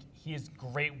I think he has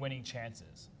great winning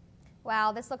chances.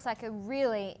 Wow, this looks like a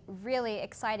really, really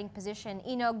exciting position.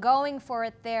 Ino going for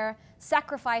it there,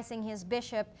 sacrificing his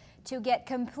bishop to get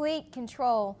complete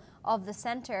control of the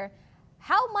center.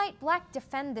 How might black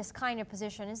defend this kind of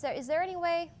position? Is there any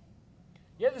way?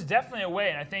 Yeah, there's definitely a way,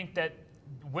 and I think that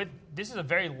this is a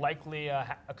very likely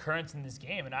occurrence in this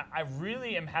game, and I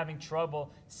really am having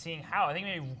trouble seeing how. I think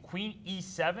maybe queen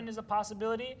e7 is a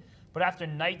possibility, but after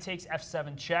knight takes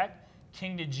f7 check,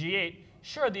 king to g8,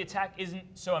 sure, the attack isn't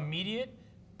so immediate,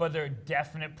 but there are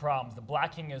definite problems. The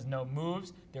black king has no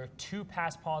moves. There are 2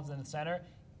 passed pawns in the center.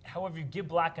 However, you give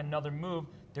black another move,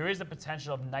 there is the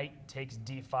potential of knight takes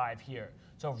d5 here.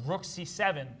 So if rook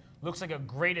c7 looks like a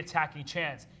great attacking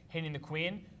chance hitting the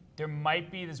queen, there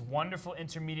might be this wonderful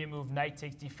intermediate move, knight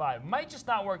takes d5. It might just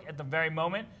not work at the very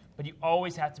moment, but you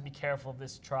always have to be careful of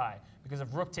this try. Because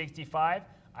if rook takes d5,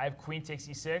 I have queen takes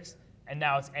e6, and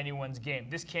now it's anyone's game.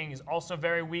 This king is also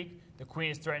very weak. The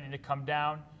queen is threatening to come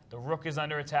down. The rook is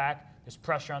under attack. There's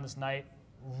pressure on this knight.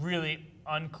 Really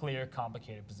unclear,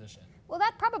 complicated position. Well,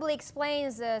 that probably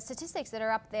explains the statistics that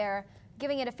are up there,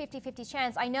 giving it a 50-50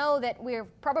 chance. I know that we're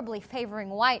probably favoring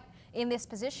white in this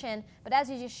position, but as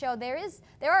you just showed, there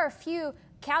are a few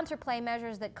counterplay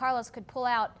measures that Carlos could pull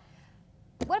out.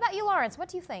 What about you, Lawrence? What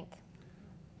do you think?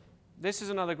 This is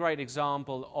another great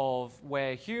example of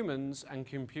where humans and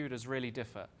computers really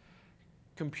differ.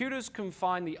 Computers can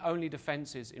find the only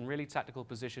defenses in really tactical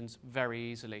positions very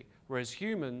easily, whereas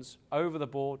humans, over the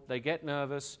board, they get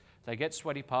nervous, they get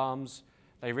sweaty palms,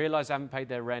 they realize they haven't paid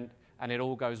their rent, and it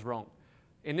all goes wrong.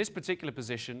 In this particular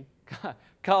position,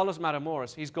 Carlos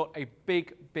Matamoros, he's got a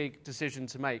big, big decision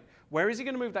to make. Where is he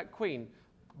going to move that queen?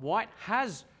 White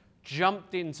has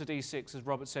jumped into d6, as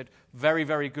Robert said. Very,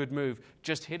 very good move.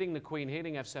 Just hitting the queen,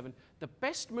 hitting f7. The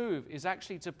best move is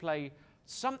actually to play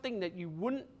something that you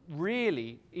wouldn't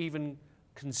really even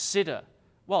consider.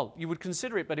 Well, you would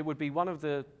consider it, but it would be one of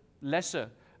the lesser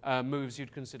moves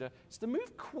you'd consider. It's the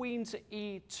move queen to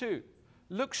e2.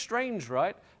 Looks strange,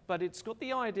 right? But it's got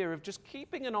the idea of just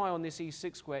keeping an eye on this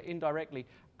e6 square indirectly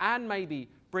and maybe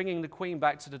bringing the queen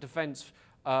back to the defense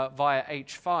via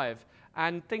h5.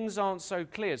 And things aren't so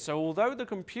clear. So although the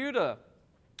computer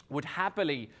would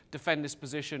happily defend this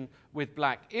position with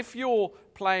black, if you're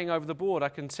playing over the board, I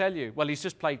can tell you, well, he's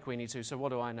just played queen e2, so what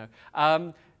do I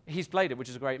know? He's played it, which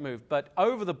is a great move. But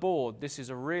over the board, this is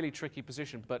a really tricky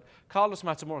position. But Carlos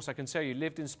Matamoros, I can tell you,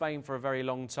 lived in Spain for a very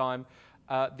long time.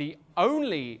 The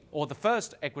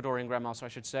first Ecuadorian Grandmaster, I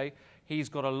should say. He's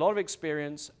got a lot of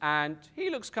experience, and he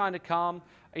looks kind of calm.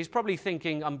 He's probably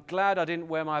thinking, I'm glad I didn't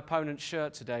wear my opponent's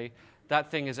shirt today. That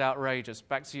thing is outrageous.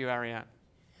 Back to you, Ariane.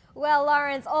 Well,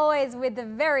 Lawrence, always with the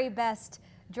very best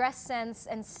dress sense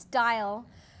and style.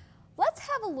 let's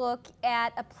have a look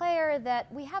at a player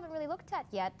that we haven't really looked at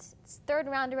yet. It's third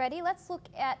round already. Let's look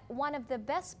at one of the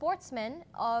best sportsmen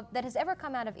that has ever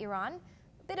come out of Iran.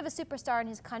 A bit of a superstar in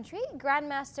his country,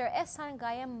 Grandmaster Ehsan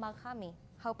Gayem Maghami.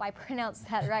 Hope I pronounced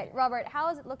that right. Robert, how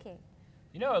is it looking?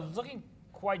 You know, it's looking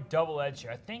quite double-edged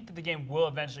here. I think that the game will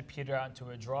eventually peter out into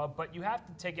a draw, but you have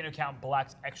to take into account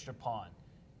Black's extra pawn.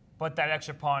 But that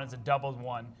extra pawn is a doubled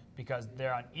one because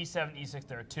they're on e7, e6,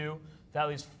 there are 2. That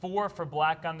leaves 4 for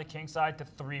Black on the king side to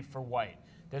 3 for White.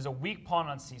 There's a weak pawn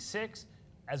on c6,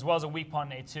 as well as a weak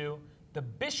pawn on a2. The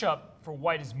bishop for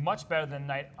White is much better than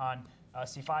knight on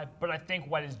c5, but I think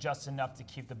White is just enough to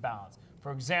keep the balance.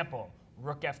 For example,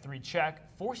 rook f3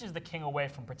 check forces the king away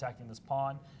from protecting this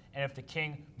pawn, and if the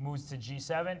king moves to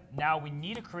g7, now we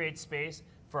need to create space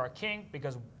for our king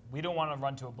because we don't want to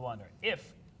run to a blunder.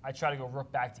 If I try to go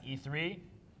rook back to e3,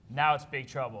 now it's big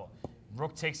trouble.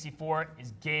 Rook takes c4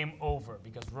 is game over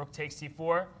because rook takes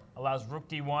c4 allows rook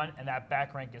d1, and that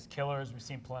back rank is killer, as we've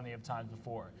seen plenty of times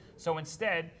before. So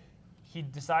instead, he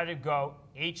decided to go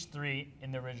h3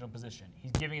 in the original position.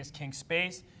 He's giving his king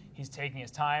space. He's taking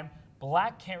his time.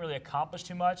 Black can't really accomplish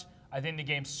too much. I think the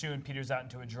game soon peters out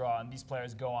into a draw, and these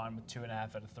players go on with 2.5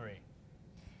 out of 3.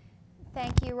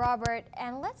 Thank you, Robert.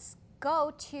 And let's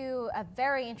go to a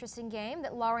very interesting game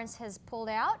that Lawrence has pulled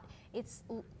out. It's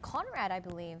Conrad, I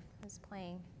believe, is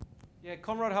playing. Yeah,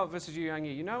 Conrad Hart versus Yu Yang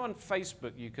Yi. You know, on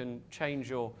Facebook, you can change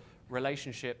your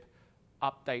relationship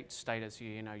update status.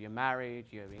 You know, you're married,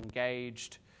 you're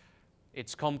engaged.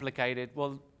 It's complicated.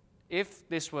 Well, if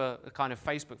this were a kind of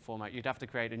Facebook format, you'd have to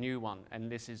create a new one.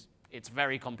 And it's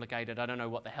very complicated. I don't know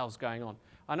what the hell's going on.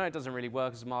 I know it doesn't really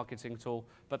work as a marketing tool,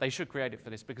 but they should create it for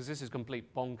this because this is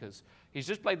complete bonkers. He's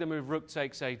just played the move rook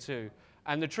takes a2.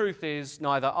 And the truth is,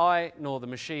 neither I, nor the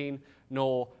machine,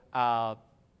 nor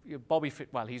Bobby,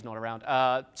 well, he's not around.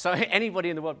 So anybody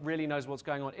in the world really knows what's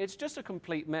going on. It's just a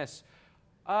complete mess.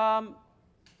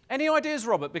 Any ideas,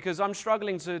 Robert? Because I'm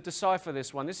struggling to decipher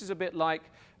this one. This is a bit like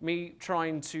me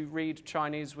trying to read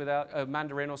Chinese without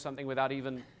Mandarin or something without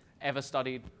even ever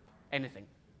studied anything.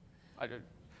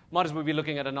 Might as well be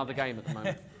looking at another game at the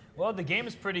moment. Well, the game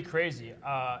is pretty crazy.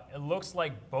 It looks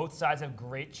like both sides have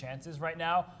great chances right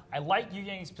now. I like Yu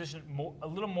Yang's position a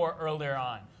little more earlier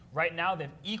on. Right now, they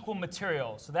have equal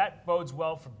material, so that bodes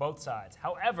well for both sides.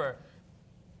 However,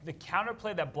 the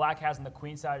counterplay that Black has on the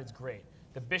queen side is great.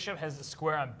 The bishop has a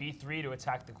square on b3 to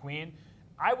attack the queen.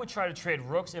 I would try to trade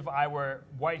rooks if I were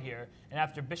White here, and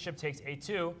after bishop takes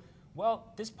a2,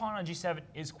 well, this pawn on g7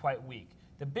 is quite weak.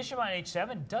 The bishop on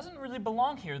h7 doesn't really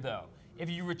belong here, though. If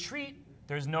you retreat,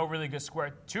 there's no really good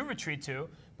square to retreat to,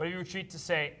 but if you retreat to,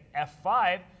 say,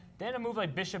 f5, then a move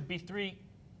like bishop b3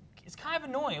 is kind of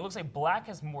annoying. It looks like Black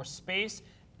has more space.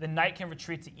 The knight can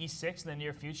retreat to e6 in the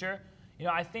near future. You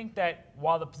know, I think that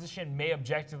while the position may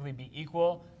objectively be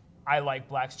equal, I like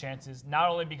Black's chances, not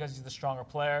only because he's the stronger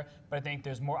player, but I think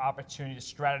there's more opportunity to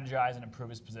strategize and improve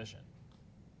his position.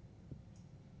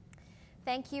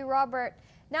 Thank you, Robert.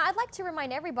 Now, I'd like to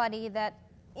remind everybody that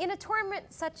in a tournament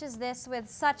such as this with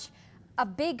such a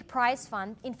big prize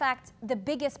fund, in fact, the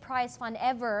biggest prize fund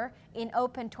ever in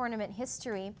open tournament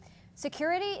history,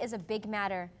 security is a big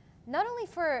matter, not only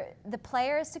for the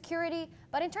players' security,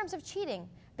 but in terms of cheating,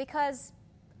 because,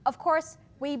 of course,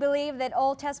 we believe that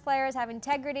all test players have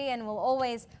integrity and will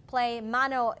always play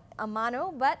mano a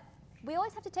mano, but we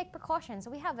always have to take precautions.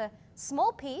 We have a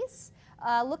small piece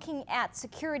looking at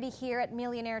security here at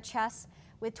Millionaire Chess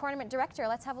with tournament director.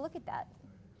 Let's have a look at that.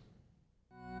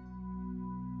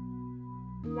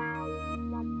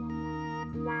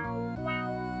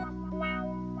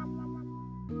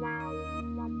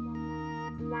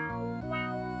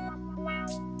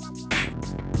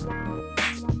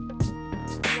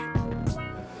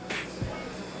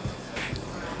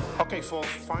 Okay, folks,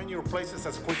 find your places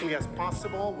as quickly as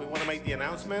possible. We want to make the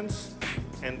announcements,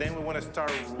 and then we want to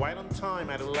start right on time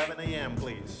at 11 a.m.,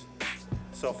 please.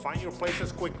 So find your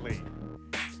places quickly.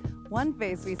 One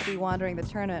face we see wandering the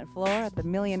tournament floor at the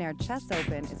Millionaire Chess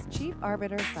Open is Chief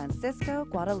Arbiter Francisco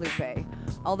Guadalupe.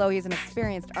 Although he's an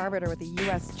experienced arbiter with the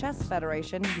U.S. Chess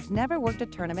Federation, he's never worked a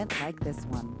tournament like this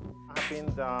one. I've been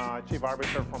the chief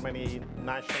arbiter for many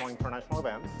national and international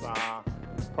events.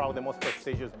 Probably the most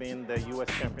prestigious being the U.S.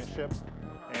 Championship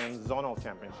and Zonal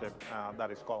Championship,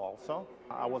 that is called also.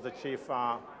 I was the chief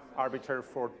arbiter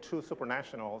for 2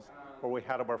 Supernationals where we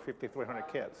had over 5,300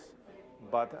 kids.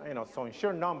 But, you know, so in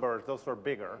sheer numbers, those are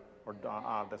bigger, or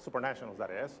the Supernationals,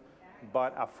 that is.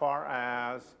 But as far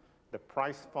as the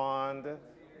prize fund,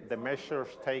 the measures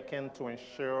taken to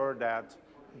ensure that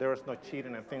there is no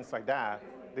cheating and things like that,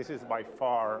 this is by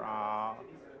far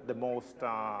the most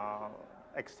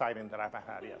exciting that I've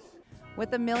had, yes.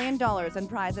 With $1 million in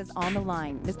prizes on the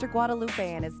line, Mr.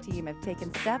 Guadalupe and his team have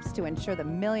taken steps to ensure the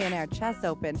Millionaire Chess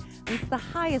Open meets the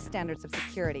highest standards of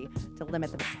security to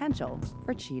limit the potential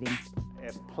for cheating.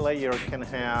 A player can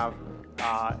have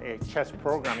a chess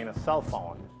program in a cell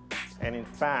phone. And in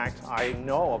fact, I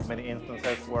know of many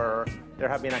instances where there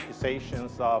have been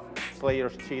accusations of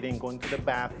players cheating, going to the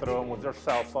bathroom with their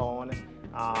cell phone,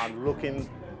 looking,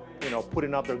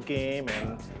 putting up their game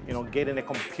and, getting a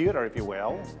computer, if you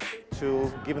will,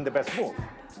 to give them the best move.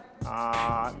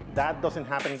 That doesn't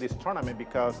happen in this tournament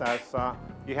because, as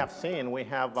you have seen, we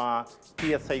have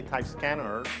TSA-type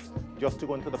scanners just to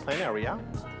go into the playing area,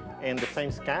 and the same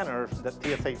scanners, the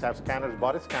TSA-type scanners,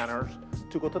 body scanners,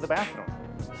 to go to the bathroom.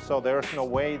 So there's no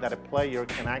way that a player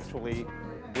can actually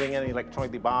bring any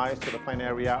electronic device to the playing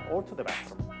area or to the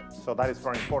bathroom. So that is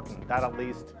very important. That at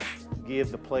least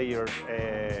gives the players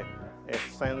a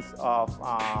sense of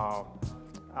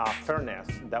fairness,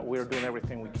 that we're doing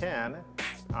everything we can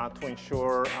to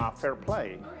ensure fair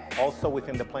play. Also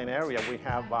within the playing area, we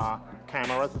have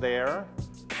cameras there.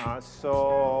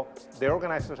 So the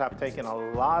organizers have taken a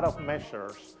lot of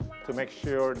measures to make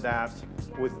sure that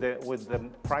with the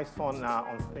prize fund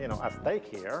at stake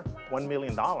here, $1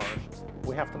 million,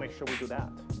 we have to make sure we do that.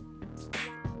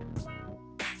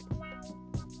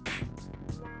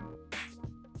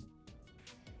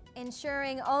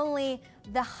 Ensuring only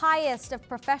the highest of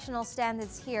professional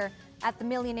standards here at the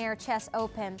Millionaire Chess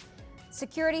Open.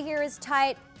 Security here is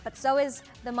tight, but so is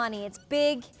the money. It's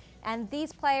big, and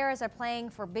these players are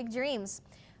playing for big dreams.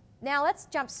 Now let's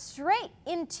jump straight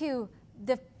into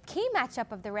the key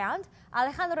matchup of the round,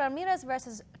 Alejandro Ramirez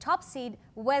versus top seed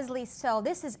Wesley So.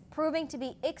 This is proving to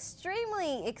be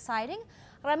extremely exciting.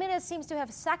 Ramirez seems to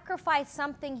have sacrificed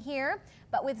something here,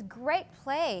 but with great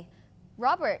play.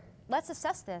 Robert, let's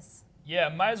assess this. Yeah,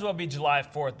 it might as well be July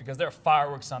 4th because there are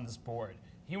fireworks on this board.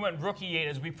 He went rook e8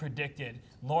 as we predicted.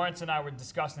 Lawrence and I were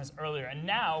discussing this earlier, and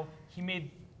now he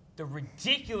made the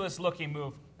ridiculous looking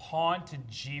move, pawn to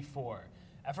g4.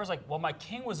 At first, well, my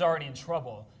king was already in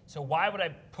trouble, so why would I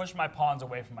push my pawns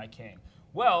away from my king?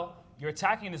 Well, you're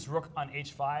attacking this rook on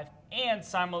h5 and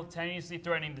simultaneously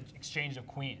threatening the exchange of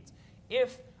queens.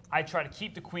 If I try to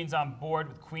keep the queens on board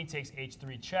with queen takes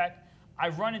h3 check, I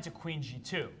run into queen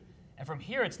g2. And from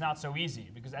here, it's not so easy,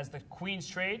 because as the queens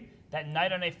trade, that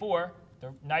knight on a4,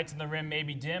 the knights in the rim may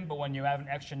be dim, but when you have an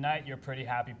extra knight, you're a pretty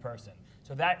happy person.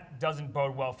 So that doesn't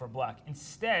bode well for black.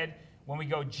 Instead, when we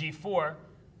go g4,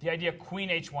 the idea queen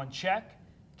h1 check,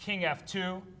 king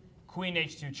f2, queen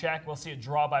h2 check. We'll see a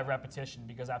draw by repetition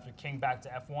because after king back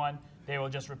to f1, they will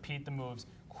just repeat the moves.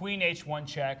 Queen h1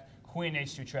 check, queen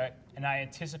h2 check, and I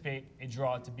anticipate a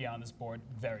draw to be on this board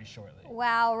very shortly.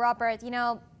 Wow, Robert,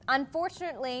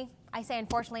 unfortunately, I say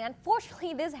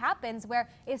unfortunately this happens where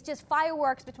it's just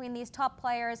fireworks between these top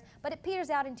players, but it peters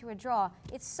out into a draw.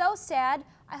 It's so sad.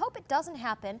 I hope it doesn't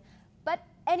happen. But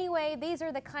anyway, these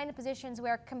are the kind of positions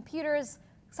where computers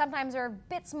sometimes are a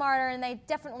bit smarter, and they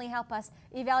definitely help us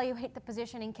evaluate the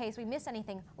position in case we miss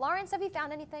anything. Lawrence, have you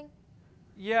found anything?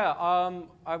 Yeah,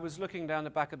 I was looking down the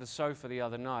back of the sofa the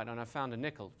other night, and I found a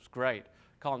nickel. It's great.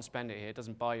 Can't spend it here. It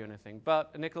doesn't buy you anything.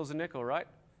 But a nickel's a nickel, right?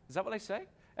 Is that what they say?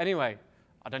 Anyway,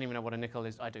 I don't even know what a nickel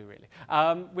is. I do,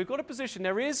 really. We've got a position.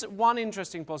 There is one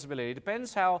interesting possibility. It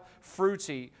depends how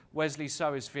fruity Wesley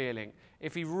So is feeling.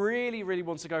 If he really, really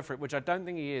wants to go for it, which I don't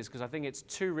think he is, because I think it's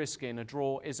too risky and a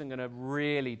draw isn't going to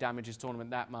really damage his tournament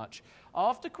that much.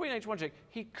 After queen h1 check,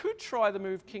 he could try the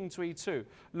move king to e2.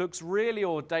 Looks really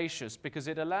audacious because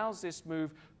it allows this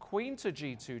move queen to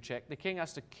g2 check. The king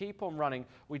has to keep on running.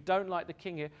 We don't like the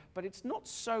king here, but it's not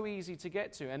so easy to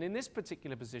get to. And in this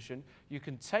particular position, you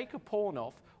can take a pawn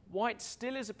off. White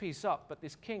still is a piece up, but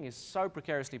this king is so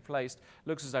precariously placed.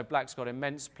 Looks as though black's got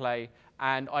immense play,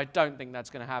 and I don't think that's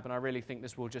going to happen. I really think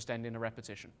this will just end in a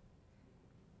repetition.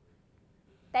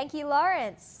 Thank you,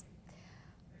 Lawrence.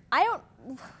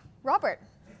 Robert,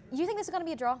 you think this is going to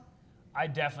be a draw? I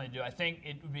definitely do. I think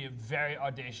it would be a very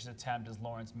audacious attempt, as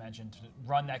Lawrence mentioned, to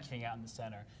run that king out in the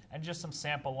center. And just some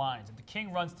sample lines. If the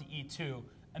king runs to e2,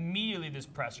 immediately there's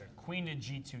pressure. Queen to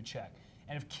g2 check.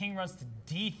 And if king runs to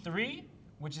d3,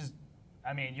 which is,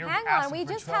 you're Hang on, we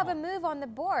just have a move on the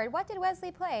board. What did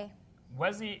Wesley play?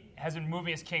 Wesley has been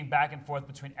moving his king back and forth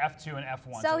between f2 and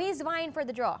f1. So he's vying for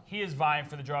the draw. He is vying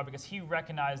for the draw because he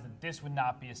recognized that this would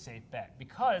not be a safe bet.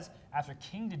 Because after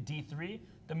king to d3,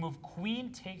 the move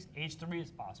queen takes h3 is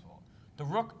possible. The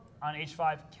rook on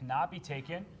h5 cannot be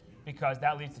taken because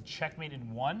that leads to checkmate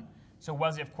in 1. So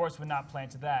Wesley, of course, would not play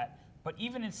into that. But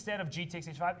even instead of g takes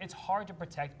h5, it's hard to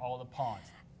protect all the pawns.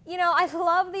 I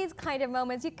love these kind of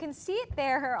moments. You can see it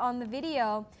there on the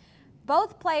video.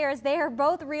 Both players, they are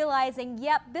both realizing,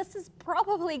 yep, this is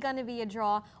probably going to be a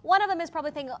draw. One of them is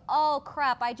probably thinking, oh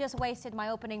crap, I just wasted my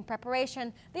opening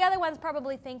preparation. The other one's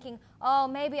probably thinking, oh,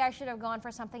 maybe I should have gone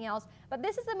for something else. But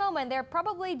this is the moment. They're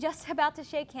probably just about to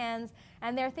shake hands,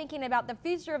 and they're thinking about the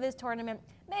future of this tournament.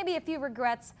 Maybe a few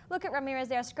regrets. Look at Ramirez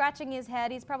there scratching his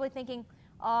head. He's probably thinking,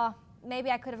 oh,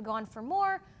 maybe I could have gone for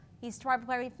more. He's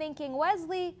probably thinking,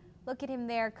 Wesley, look at him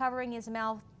there covering his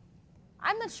mouth.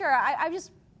 I'm not sure. I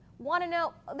just want to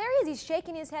know. There he is. He's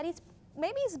shaking his head.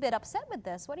 Maybe he's a bit upset with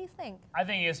this. What do you think? I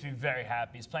think he has to be very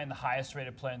happy. He's playing the highest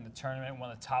rated player in the tournament,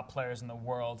 one of the top players in the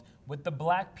world, with the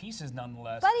black pieces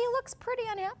nonetheless. But he looks pretty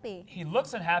unhappy. He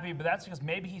looks unhappy, but that's because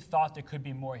maybe he thought there could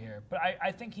be more here. But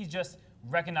I think he's just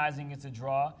recognizing it's a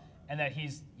draw, and that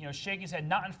he's shaking his head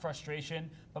not in frustration,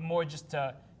 but more just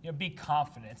to be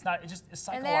confident. It's just a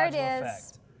psychological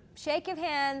effect. Shake of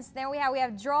hands. There we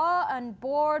have draw on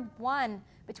board one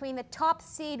between the top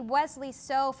seed Wesley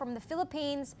So from the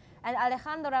Philippines and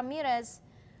Alejandro Ramirez,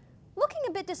 looking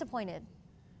a bit disappointed.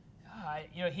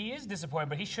 He is disappointed,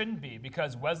 but he shouldn't be,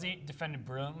 because Wesley defended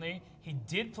brilliantly. He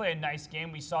did play a nice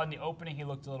game. We saw in the opening he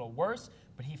looked a little worse,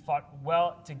 but he fought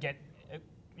well to get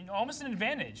almost an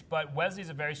advantage. But Wesley's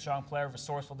a very strong player,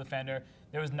 resourceful defender.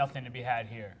 There was nothing to be had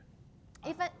here.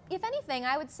 If anything,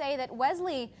 I would say that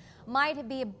Wesley might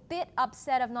be a bit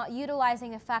upset of not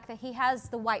utilizing the fact that he has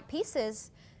the white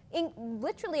pieces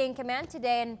literally in command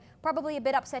today, and probably a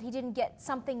bit upset he didn't get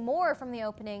something more from the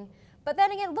opening. But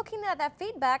then again, looking at that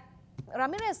feedback,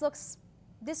 Ramirez looks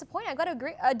disappointed. I got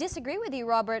to disagree with you,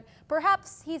 Robert.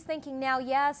 Perhaps he's thinking now,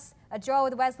 yes, a draw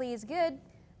with Wesley is good,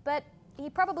 but he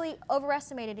probably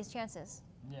overestimated his chances.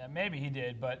 Yeah, maybe he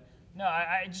did, but no,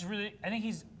 I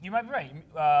think you might be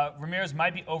right. Ramirez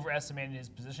might be overestimating his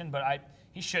position, but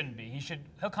he shouldn't be.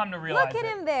 He'll come to realize. Look at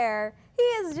him there. He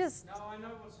is just. No, I know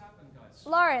what's happened, guys.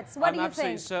 Lawrence, what do you think?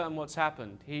 I'm absolutely certain what's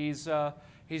happened.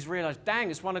 He's realized, dang,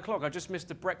 it's 1 o'clock. I just missed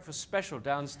the breakfast special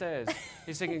downstairs.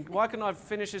 He's thinking, why couldn't I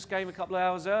finish this game a couple of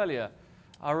hours earlier?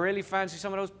 I really fancy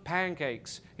some of those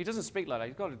pancakes. He doesn't speak like that.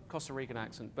 He's got a Costa Rican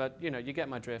accent, but you get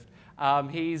my drift. No,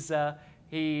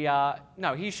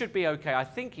 he should be okay. I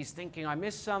think he's thinking I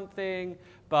missed something,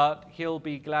 but he'll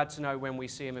be glad to know when we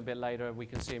see him a bit later. We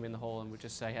can see him in the hall and we'll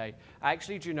just say, hey,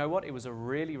 actually, do you know what? It was a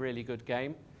really, really good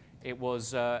game. It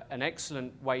was an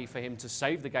excellent way for him to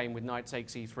save the game with knight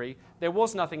takes e3. There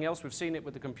was nothing else. We've seen it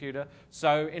with the computer.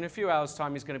 So in a few hours'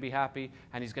 time, he's going to be happy,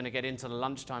 and he's going to get into the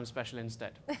lunchtime special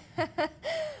instead.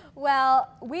 Well,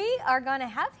 we are going to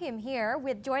have him here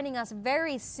joining us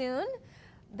very soon,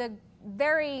 the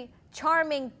very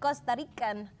charming Costa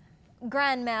Rican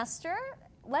grandmaster.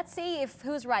 Let's see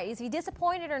who's right. Is he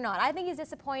disappointed or not? I think he's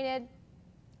disappointed,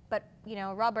 but,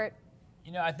 Robert.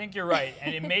 I think you're right,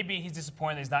 and maybe he's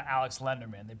disappointed that he's not Alex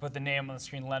Lenderman. They put the name on the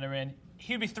screen, Lenderman.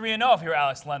 He'd be 3-0 if he were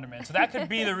Alex Lenderman, so that could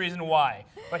be the reason why.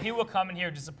 But he will come in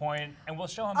here disappointed, and we'll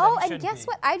show him that he shouldn't be. And guess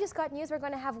what? I just got news we're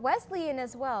going to have Wesley in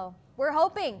as well. We're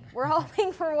hoping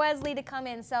for Wesley to come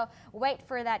in, so wait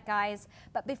for that, guys.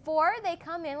 But before they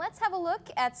come in, let's have a look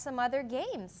at some other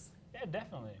games. Yeah,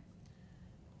 definitely.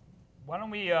 Why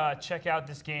don't we check out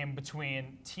this game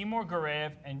between Timur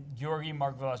Gureyev and Georgi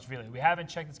Margvelashvili. We haven't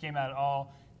checked this game out at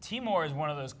all. Timur is one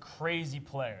of those crazy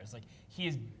players. He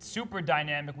is super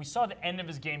dynamic. We saw the end of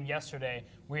his game yesterday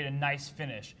where he had a nice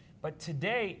finish. But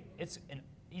today,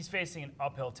 he's facing an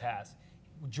uphill task.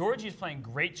 Georgi is playing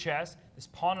great chess. This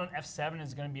pawn on f7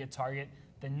 is going to be a target.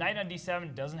 The knight on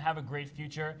d7 doesn't have a great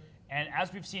future. And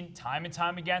as we've seen time and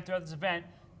time again throughout this event,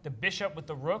 the bishop with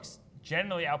the rooks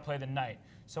generally outplay the knight.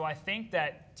 So I think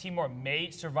that Timur may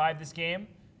survive this game,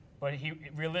 but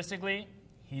realistically,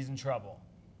 he's in trouble.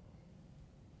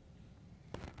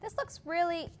 This looks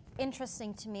really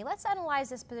interesting to me. Let's analyze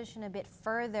this position a bit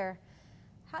further.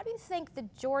 How do you think the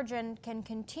Georgian can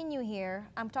continue here?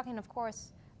 I'm talking, of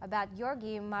course, about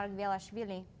Georgi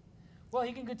Margvelashvili. Well,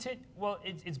 he can continue. Well,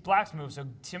 it's Black's move, so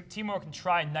Timur can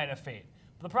try knight f8.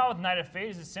 But the problem with knight f8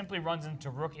 is it simply runs into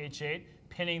rook h8,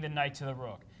 pinning the knight to the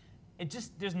rook.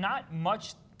 There's not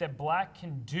much that Black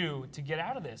can do to get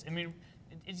out of this. I mean,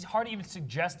 it's hard to even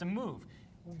suggest a move.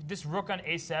 This rook on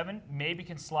a7 maybe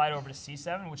can slide over to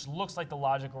c7, which looks like the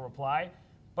logical reply.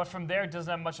 But from there, it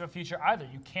doesn't have much of a future either.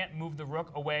 You can't move the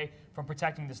rook away from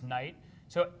protecting this knight.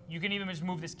 So you can even just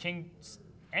move this king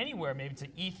anywhere, maybe to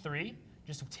e3,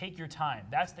 just to take your time.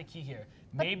 That's the key here.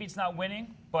 Maybe it's not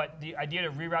winning, but the idea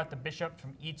to reroute the bishop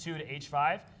from e2 to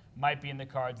h5 might be in the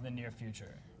cards in the near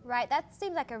future. Right, that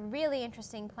seems like a really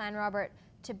interesting plan, Robert,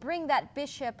 to bring that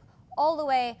bishop all the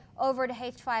way over to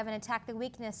h5 and attack the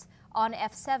weakness on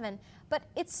f7. But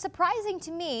it's surprising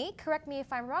to me, correct me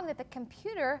if I'm wrong, that the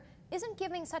computer isn't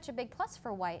giving such a big plus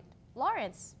for white.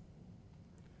 Lawrence?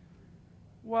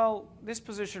 Well, this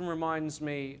position reminds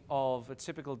me of a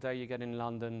typical day you get in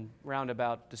London, round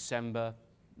about December,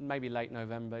 maybe late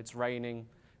November. It's raining,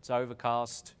 it's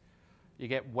overcast, you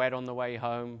get wet on the way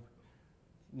home,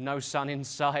 no sun in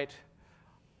sight,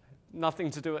 nothing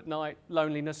to do at night,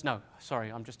 loneliness. No,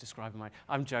 sorry, I'm just describing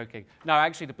I'm joking. No,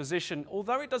 actually the position,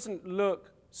 although it doesn't look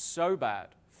so bad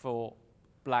for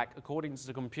Black, according to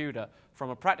the computer, from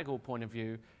a practical point of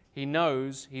view, he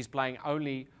knows he's playing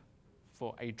only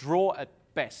for a draw at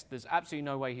best. There's absolutely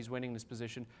no way he's winning this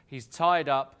position. He's tied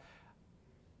up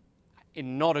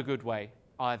in not a good way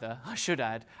either, I should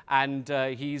add, and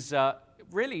he's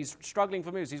really struggling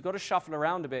for moves. He's got to shuffle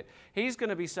around a bit. He's going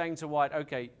to be saying to White,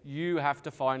 okay, you have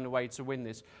to find a way to win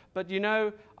this. But you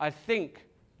know, I think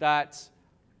that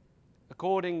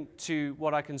according to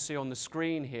what I can see on the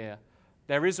screen here,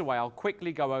 there is a way. I'll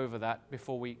quickly go over that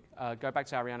before we go back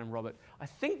to Ariane and Robert. I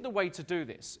think the way to do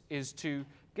this is to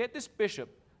get this bishop,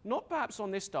 not perhaps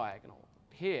on this diagonal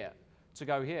here, to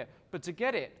go here, but to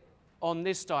get it on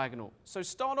this diagonal. So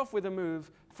start off with a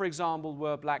move, for example,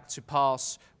 were Black to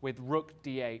pass with rook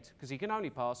d8, because he can only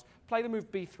pass, play the move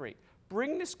b3.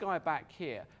 Bring this guy back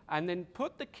here, and then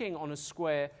put the king on a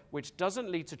square which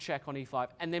doesn't lead to check on e5,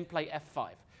 and then play f5.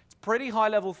 It's pretty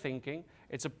high-level thinking.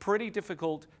 It's a pretty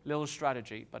difficult little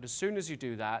strategy, but as soon as you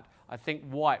do that, I think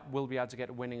White will be able to get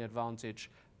a winning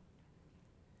advantage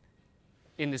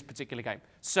in this particular game.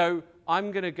 So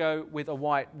I'm going to go with a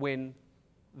White win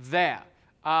there.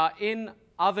 In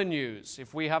other news,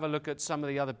 if we have a look at some of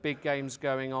the other big games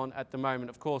going on at the moment,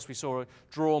 of course, we saw a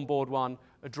draw on board 1,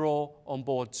 a draw on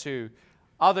board 2.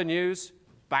 Other news,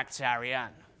 back to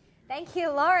Ariane. Thank you,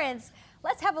 Lawrence.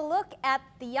 Let's have a look at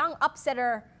the young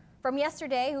upsetter from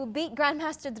yesterday who beat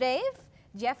Grandmaster Drave,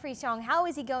 Jeffrey Chong. How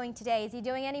is he going today? Is he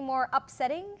doing any more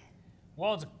upsetting?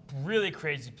 Well, it's a really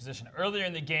crazy position. Earlier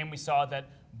in the game, we saw that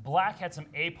Black had some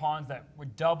A-pawns that were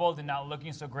doubled and not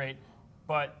looking so great,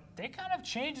 but they kind of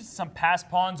changed some passed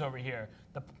pawns over here.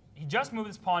 He just moved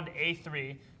his pawn to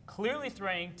A3, clearly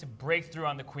threatening to break through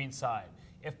on the queen side.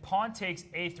 If pawn takes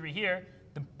A3 here,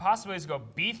 the possibility is to go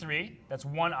B3, that's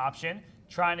one option,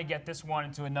 trying to get this one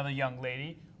into another young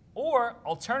lady. Or,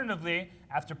 alternatively,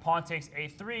 after pawn takes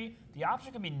A3, the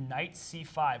option can be knight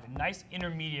C5, a nice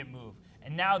intermediate move.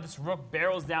 And now this rook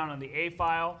barrels down on the A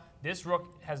file. This rook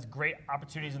has great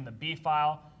opportunities in the B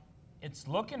file. It's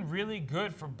looking really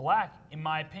good for Black, in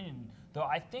my opinion. Though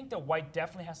I think that White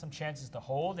definitely has some chances to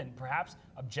hold, and perhaps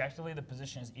objectively the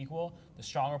position is equal. The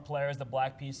stronger player is the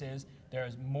Black pieces.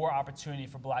 There's more opportunity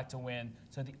for Black to win.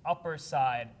 So the upper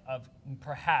side of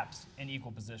perhaps an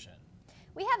equal position.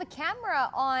 We have a camera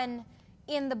on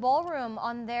in the ballroom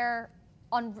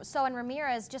So and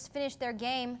Ramirez just finished their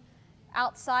game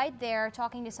outside there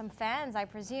talking to some fans, I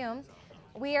presume.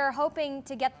 We are hoping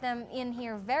to get them in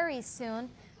here very soon.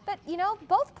 But, you know,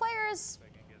 both players,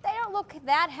 they don't look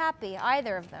that happy,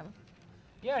 either of them.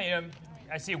 Yeah, you know,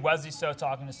 I see Wesley So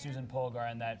talking to Susan Polgar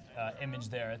in that image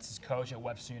there. It's his coach at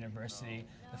Webster University,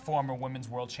 the former women's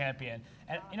world champion.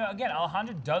 And, you know, again,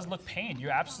 Alejandro does look pained.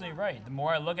 You're absolutely right. The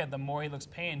more I look at it, the more he looks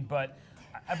pained. But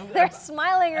I believe they're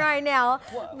smiling right now.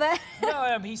 Well, but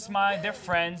no, he's smiling. They're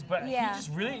friends. But yeah. He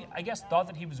just really, I guess, thought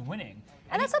that he was winning.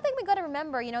 And that's something we got to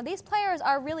remember. You know, these players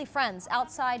are really friends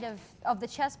outside of the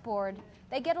chessboard.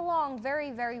 They get along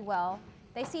very, very well.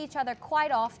 They see each other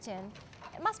quite often.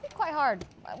 It must be quite hard.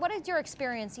 What is your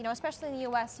experience? You know, especially in the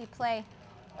U.S., you play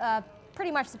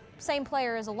pretty much the same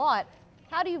players a lot.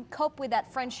 How do you cope with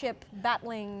that friendship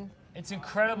battling? It's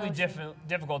incredibly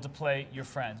difficult to play your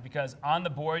friends because on the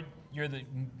board, you're the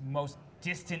most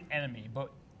distant enemy.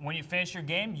 But when you finish your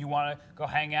game, you want to go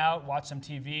hang out, watch some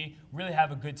TV, really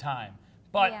have a good time.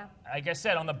 But like I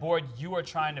said, on the board, you are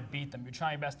trying to beat them. You're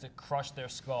trying your best to crush their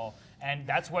skull. And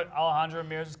that's what Alejandro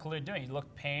Ramirez is clearly doing. He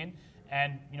looked pained,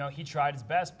 and you know he tried his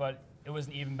best, but it was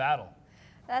an even battle.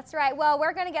 That's right. Well,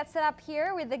 we're going to get set up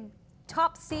here with the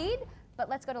top seed, but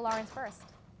let's go to Lawrence first.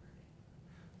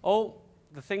 Oh,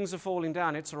 the things are falling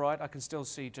down. It's all right. I can still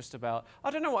see just about. I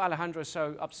don't know what Alejandro's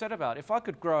so upset about. If I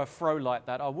could grow a fro like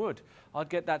that, I would. I'd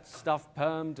get that stuff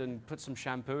permed and put some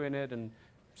shampoo in it and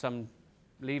some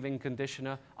leave-in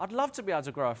conditioner. I'd love to be able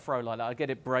to grow a fro like that. I'd get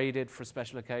it braided for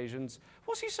special occasions.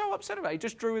 What's he so upset about? He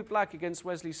just drew with Black against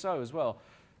Wesley So as well.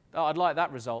 Oh, I'd like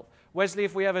that result. Wesley,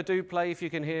 if we ever do play, if you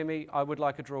can hear me, I would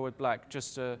like a draw with Black,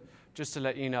 just to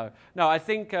let you know. No, I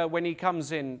think when he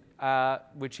comes in,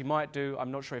 which he might do,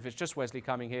 I'm not sure if it's just Wesley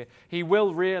coming here, he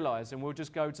will realize, and we'll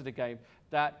just go to the game,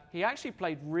 that he actually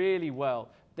played really well.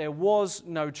 There was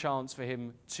no chance for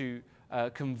him to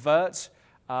convert.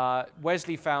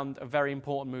 Wesley found a very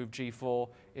important move, g4,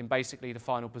 in basically the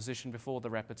final position before the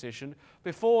repetition.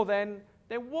 Before then,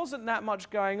 there wasn't that much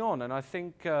going on, and I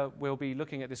think we'll be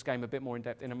looking at this game a bit more in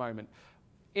depth in a moment.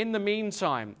 In the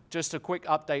meantime, just a quick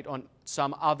update on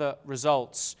some other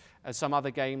results, some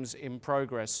other games in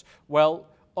progress. Well,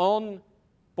 on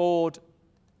board,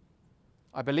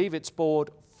 I believe it's board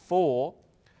 4,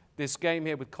 this game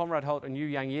here with Conrad Holt and Yu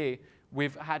Yang Yi,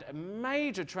 we've had a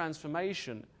major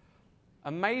transformation.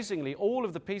 Amazingly, all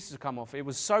of the pieces have come off. It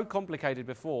was so complicated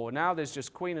before. Now there's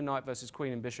just queen and knight versus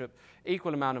queen and bishop,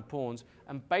 equal amount of pawns,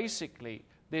 and basically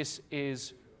this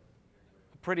is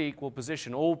a pretty equal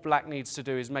position. All black needs to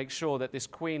do is make sure that this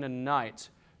queen and knight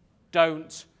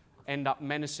don't end up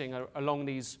menacing along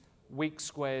these weak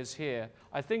squares here.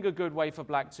 I think a good way for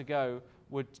black to go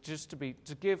would just to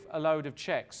give a load of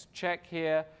checks. Check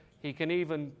here. He can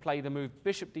even play the move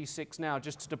bishop d6 now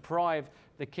just to deprive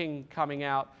the king coming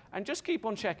out, and just keep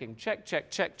on checking. Check, check,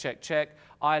 check, check, check.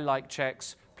 I like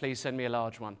checks. Please send me a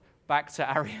large one. Back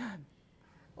to Ariane.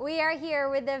 We are here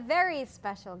with a very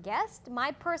special guest,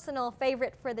 my personal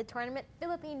favorite for the tournament,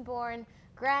 Philippine-born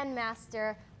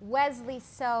Grandmaster Wesley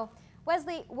So.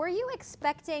 Wesley, were you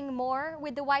expecting more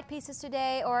with the white pieces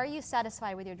today, or are you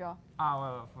satisfied with your draw?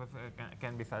 Well, I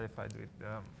can be satisfied with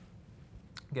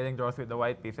getting draws with the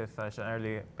white pieces such an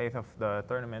early pace of the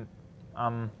tournament.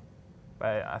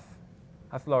 But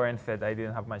as Lauren said, I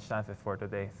didn't have much chances for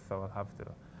today, so I'll have to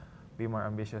be more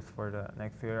ambitious for the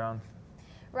next few rounds.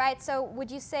 Right, so would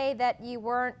you say that you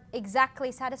weren't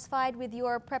exactly satisfied with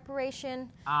your preparation?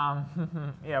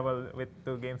 Yeah, well, with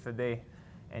 2 games a day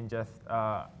and just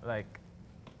like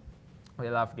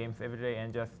we'll have games every day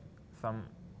and just some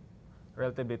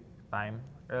relatively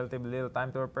little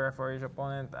time to prepare for each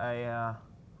opponent, I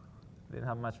didn't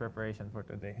have much preparation for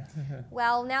today.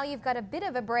 Well, now you've got a bit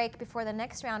of a break before the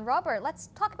next round. Robert, let's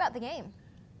talk about the game.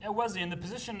 Yeah, Wesley, in the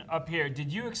position up here,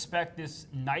 did you expect this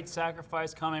knight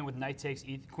sacrifice coming with knight takes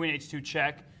e queen h2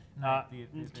 check,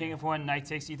 king of 1, knight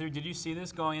takes e3? Did you see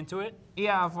this going into it?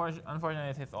 Yeah,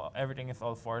 unfortunately, everything is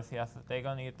all forced. He has to take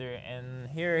on e3, and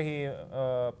here he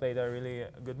played a really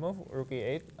good move, rook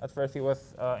e8. At first, he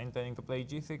was intending to play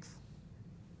g6,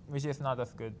 which is not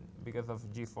as good because of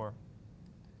g4.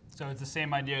 So it's the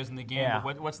same idea as in the game, yeah.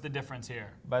 But what's the difference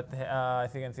here? But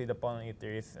as you can see, the pawn on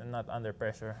e3 is not under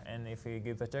pressure, and if he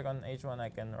gives a check on h1, I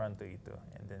can run to e2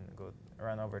 and then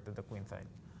run over to the queen side,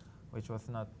 which was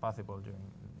not possible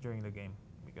during the game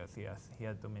because he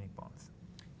had too many pawns.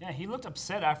 Yeah, he looked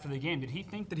upset after the game. Did he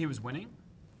think that he was winning?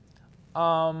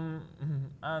 I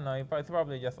don't know. He's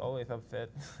probably just always upset.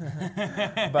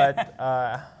 But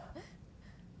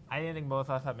I didn't think both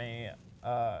of us had any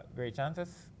great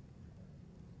chances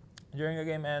during the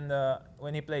game, and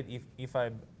when he played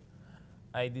e5,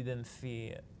 I didn't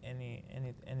see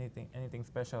anything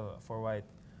special for white.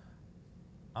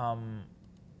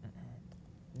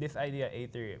 This idea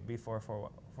a3 before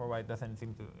for white doesn't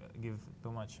seem to give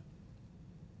too much.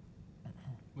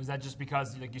 Was that just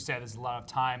because, like you said, there's a lot of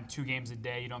time, 2 games a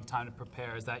day, you don't have time to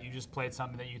prepare? Is that you just played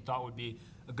something that you thought would be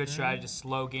a good strategy to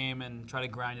slow game and try to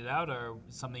grind it out, or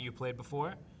something you played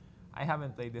before? I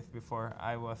haven't played this before.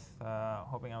 I was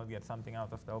hoping I would get something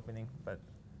out of the opening, but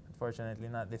unfortunately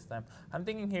not this time. I'm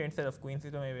thinking here instead of queen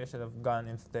c2, maybe I should have gone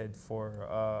instead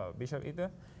for bishop e2.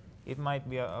 It might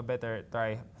be a better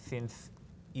try since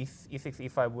e6,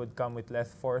 e5 would come with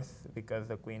less force because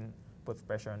the queen puts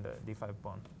pressure on the d5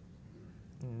 pawn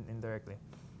indirectly.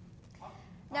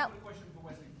 Now, I've got a question for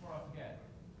Wesley before I forget.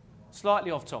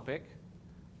 Slightly off topic.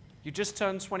 You just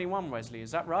turned 21, Wesley,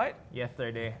 is that right?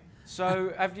 Yesterday.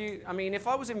 So have you, I mean, if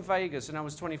I was in Vegas and I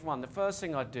was 21, the first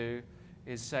thing I'd do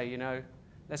is say, you know,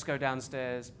 let's go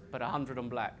downstairs, put 100 on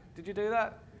black. Did you do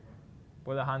that?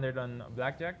 Put 100 on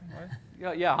blackjack?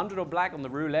 What? Yeah, 100 on black on the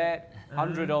roulette,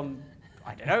 100 on,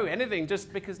 I don't know, anything,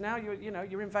 just because now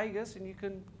you're in Vegas and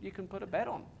you can put a bet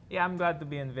on. Yeah, I'm glad to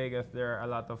be in Vegas. There are a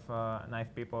lot of nice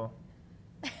people.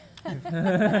 A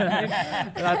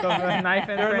lot of nice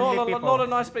and There are friendly a people. lot of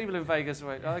nice people in Vegas.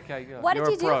 Okay, yeah. what did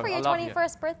You're you a do pro. for your I love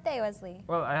 21st birthday, Wesley?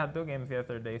 Well, I had 2 games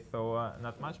yesterday, so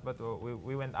not much, but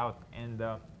we went out and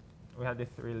we had this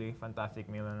really fantastic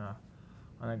meal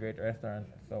on a great restaurant.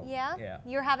 So Yeah?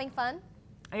 You're having fun?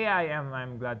 Yeah, I am.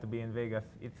 I'm glad to be in Vegas.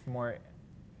 It's more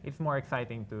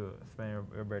exciting to spend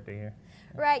your birthday here.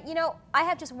 Right. You know, I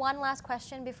have just one last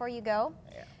question before you go.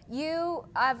 Yeah. You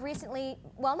have recently,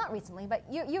 well, not recently, but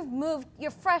you've moved,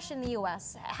 you're fresh in the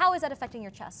U.S. How is that affecting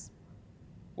your chess?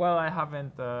 Well, I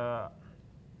haven't, well,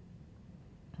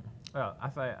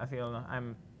 as I feel,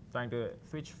 I'm trying to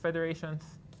switch federations,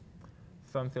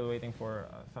 so I'm still waiting for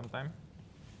some time.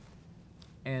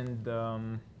 And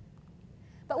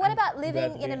But what about living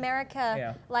glad to in be- America,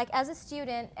 Yeah. like as a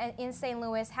student and in St.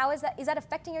 Louis? How is that? Is that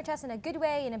affecting your chess in a good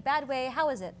way, in a bad way? How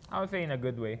is it? I would say in a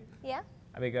good way. Yeah?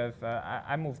 Because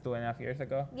I moved 2.5 years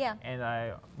ago. Yeah. And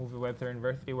I moved to Webster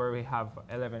University where we have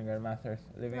 11 grandmasters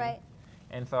living. Right.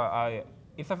 And so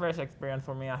it's a fresh experience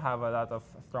for me. I have a lot of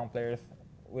strong players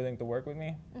willing to work with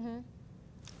me.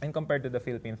 And compared to the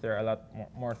Philippines, there are a lot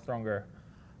more stronger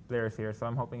players here. So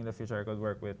I'm hoping in the future I could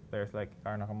work with players like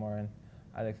Karo Nakamura and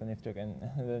Alex Onischuk and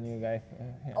the new guys.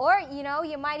 Yeah. Or, you know,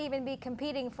 you might even be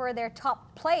competing for their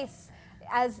top place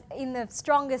as in the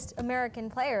strongest American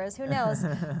players. Who knows?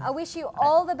 I wish you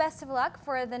all the best of luck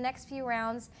for the next few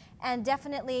rounds and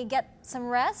definitely get some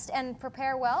rest and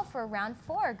prepare well for round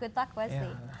 4. Good luck,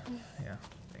 Wesley. Yeah.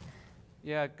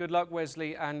 Yeah, good luck,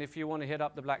 Wesley. And if you want to hit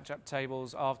up the blackjack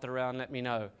tables after the round, let me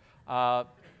know.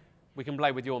 We can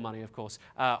play with your money, of course.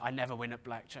 I never win at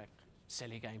blackjack.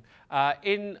 Silly game.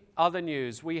 In other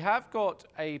news, we have got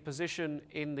a position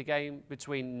in the game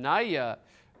between Naya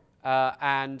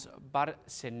and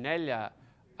Barcinella,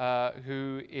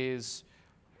 who is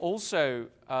also,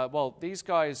 well, these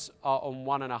guys are on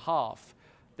 1.5.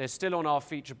 They're still on our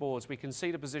feature boards. We can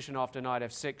see the position after knight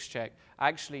f6 check.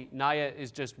 Actually, Naya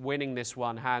is just winning this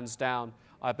one, hands down.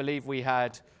 I believe we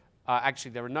had,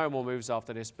 actually, there are no more moves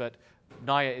after this, but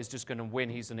Naya is just going to win.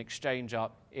 He's an exchange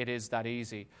up. It is that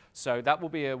easy. So that will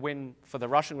be a win for the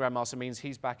Russian Grandmaster, means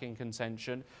he's back in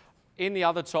contention. In the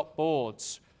other top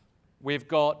boards, we've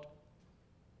got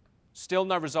still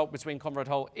no result between Conrad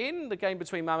Hole. In the game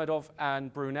between Mamedov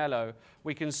and Brunello,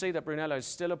 we can see that Brunello is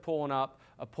still a pawn up.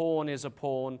 A pawn is a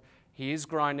pawn. He is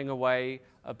grinding away,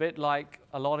 a bit like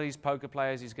a lot of these poker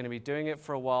players. He's going to be doing it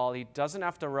for a while. He doesn't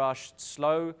have to rush.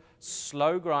 Slow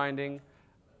grinding.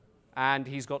 And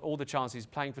he's got all the chances. He's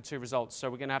playing for 2 results. So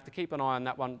we're going to have to keep an eye on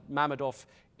that one. Mamedov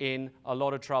in a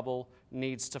lot of trouble,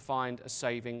 needs to find a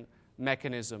saving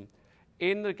mechanism.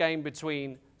 In the game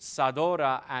between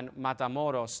Sadora and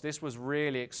Matamoros, this was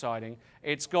really exciting.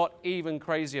 It's got even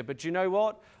crazier. But you know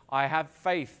what? I have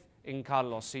faith in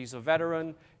Carlos. He's a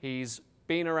veteran. He's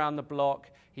been around the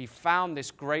block. He found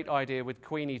this great idea with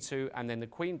Queen E2 and then the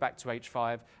Queen back to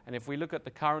H5. And if we look at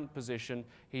the current position,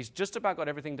 he's just about got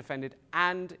everything defended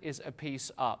and is a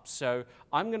piece up. So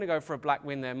I'm going to go for a black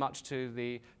win there, much to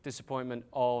the disappointment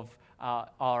of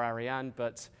our Ariane.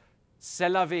 But c'est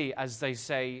la vie, as they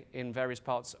say in various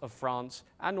parts of France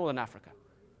and Northern Africa.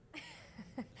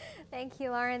 Thank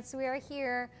you, Lawrence. We are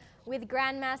here with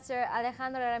Grandmaster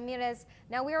Alejandro Ramirez.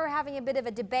 Now, we were having a bit of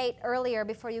a debate earlier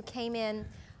before you came in.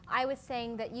 I was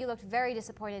saying that you looked very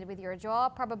disappointed with your draw,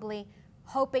 probably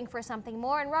hoping for something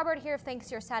more, and Robert here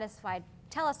thinks you're satisfied.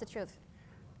 Tell us the truth.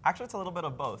 Actually, it's a little bit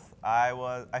of both.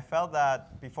 I felt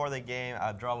that before the game,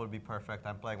 a draw would be perfect.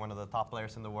 I'm playing one of the top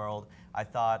players in the world. I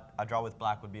thought a draw with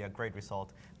black would be a great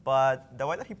result. But the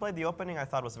way that he played the opening, I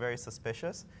thought was very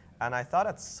suspicious. And I thought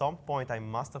at some point I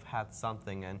must have had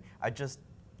something, and I just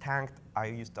tanked. I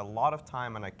used a lot of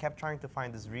time, and I kept trying to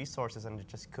find these resources, and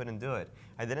just couldn't do it.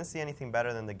 I didn't see anything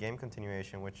better than the game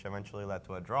continuation, which eventually led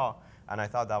to a draw, and I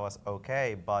thought that was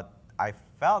okay, but I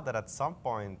felt that at some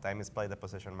point I misplayed the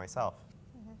position myself.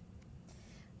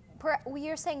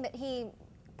 You're saying that he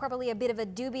probably a bit of a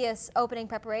dubious opening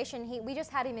preparation. We just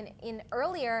had him in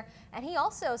earlier, and he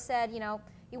also said, you know,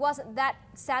 he wasn't that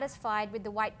satisfied with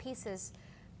the white pieces.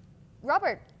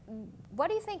 Robert, what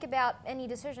do you think about any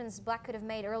decisions Black could have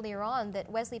made earlier on that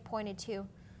Wesley pointed to?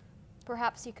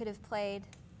 Perhaps you could have played.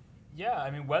 Yeah,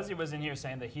 I mean, Wesley was in here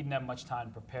saying that he didn't have much time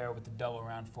to prepare with the double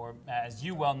round 4, as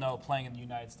you well know, playing in the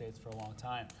United States for a long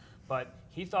time. But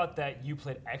he thought that you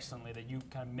played excellently, that you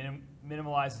kind of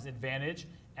minimalized his advantage.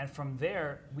 And from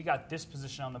there, we got this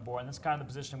position on the board, and that's kind of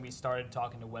the position we started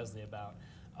talking to Wesley about.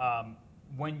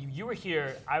 When you were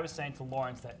here, I was saying to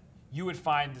Lawrence that you would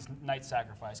find this knight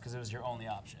sacrifice because it was your only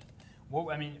option. Well,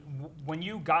 I mean, when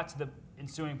you got to the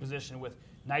ensuing position with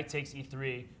knight takes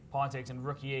e3, pawn takes, and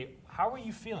rook e8, how were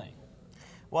you feeling?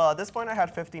 Well, at this point I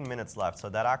had 15 minutes left, so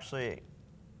that actually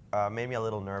made me a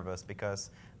little nervous because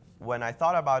when I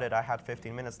thought about it, I had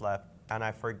 15 minutes left, and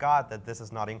I forgot that this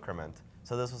is not increment.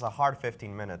 So this was a hard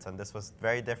 15 minutes, and this was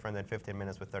very different than 15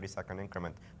 minutes with 30-second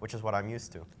increment, which is what I'm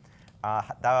used to.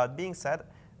 That being said,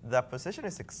 the position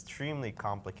is extremely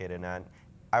complicated, and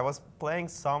I was playing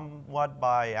somewhat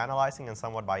by analyzing and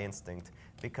somewhat by instinct,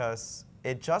 because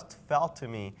it just felt to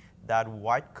me that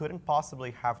white couldn't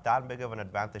possibly have that big of an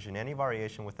advantage in any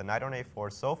variation with the knight on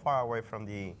a4 so far away from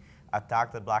the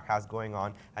attack that black has going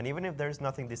on. And even if there's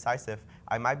nothing decisive,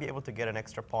 I might be able to get an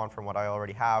extra pawn from what I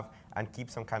already have and keep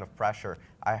some kind of pressure.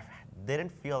 I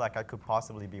didn't feel like I could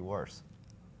possibly be worse.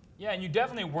 Yeah, and you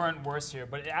definitely weren't worse here,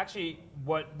 but actually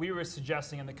what we were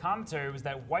suggesting in the commentary was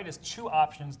that white has two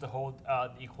options to hold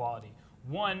the equality.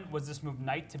 One was this move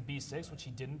knight to b6, which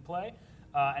he didn't play,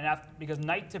 because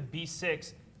knight to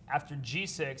b6, after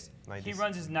g6, he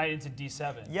runs his knight into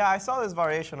d7. Yeah, I saw this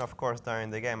variation, of course,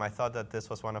 during the game. I thought that this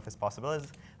was one of his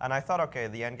possibilities, and I thought, okay,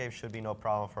 the endgame should be no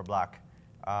problem for black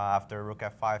after rook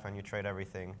f5 and you trade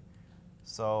everything.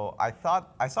 So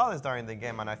I saw this during the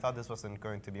game, and I thought this wasn't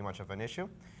going to be much of an issue.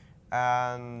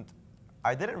 And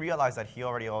I didn't realize that he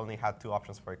already only had two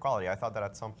options for equality. I thought that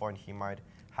at some point he might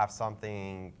have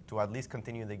something to at least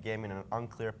continue the game in an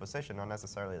unclear position, not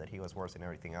necessarily that he was worse in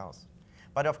everything else.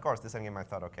 But of course, this endgame I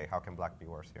thought, okay, how can black be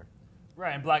worse here?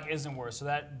 Right, and black isn't worse, so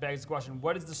that begs the question,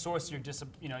 what is the source of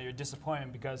your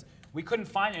disappointment? Because we couldn't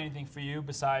find anything for you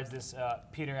besides this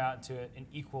petering out into an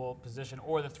equal position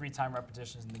or the 3-time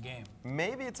repetitions in the game.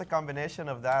 Maybe it's a combination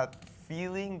of that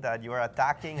feeling that you are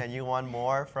attacking and you want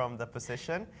more from the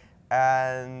position,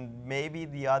 and maybe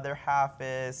the other half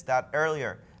is that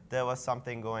earlier there was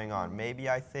something going on. Maybe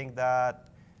I think that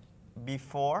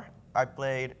before I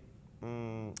played,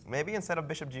 maybe instead of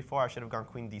bishop g4, I should have gone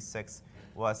queen d6.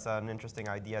 Was an interesting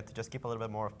idea to just keep a little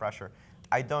bit more of pressure.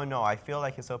 I don't know. I feel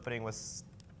like his opening was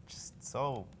just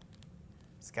so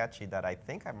sketchy that I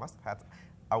think I must have had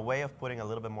a way of putting a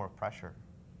little bit more pressure.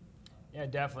 Yeah,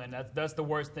 definitely. And that's the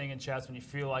worst thing in chess, when you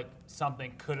feel like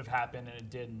something could have happened and it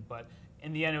didn't. But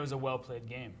in the end, it was a well-played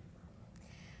game.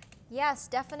 Yes,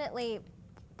 definitely.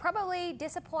 Probably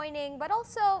disappointing, but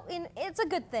also it's a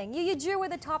good thing. You drew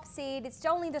with a top seed. It's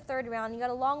only the 3rd round. You got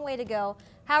a long way to go.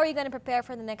 How are you going to prepare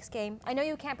for the next game? I know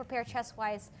you can't prepare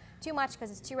chess-wise too much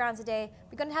because it's 2 rounds a day.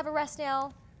 We're going to have a rest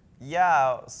now.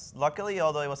 Yeah, luckily,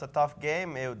 although it was a tough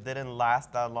game, it didn't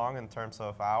last that long in terms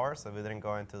of hours, so we didn't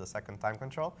go into the second time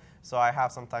control. So I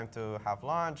have some time to have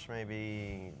lunch,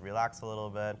 maybe relax a little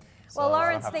bit. Well,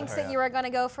 Lawrence thinks that you are going to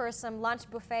go for some lunch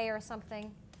buffet or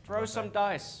something. Throw some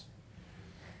dice.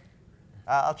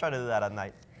 I'll try to do that at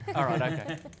night. All right,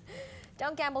 okay.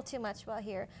 Don't gamble too much while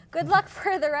here. Good luck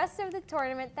for the rest of the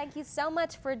tournament. Thank you so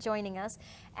much for joining us.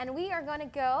 And we are going to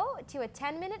go to a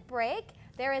 10-minute break.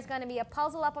 There is going to be a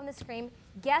puzzle up on the screen.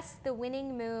 Guess the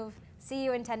winning move. See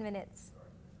you in 10 minutes.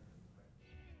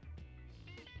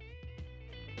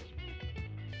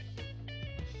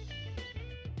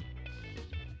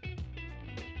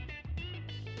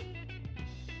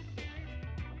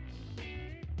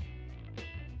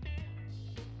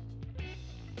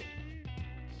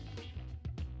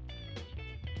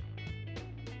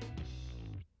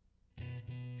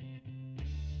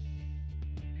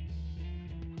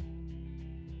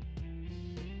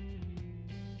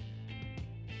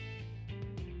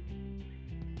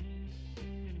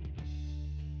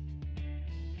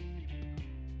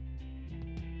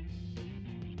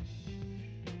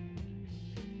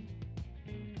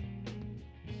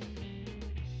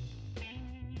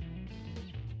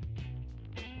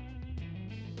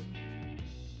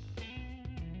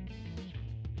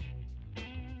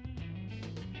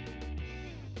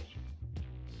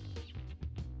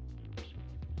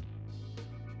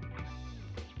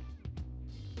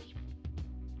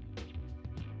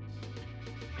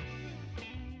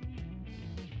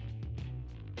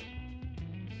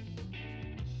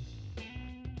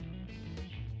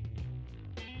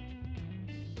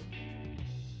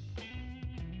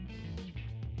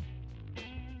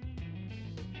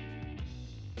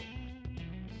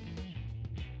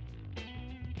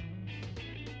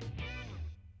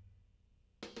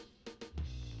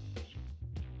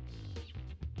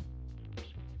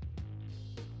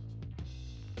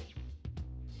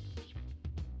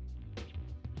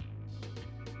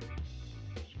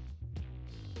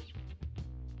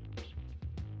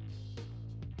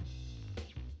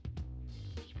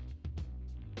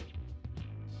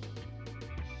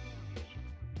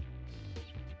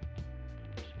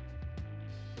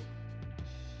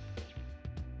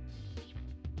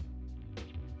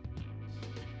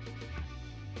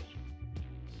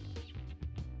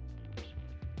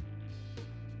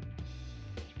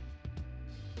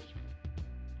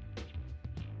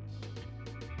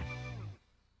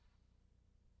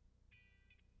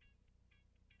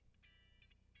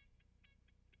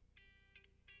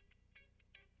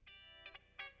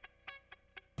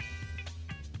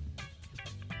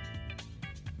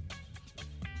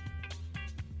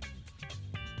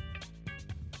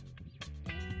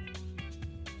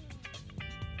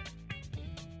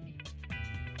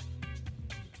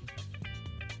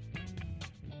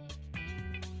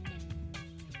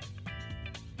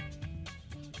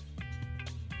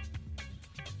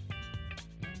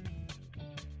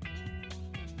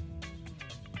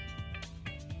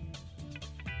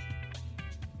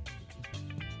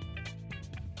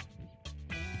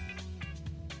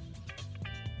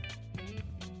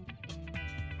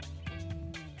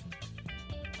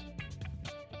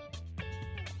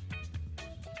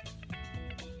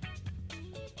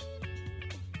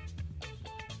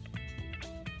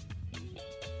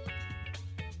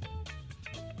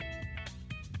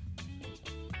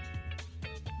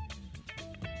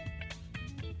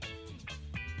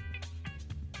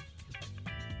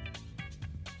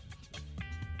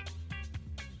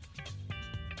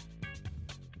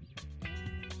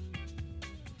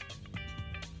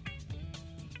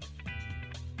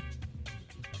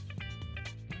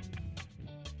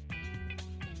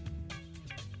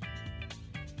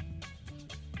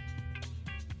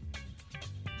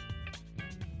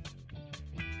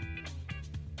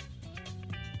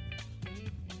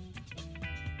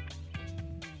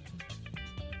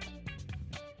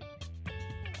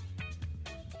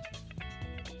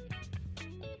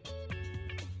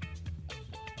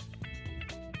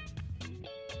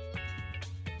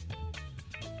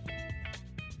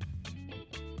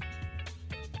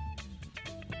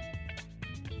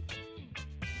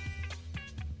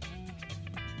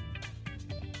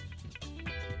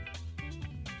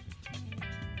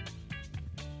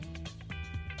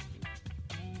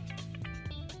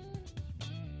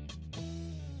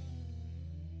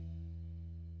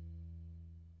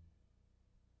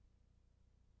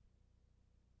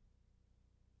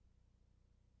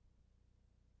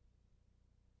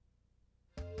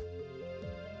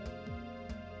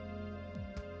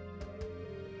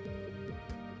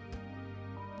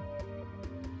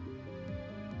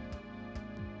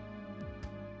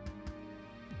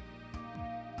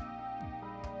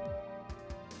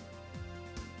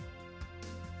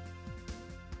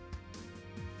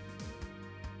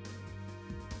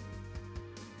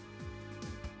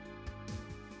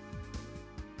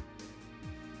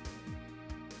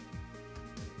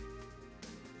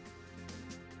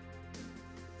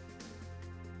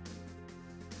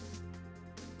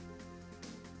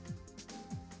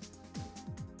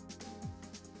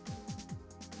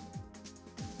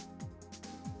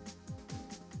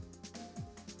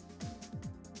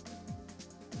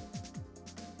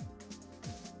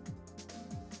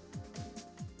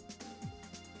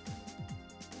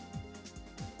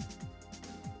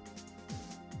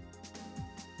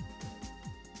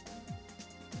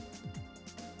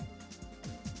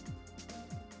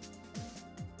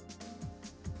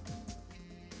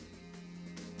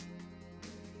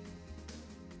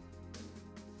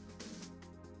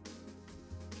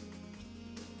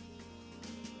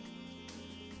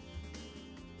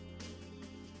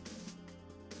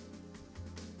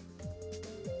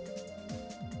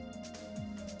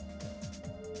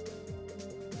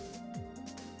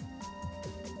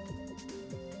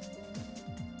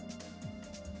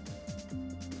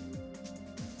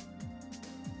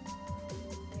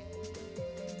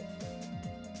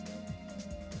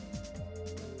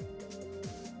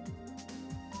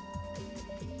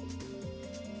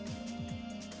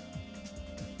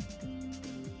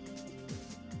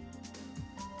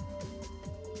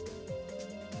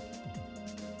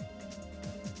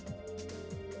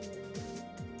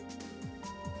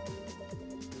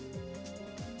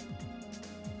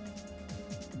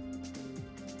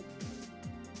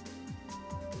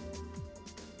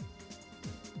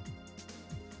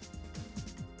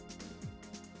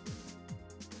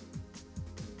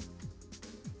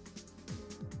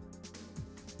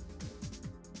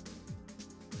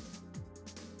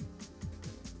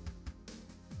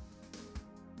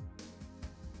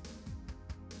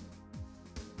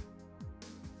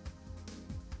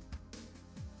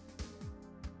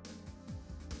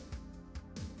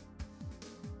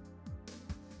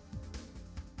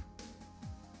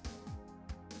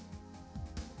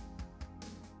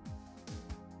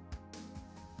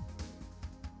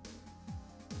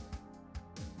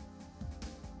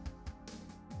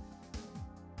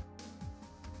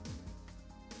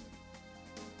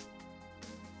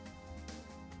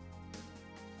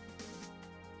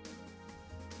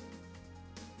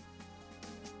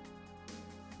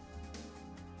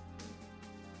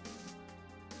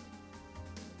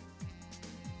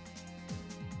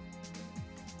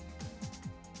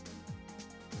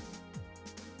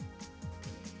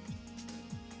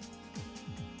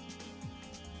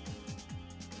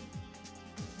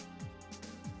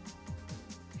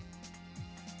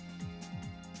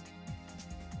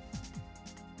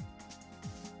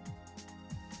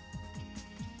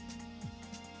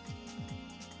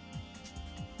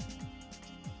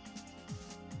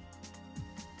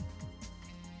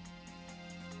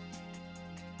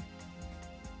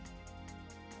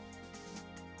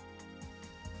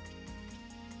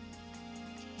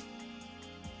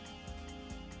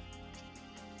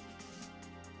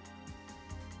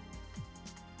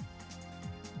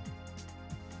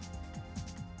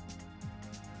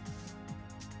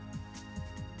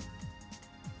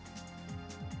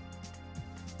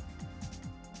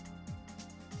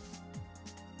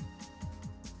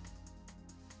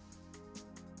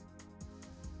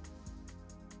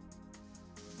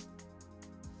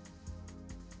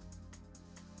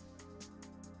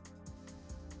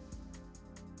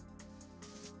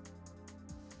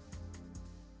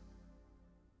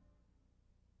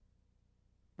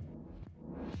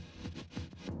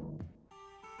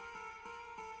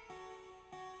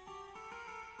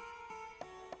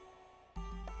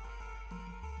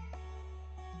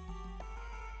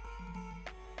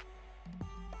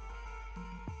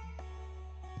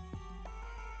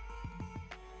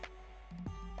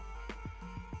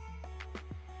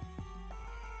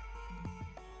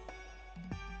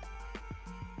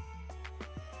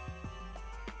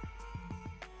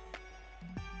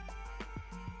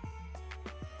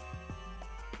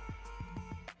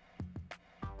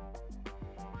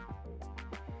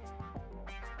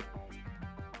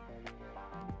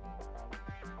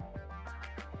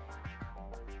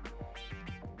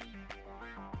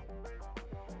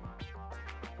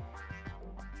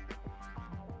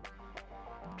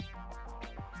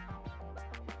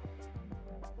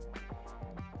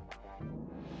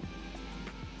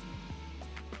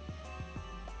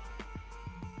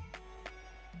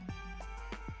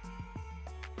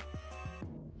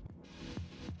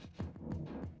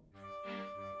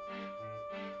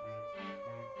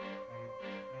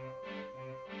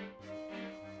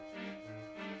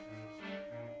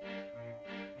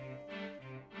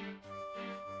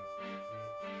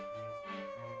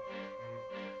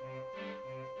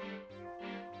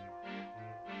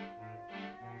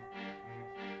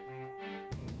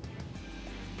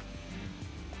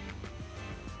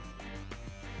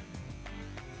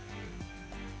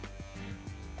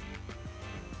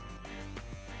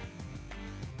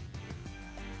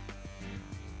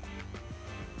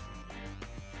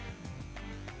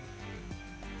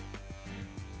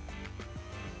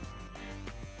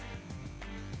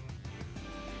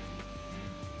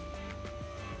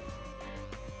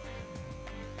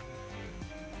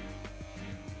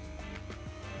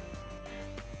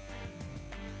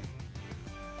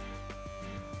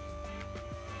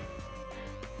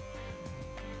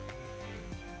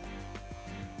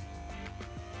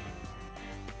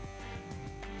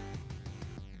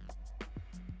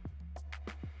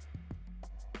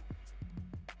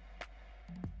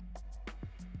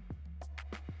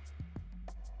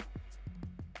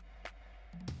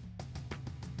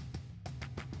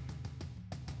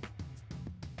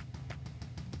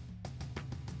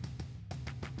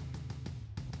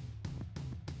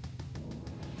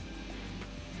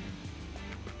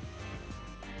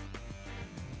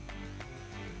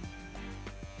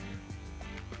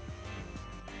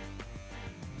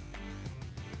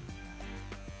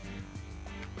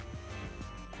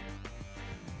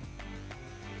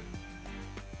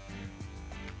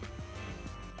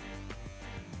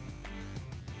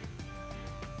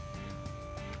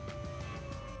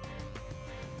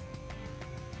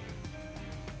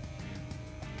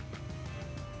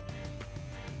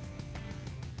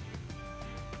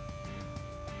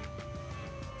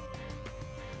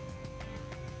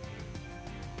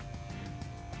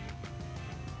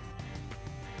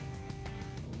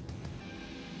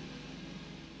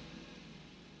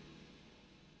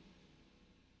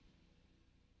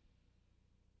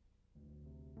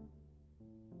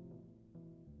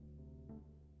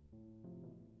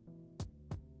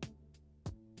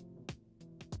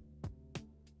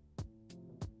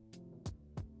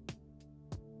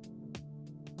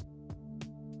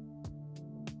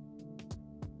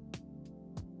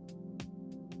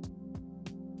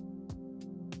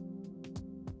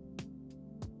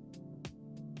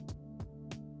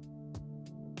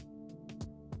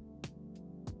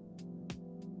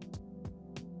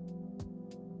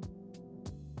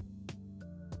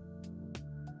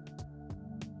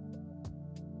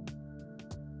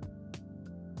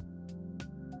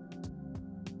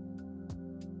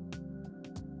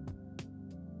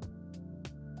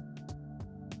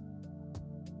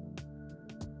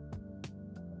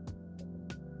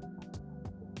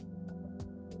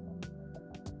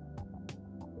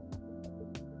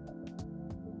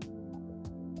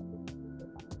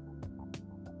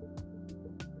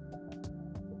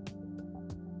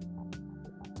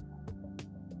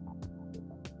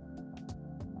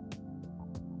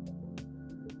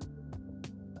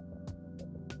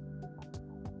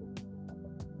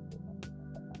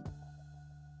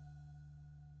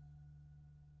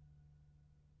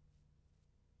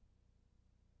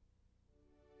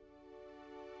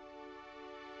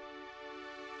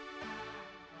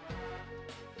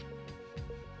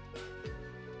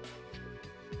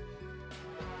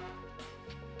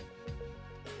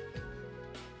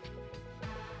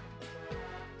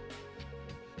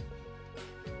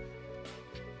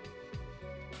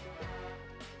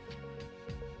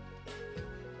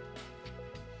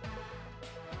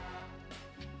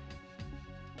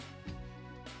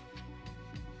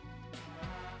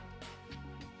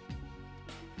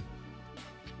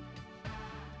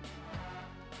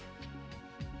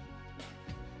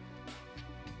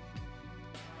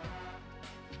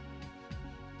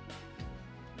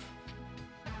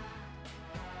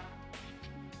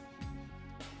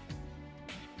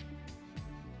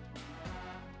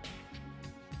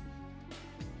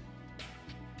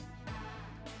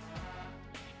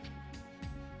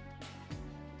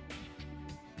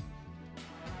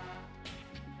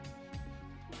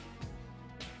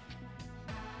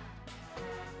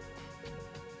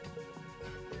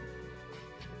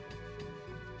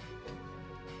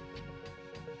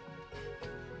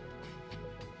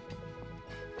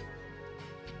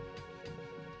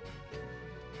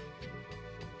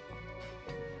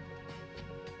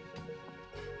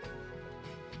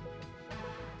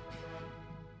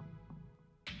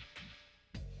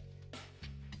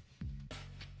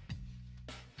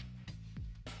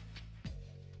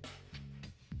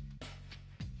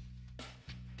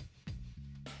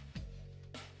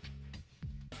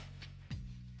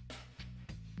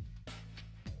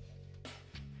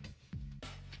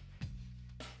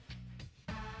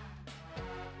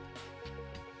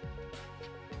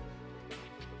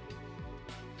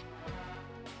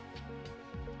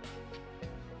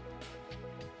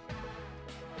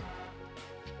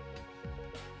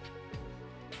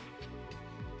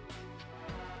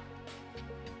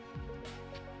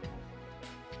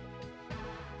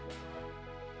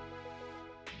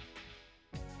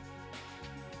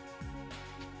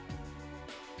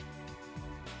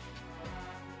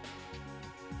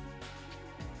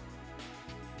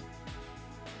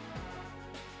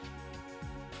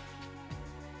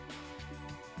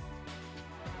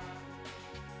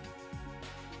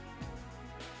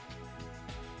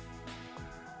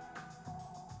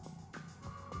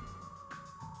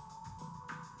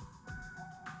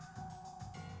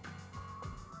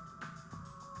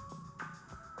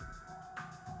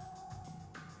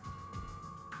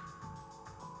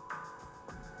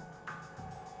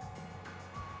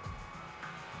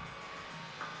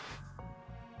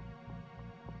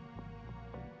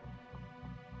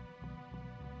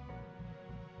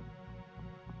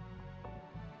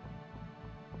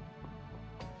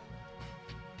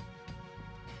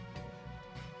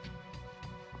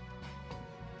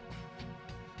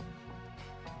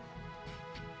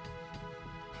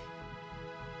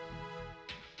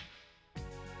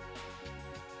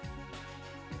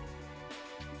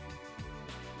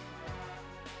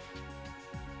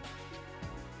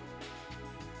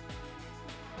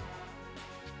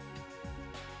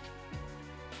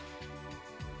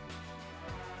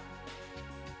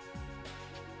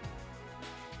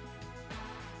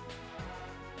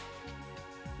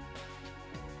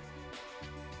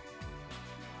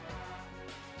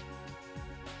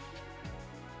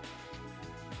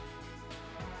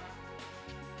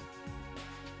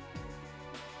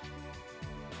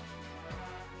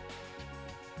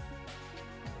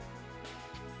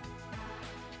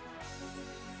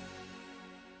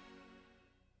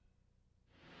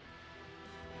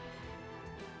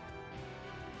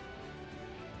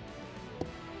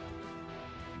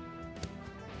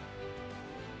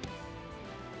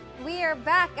 we're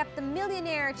back at the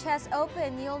Millionaire Chess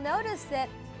Open. You'll notice that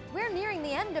we're nearing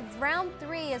the end of round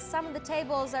 3 as some of the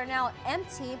tables are now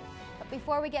empty. But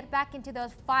before we get back into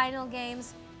those final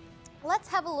games, let's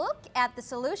have a look at the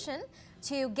solution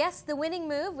to guess the winning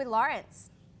move with Lawrence.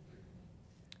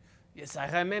 Yes, I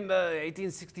remember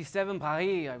 1867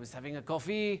 Paris. I was having a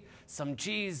coffee, some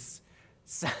cheese.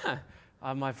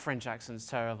 My French accent's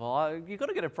terrible. You've got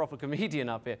to get a proper comedian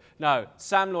up here. No,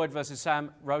 Sam Lloyd versus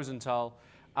Sam Rosenthal.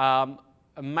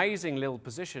 Amazing little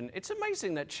position. It's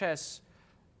amazing that chess,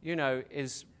 you know,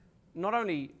 is not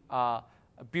only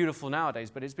beautiful nowadays,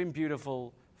 but it's been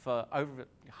beautiful for over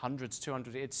hundreds,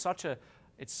 200. It's such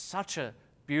a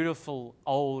beautiful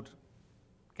old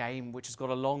game which has got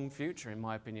a long future, in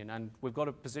my opinion. And we've got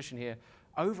a position here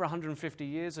over 150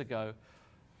 years ago.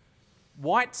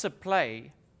 White to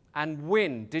play and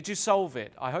win. Did you solve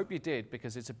it? I hope you did,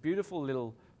 because it's a beautiful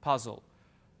little puzzle.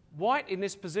 White in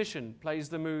this position plays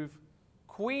the move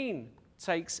queen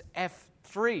takes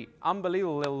f3.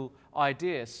 Unbelievable little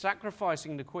idea,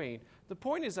 sacrificing the queen. The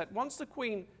point is that once the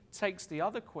queen takes the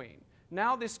other queen,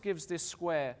 now this gives this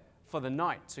square for the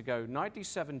knight to go knight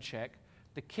d7 check.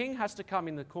 The king has to come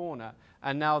in the corner,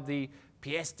 and now the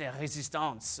pièce de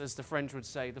résistance, as the French would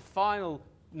say, the final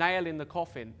nail in the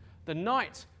coffin. The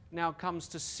knight now comes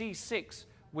to c6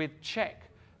 with check.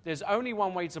 There's only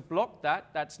one way to block that.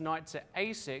 That's knight to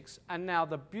a6. And now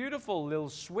the beautiful little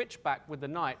switchback with the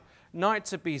knight. Knight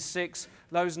to b6.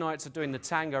 Those knights are doing the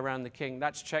tango around the king.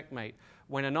 That's checkmate.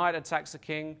 When a knight attacks the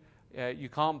king, you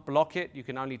can't block it. You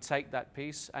can only take that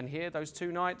piece. And here, those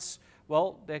two knights,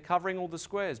 well, they're covering all the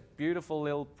squares. Beautiful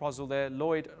little puzzle there.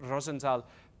 Lloyd Rosenthal,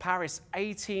 Paris,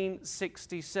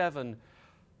 1867.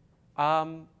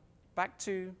 Back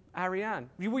to Ariane.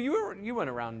 You weren't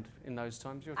around in those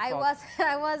times. I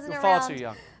wasn't around. Far too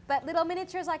young. But little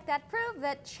miniatures like that prove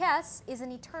that chess is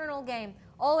an eternal game,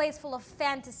 always full of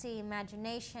fantasy,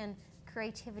 imagination,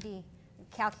 creativity, and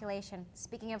calculation.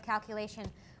 Speaking of calculation,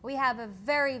 we have a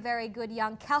very, very good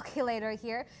young calculator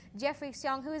here, Jeffrey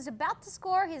Xiong, who is about to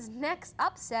score his next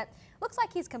upset. Looks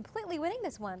like he's completely winning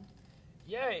this one.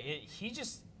 Yeah, he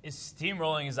just is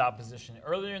steamrolling his opposition.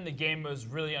 Earlier in the game, it was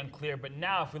really unclear, but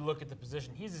now if we look at the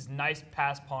position, he's this nice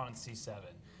pass pawn on c7.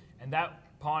 And that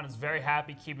pawn is very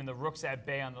happy keeping the rooks at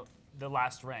bay on the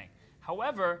last rank.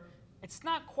 However, it's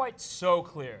not quite so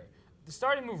clear. The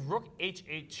starting move, rook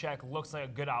h8 check, looks like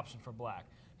a good option for black.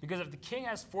 Because if the king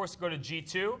has forced to go to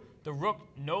g2, the rook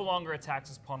no longer attacks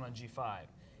his pawn on g5.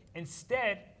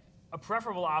 Instead, a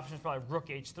preferable option is probably rook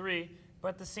h3, but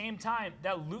at the same time,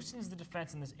 that loosens the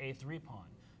defense in this a3 pawn.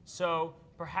 So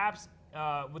perhaps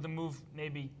with the move,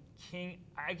 maybe king,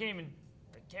 I can't even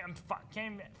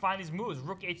find these moves.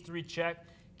 Rook h3 check,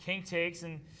 king takes,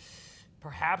 and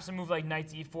perhaps a move like knight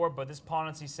to e4, but this pawn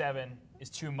on c7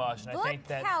 is too much. And Look I think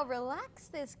that how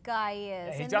relaxed this guy is.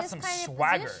 Yeah, he's in got this some kind of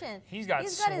swagger. position. He's got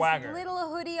his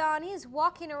little hoodie on. He's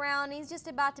walking around. He's just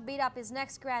about to beat up his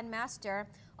next grandmaster.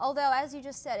 Although, as you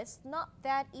just said, it's not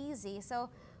that easy. So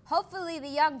hopefully the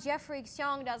young Jeffrey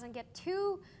Xiong doesn't get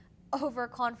too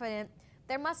overconfident.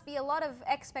 There must be a lot of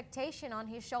expectation on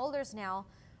his shoulders now,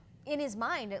 in his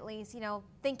mind at least, you know,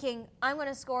 thinking, I'm going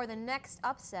to score the next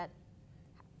upset.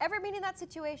 Ever been in that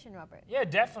situation, Robert? Yeah,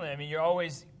 definitely. I mean, you're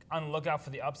always on the lookout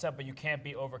for the upset, but you can't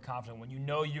be overconfident. When you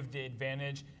know you have the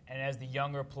advantage, and as the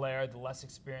younger player, the less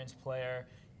experienced player,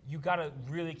 you got to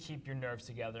really keep your nerves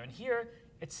together. And here,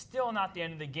 it's still not the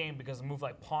end of the game because a move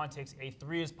like pawn takes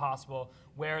a3 is possible,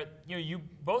 where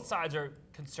both sides are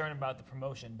concerned about the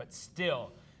promotion, but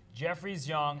still, Jeffrey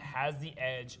Xiong has the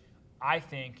edge. I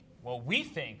think, well, we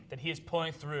think that he is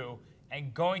pulling through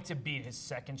and going to beat his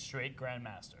second straight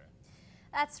grandmaster.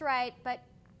 That's right, but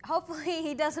hopefully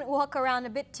he doesn't walk around a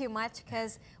bit too much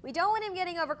because we don't want him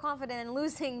getting overconfident and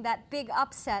losing that big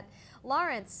upset.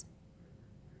 Lawrence.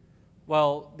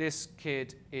 Well, this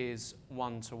kid is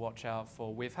one to watch out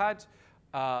for. We've had,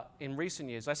 in recent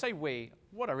years, I say we,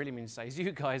 what I really mean to say is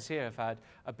you guys here have had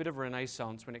a bit of a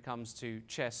renaissance when it comes to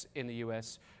chess in the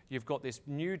US. You've got this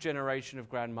new generation of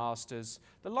grandmasters,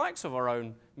 the likes of our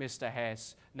own Mr.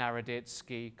 Hess,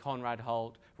 Naroditsky, Conrad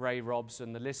Holt, Ray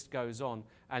Robson, the list goes on.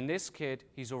 And this kid,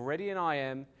 he's already an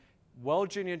IM, world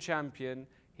junior champion.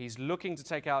 He's looking to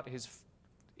take out his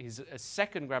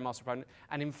second grandmaster opponent.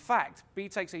 And in fact, b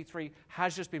takes e3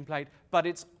 has just been played, but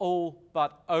it's all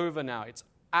but over now. It's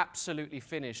absolutely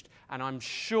finished, and I'm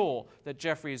sure that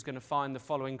Jeffrey is going to find the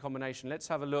following combination. Let's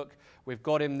have a look. We've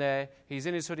got him there. He's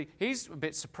in his hoodie. He's a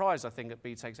bit surprised, I think, at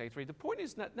b takes a3. The point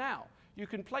is that now you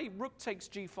can play rook takes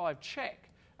g5 check,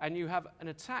 and you have an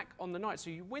attack on the knight, so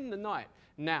you win the knight.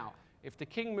 Now, if the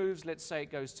king moves, let's say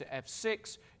it goes to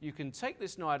f6, you can take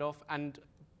this knight off, and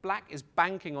Black is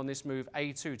banking on this move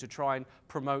A2 to try and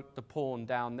promote the pawn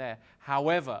down there.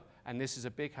 However, and this is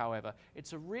a big however,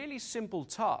 it's a really simple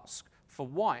task for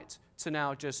White to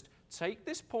now just take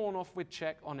this pawn off with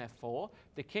check on f4.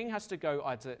 The king has to go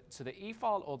either to the e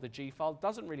file or the g file,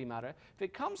 doesn't really matter. If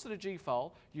it comes to the g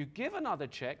file, you give another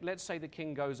check. Let's say the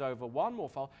king goes over one more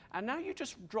file, and now you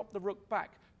just drop the rook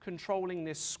back, controlling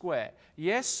this square.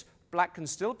 Yes, Black can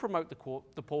still promote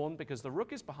the pawn because the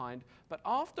rook is behind, but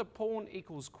after pawn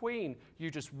equals queen,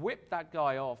 you just whip that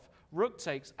guy off, rook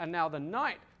takes, and now the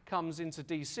knight comes into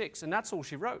d6, and that's all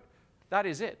she wrote. That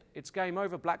is it. It's game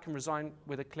over. Black can resign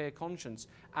with a clear conscience.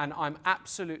 And I'm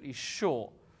absolutely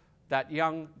sure that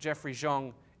young Jeffrey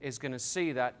Zhang is going to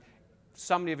see that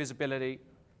somebody of his ability,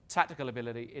 tactical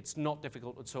ability, it's not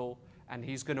difficult at all, and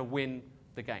he's going to win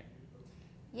the game.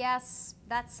 Yes,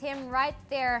 that's him right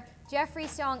there. Jeffrey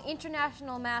Zhang,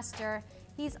 international master.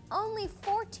 He's only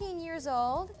 14 years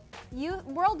old,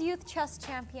 world youth chess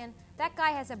champion. That guy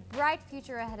has a bright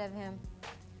future ahead of him.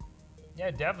 Yeah,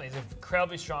 definitely. He's an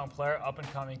incredibly strong player,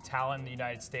 up-and-coming talent in the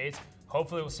United States.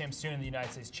 Hopefully we'll see him soon in the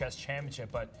United States Chess Championship,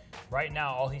 but right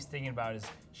now all he's thinking about is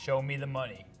show me the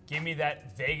money. Give me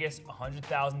that Vegas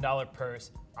 $100,000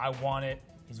 purse. I want it.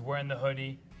 He's wearing the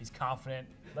hoodie. He's confident.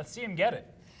 Let's see him get it.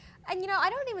 And you know, I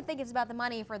don't even think it's about the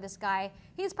money for this guy.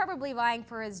 He's probably vying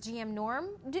for his GM norm.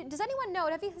 Does anyone know?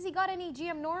 Has he got any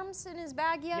GM norms in his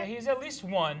bag yet? Yeah, he's at least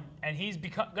one, and he's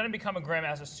going to become a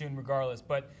grandmaster soon regardless.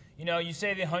 But, you know, you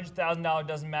say the $100,000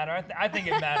 doesn't matter. I think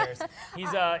it matters.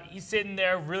 He's sitting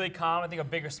there really calm. I think a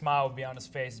bigger smile would be on his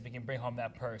face if he can bring home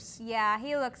that purse. Yeah,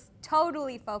 he looks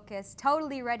totally focused,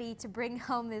 totally ready to bring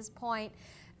home this point.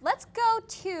 Let's go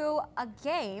to a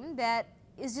game that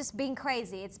is just being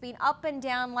crazy. It's been up and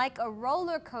down like a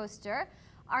roller coaster.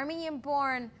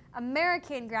 Armenian-born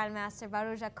American Grandmaster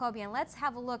Varun Jacobian. Let's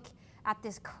have a look at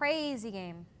this crazy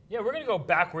game. Yeah, we're going to go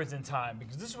backwards in time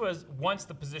because this was once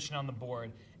the position on the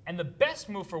board, and the best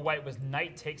move for White was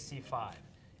knight takes c5.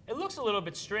 It looks a little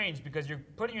bit strange because you're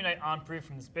putting your knight on pre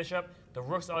from this bishop, the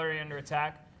rook's already under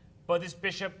attack, but this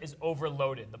bishop is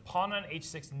overloaded. The pawn on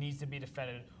h6 needs to be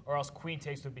defended, or else queen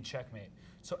takes would be checkmate.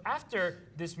 So after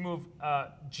this move,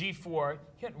 g4,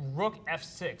 he had rook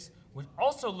f6, which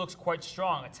also looks quite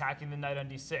strong, attacking the knight on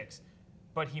d6.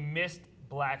 But he missed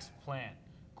Black's plan.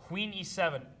 Queen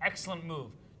e7, excellent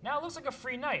move. Now it looks like a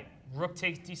free knight. Rook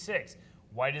takes d6.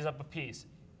 White is up a piece.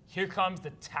 Here comes the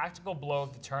tactical blow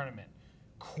of the tournament.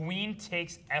 Queen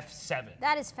takes f7.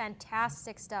 That is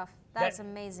fantastic stuff. That's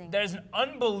amazing. That is an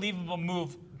unbelievable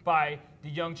move by the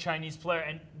young Chinese player.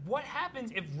 And what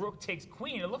happens if rook takes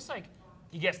queen? It looks like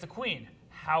he gets the queen.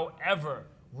 However,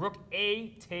 rook a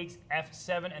takes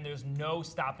f7, and there's no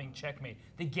stopping checkmate.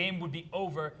 The game would be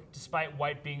over despite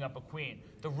White being up a queen.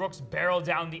 The rooks barrel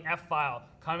down the f file,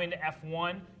 coming to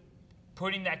f1,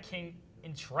 putting that king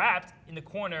entrapped in the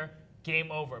corner,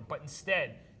 game over. But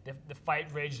instead, the fight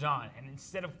raged on. And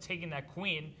instead of taking that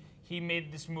queen, he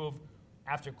made this move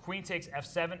after queen takes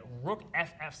f7, rook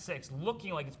f6,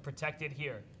 looking like it's protected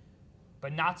here.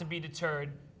 But not to be deterred,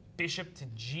 bishop to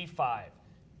g5,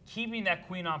 keeping that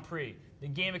queen on pre. The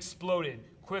game exploded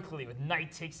quickly with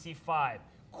knight takes c5.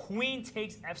 Queen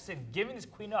takes f6, giving this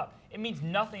queen up. It means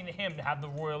nothing to him to have the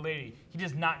royal lady. He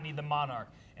does not need the monarch.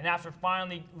 And after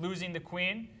finally losing the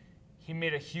queen, he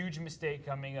made a huge mistake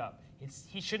coming up.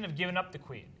 He shouldn't have given up the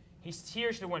queen. He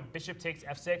here should have went bishop takes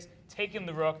f6, taken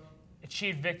the rook,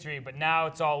 achieved victory, but now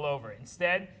it's all over.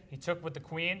 Instead, he took with the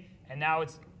queen, and now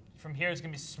it's from here it's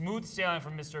going to be smooth sailing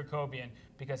for Mr. Jacobian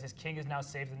because his king is now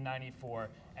safe at 94,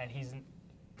 and he's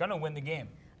going to win the game.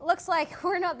 Looks like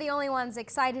we're not the only ones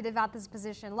excited about this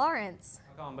position. Lawrence.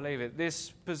 I can't believe it.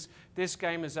 This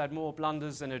game has had more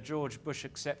blunders than a George Bush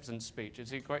acceptance speech.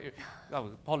 Oh,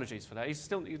 apologies for that. He's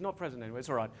not president anyway. It's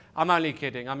all right. I'm only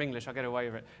kidding. I'm English. I get away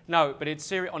with it. No, but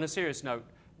it's on a serious note.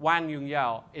 Wang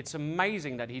Yungyao, it's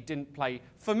amazing that he didn't play,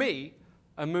 for me,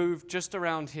 a move just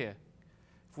around here.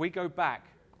 If we go back,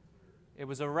 it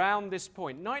was around this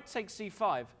point. Knight takes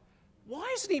c5.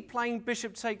 Why isn't he playing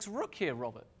bishop takes rook here,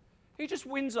 Robert? He just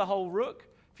wins a whole rook.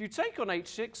 If you take on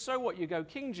h6, so what? You go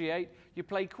king g8, you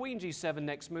play queen g7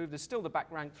 next move. There's still the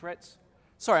back rank threats.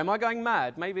 Sorry, am I going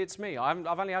mad? Maybe it's me. I've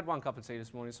only had one cup of tea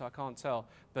this morning, so I can't tell.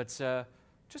 But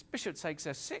just bishop takes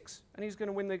f6, and he's going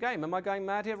to win the game. Am I going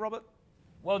mad here, Robert?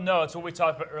 Well, no, it's what we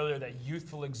talked about earlier, that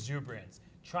youthful exuberance.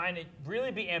 Trying to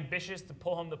really be ambitious to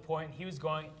pull home the point. He was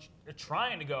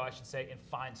trying to go, I should say, in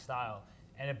fine style,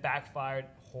 and it backfired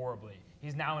horribly.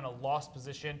 He's now in a lost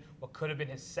position. What could have been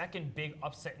his second big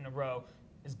upset in a row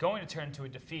is going to turn into a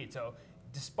defeat. So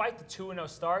despite the 2-0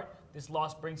 start, this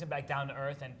loss brings him back down to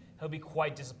earth, and he'll be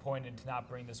quite disappointed to not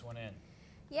bring this one in.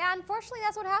 Yeah, unfortunately,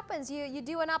 that's what happens. You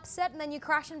do an upset and then you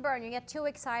crash and burn. You get too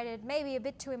excited, maybe a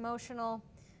bit too emotional,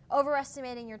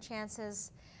 overestimating your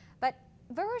chances. But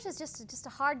Verge is just a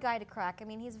hard guy to crack. I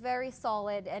mean, he's very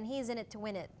solid, and he's in it to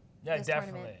win it. Yeah, this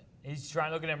definitely. tournament. He's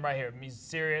trying. Look at him right here. He's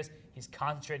serious. He's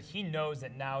concentrated. He knows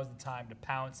that now is the time to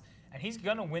pounce, and he's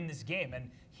gonna win this game.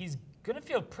 And he's gonna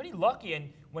feel pretty lucky.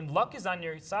 And when luck is on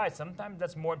your side, sometimes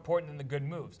that's more important than the good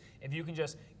moves. If you can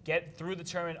just get through the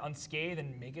tournament unscathed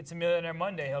and make it to Millionaire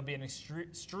Monday, he'll be an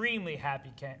extremely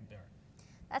happy camper.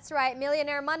 That's right.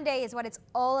 Millionaire Monday is what it's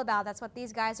all about. That's what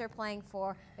these guys are playing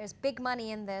for. There's big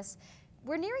money in this.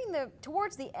 We're nearing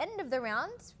towards the end of the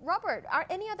round. Robert, are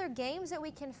any other games that we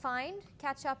can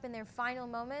catch up in their final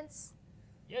moments?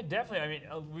 Yeah, definitely. I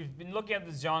mean, we've been looking at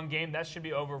the Zhang game. That should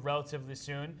be over relatively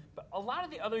soon. But a lot of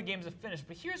the other games have finished.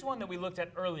 But here's one that we looked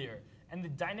at earlier. And the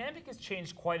dynamic has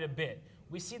changed quite a bit.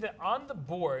 We see that on the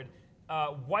board,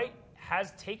 White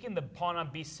has taken the pawn on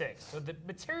b6. So the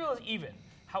material is even.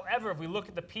 However, if we look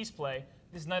at the piece play,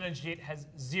 this knight on g8 has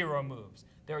 0 moves.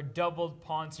 There are doubled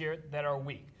pawns here that are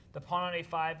weak. The pawn on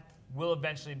a5 will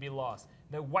eventually be lost.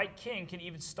 The white king can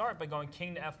even start by going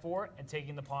king to f4 and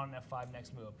taking the pawn on f5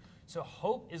 next move. So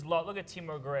hope is lost. Look at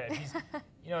Timur Gureyev. He's,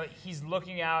 he's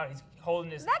looking out. He's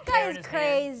holding his That hair guy in is his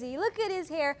crazy. Look at his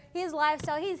hair, his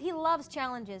lifestyle. He loves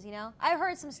challenges, I've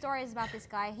heard some stories about this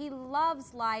guy. He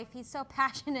loves life. He's so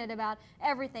passionate about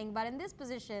everything. But in this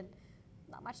position,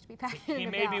 not much to be passionate about. He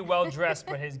may be well dressed,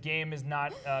 but his game is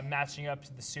not matching up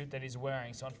to the suit that he's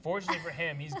wearing. So unfortunately for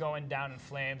him, he's going down in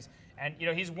flames. And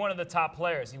he's one of the top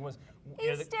players. He's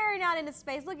staring out into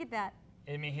space. Look at that.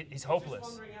 I mean, he's hopeless.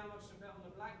 Just wondering how much to bet on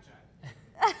the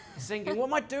blackjack. He's thinking, what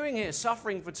am I doing here,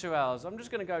 suffering for 2 hours? I'm just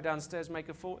going to go downstairs, make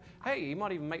a fool. Hey, he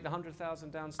might even make the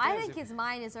 100,000 downstairs. I think his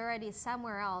mind is already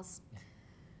somewhere else.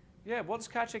 Yeah, what's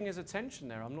catching his attention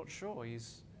there? I'm not sure.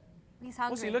 He's hungry.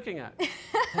 What's he looking at?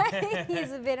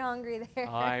 He's a bit hungry there.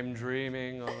 I'm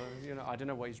dreaming of, I don't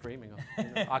know what he's dreaming of.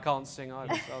 I can't sing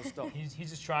either, so I'll stop. He's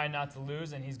just trying not to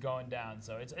lose, and he's going down.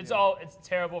 So it's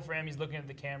terrible for him. He's looking at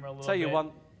the camera a little bit.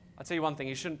 I'll tell you one thing.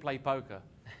 He shouldn't play poker,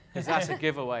 because that's a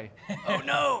giveaway. Oh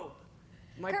no,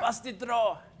 my busted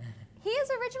draw. He is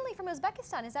originally from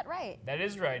Uzbekistan. Is that right? That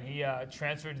is right. He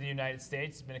transferred to the United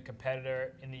States. He's been a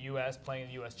competitor in the U.S., playing in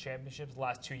the U.S. Championships the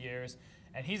last 2 years.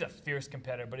 And he's a fierce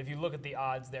competitor. But if you look at the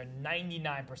odds, they're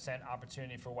 99%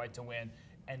 opportunity for White to win.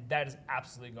 And that is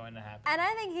absolutely going to happen. And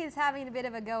I think he's having a bit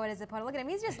of a go at his opponent. Look at him.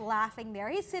 He's just laughing there.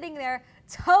 He's sitting there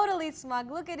totally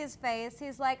smug. Look at his face.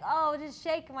 He's like, oh, just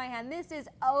shake my hand. This is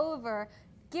over.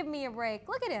 Give me a break.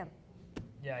 Look at him.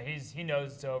 Yeah, he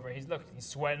knows it's over. He's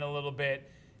sweating a little bit,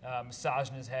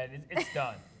 massaging his head. It's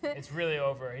done. It's really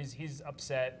over. He's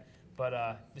upset.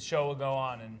 But the show will go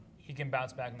on, and he can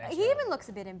bounce back next He round. even looks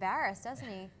a bit embarrassed, doesn't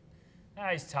he?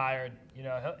 He's tired.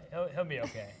 He'll be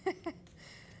okay.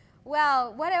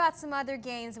 Well, what about some other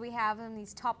games we have on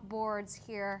these top boards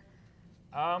here?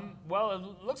 Well,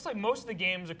 it looks like most of the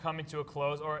games are coming to a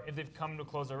close, or if they've come to a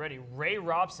close already. Ray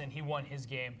Robson, he won his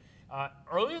game.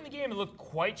 Earlier in the game, it looked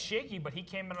quite shaky, but he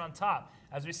came in on top.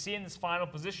 As we see in this final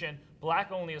position,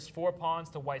 Black only has 4 pawns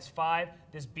to White's 5.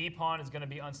 This B pawn is going to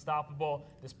be unstoppable.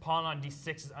 This pawn on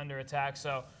D6 is under attack.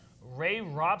 So Ray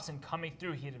Robson coming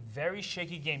through. He had a very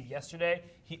shaky game yesterday.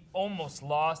 He almost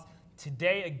lost.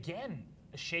 Today, again,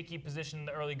 a shaky position in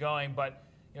the early going, but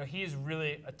he is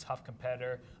really a tough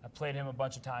competitor. I played him a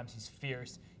bunch of times. He's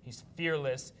fierce. He's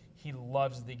fearless. He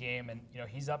loves the game, and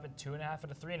he's up at 2.5 out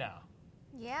of 3 now.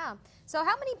 Yeah. So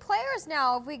how many players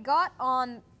now have we got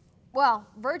on, well,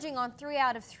 verging on 3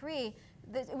 out of 3?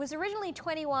 It was originally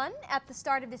 21 at the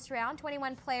start of this round,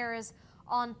 21 players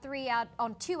on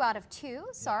 2 out of 2,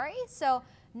 sorry. So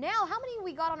now how many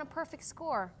we got on a perfect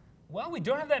score? Well, we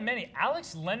don't have that many.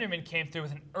 Alex Lenderman came through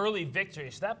with an early victory,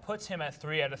 so that puts him at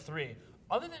 3 out of 3.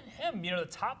 Other than him, the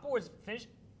top boards finished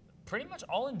pretty much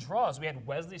all in draws. We had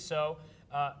Wesley So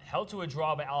held to a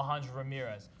draw by Alejandro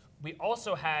Ramirez. We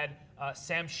also had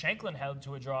Sam Shanklin held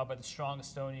to a draw by the strong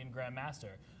Estonian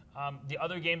Grandmaster. The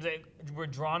other games that were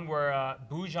drawn were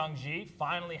Bu Zhangji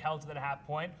finally held to that half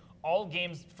point. All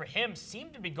games for him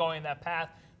seemed to be going that path,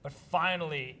 but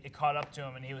finally it caught up to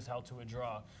him and he was held to a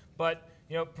draw. But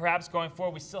perhaps going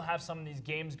forward, we still have some of these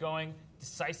games going.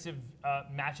 Decisive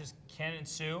matches can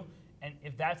ensue, and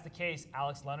if that's the case,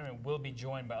 Alex Lenderman will be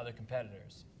joined by other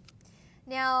competitors.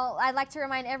 Now, I'd like to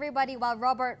remind everybody, while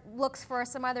Robert looks for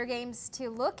some other games to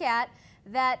look at,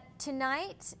 that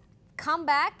tonight, come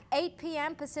back, 8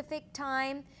 p.m. Pacific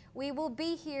time. We will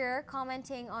be here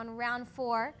commenting on round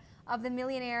 4 of the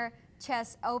Millionaire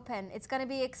Chess Open. It's going to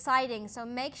be exciting, so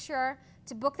make sure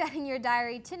to book that in your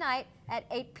diary tonight at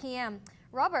 8 p.m.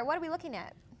 Robert, what are we looking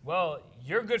at? Well,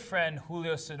 your good friend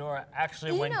Julio Cedorra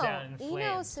actually went down in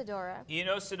flames.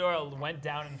 Eno Cedorra went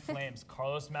down in flames.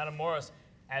 Carlos Matamoros,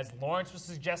 as Lawrence was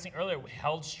suggesting earlier,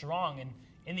 held strong, and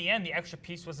in the end, the extra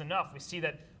piece was enough. We see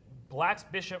that Black's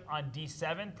bishop on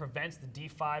d7 prevents the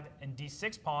d5 and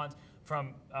d6 pawns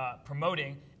from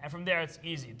promoting, and from there it's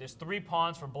easy. There's 3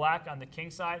 pawns for Black on the king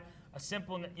side. A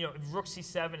simple, rook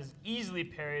c7 is easily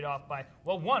parried off by,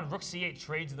 well, rook c8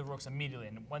 trades the rooks immediately,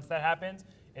 and once that happens,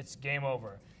 it's game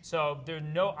over. So there's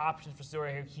no options for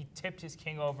Cedorra here. He tipped his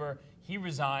king over. He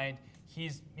resigned.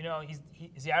 Is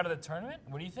he out of the tournament?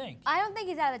 What do you think? I don't think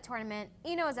he's out of the tournament.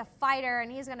 Eno is a fighter,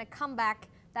 and he's going to come back.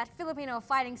 That Filipino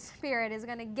fighting spirit is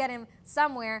going to get him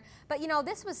somewhere. But,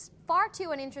 this was far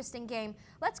too an interesting game.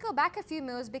 Let's go back a few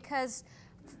moves, because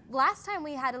last time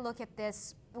we had a look at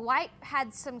this, White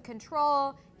had some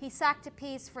control. He sacked a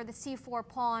piece for the c4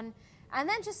 pawn, and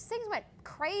then just things went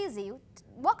crazy.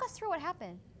 Walk us through what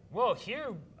happened. Well,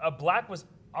 here Black was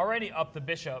already up the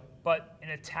bishop, but an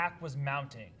attack was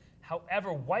mounting.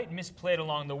 However, White misplayed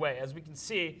along the way. As we can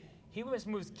see, he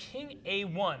moves king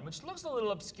a1, which looks a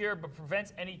little obscure, but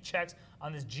prevents any checks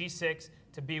on this g6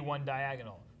 to b1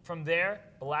 diagonal. From there,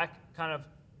 Black kind of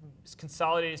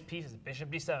consolidated his pieces, bishop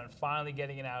d7, finally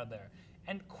getting it out of there.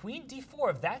 And queen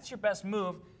d4, if that's your best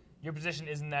move, your position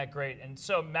isn't that great. And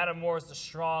so Matamoros, the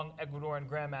strong Ecuadorian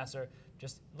grandmaster,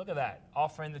 just look at that,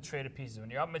 offering the trade of pieces. When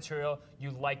you're up material,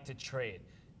 you like to trade.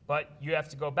 But you have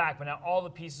to go back. But now all the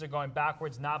pieces are going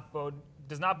backwards,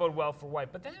 does not bode well for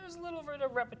White. But then there was a little bit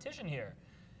of repetition here.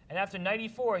 And after knight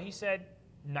e4, he said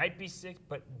knight b6,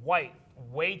 but White,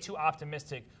 way too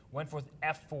optimistic, went for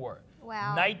f4.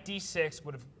 Wow. Knight d6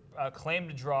 would have claimed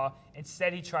a draw.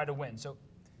 Instead, he tried to win. So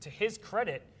to his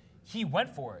credit, he went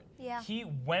for it. Yeah. He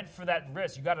went for that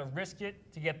risk. You got to risk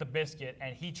it to get the biscuit,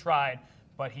 and he tried,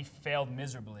 but he failed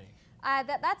miserably.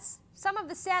 That's some of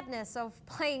the sadness of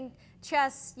playing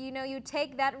chess. You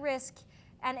take that risk,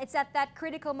 and it's at that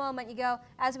critical moment you go,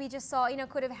 as we just saw,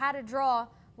 could have had a draw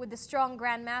with the strong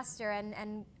grandmaster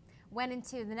and went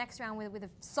into the next round with a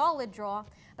solid draw.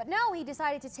 But no, he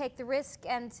decided to take the risk,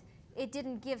 and it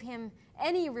didn't give him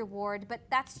any reward, but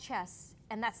that's chess,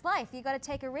 and that's life. You got to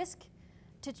take a risk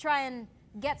to try and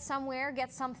get somewhere,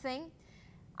 get something.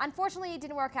 Unfortunately, it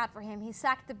didn't work out for him. He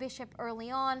sacked the bishop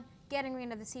early on, getting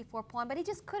rid of the c4 pawn, but he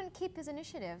just couldn't keep his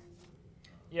initiative.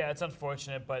 Yeah, it's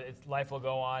unfortunate, but life will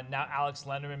go on. Now Alex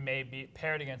Lenderman may be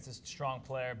paired against this strong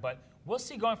player, but we'll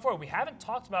see going forward. We haven't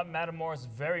talked about Matamoros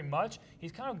very much.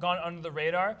 He's kind of gone under the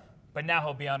radar, but now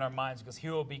he'll be on our minds because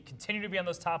he will be continue to be on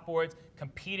those top boards,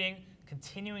 competing,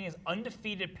 continuing his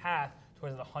undefeated path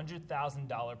towards the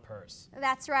 $100,000 purse.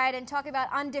 That's right, and talk about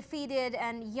undefeated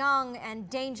and young and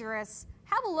dangerous.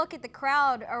 Have a look at the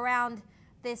crowd around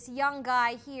this young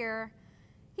guy here.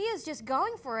 He is just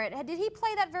going for it. Did he play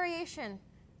that variation,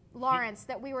 Lawrence,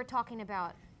 that we were talking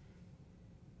about?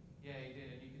 Yeah, he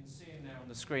did. And you can see him there on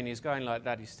the screen. He's going like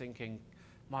that. He's thinking,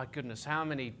 my goodness, how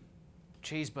many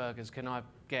cheeseburgers can I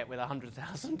get with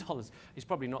 $100,000? He's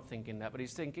probably not thinking that, but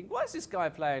he's thinking, what is this guy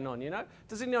playing on,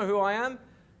 Does he know who I am?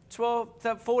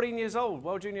 14 years old,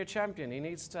 World Junior Champion. He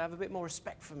needs to have a bit more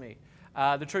respect for me.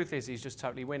 The truth is he's just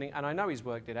totally winning, and I know he's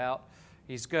worked it out.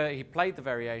 He played the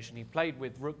variation. He played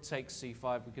with rook takes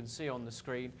c5. We can see on the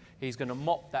screen. He's going to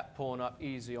mop that pawn up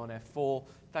easy on f4.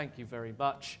 Thank you very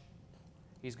much.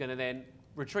 He's going to then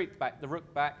retreat back, the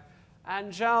rook back.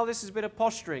 And Zhao, this is a bit of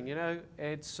posturing,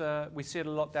 we see it a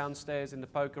lot downstairs in the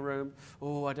poker room.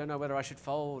 Oh, I don't know whether I should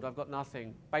fold. I've got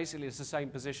nothing. Basically, it's the same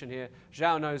position here.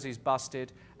 Zhao knows he's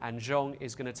busted, and Zhong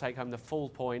is going to take home the full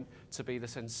point to be the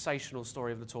sensational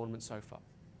story of the tournament so far.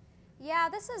 Yeah,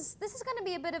 this is going to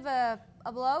be a bit of a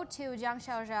blow to Jiang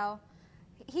Xiaozhao.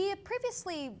 He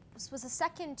previously was a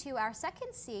second to our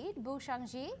second seed, Bu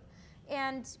Shangji,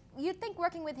 and you'd think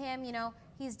working with him,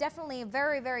 he's definitely a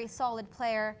very, very solid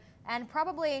player, and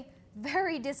probably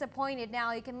very disappointed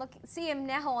now. You can see him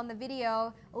now on the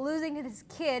video losing to this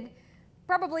kid,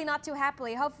 probably not too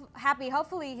happy.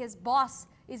 Hopefully his boss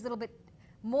is a little bit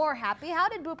more happy. How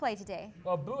did Bu play today?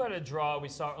 Well, Bu had a draw we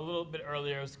saw a little bit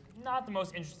earlier. It was not the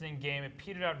most interesting game. It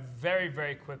petered out very,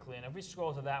 very quickly. And if we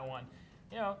scroll to that one,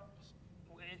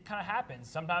 it kind of happens.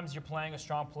 Sometimes you're playing a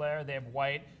strong player. They have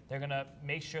white. They're going to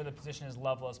make sure the position is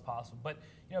level as possible. But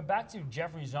back to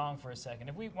Jeffrey Zhong for a second.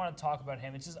 If we want to talk about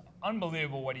him, it's just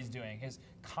unbelievable what he's doing. His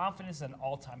confidence is at an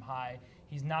all-time high.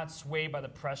 He's not swayed by the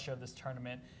pressure of this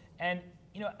tournament. And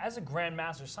as a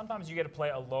grandmaster, sometimes you get to play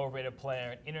a low-rated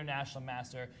player, an international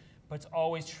master, but it's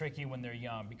always tricky when they're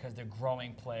young because they're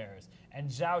growing players. And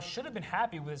Zhao should have been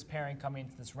happy with his pairing coming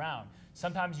into this round.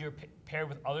 Sometimes you're paired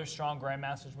with other strong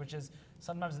grandmasters, which is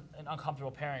sometimes an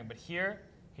uncomfortable pairing. But here,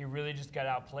 he really just got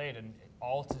outplayed, and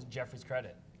all to Jeffrey's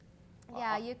credit.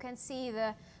 Yeah, you can see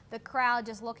the crowd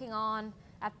just looking on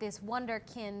at this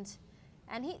wonderkind.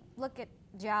 And look at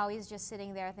Zhao, he's just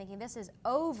sitting there thinking, this is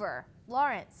over.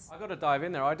 Lawrence. I got to dive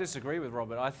in there. I disagree with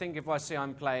Robert. I think if I see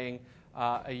I'm playing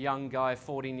a young guy,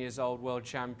 14 years old, world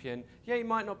champion, yeah, he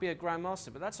might not be a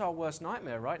grandmaster, but that's our worst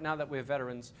nightmare, right? Now that we're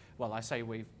veterans, well, I say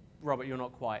we, Robert, you're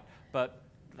not quite, but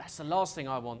that's the last thing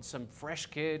I want. Some fresh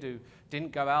kid who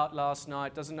didn't go out last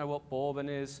night, doesn't know what bourbon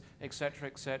is, etc.,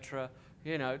 etc.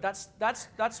 You know, that's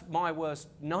my worst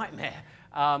nightmare.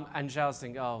 And Zhao's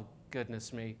thinking, oh,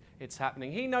 goodness me, it's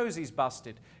happening. He knows he's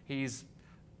busted. He's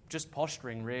just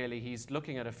posturing, really. He's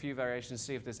looking at a few variations to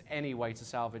see if there's any way to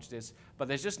salvage this, but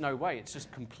there's just no way. It's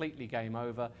just completely game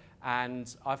over,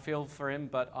 and I feel for him,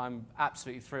 but I'm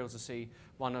absolutely thrilled to see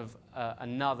one of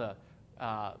another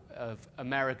of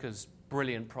America's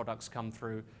brilliant products come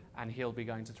through, and he'll be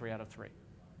going to 3 out of 3.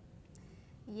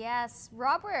 Yes,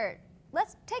 Robert,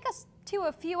 let's take us to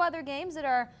a few other games that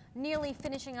are nearly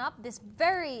finishing up this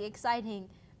very exciting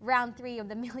round 3 of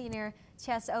the Millionaire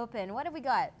Chess Open. What have we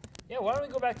got? Yeah, why don't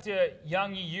we go back to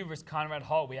Yang Yu versus Conrad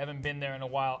Hall? We haven't been there in a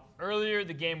while. Earlier,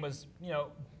 the game was,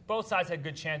 both sides had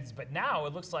good chances, but now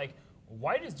it looks like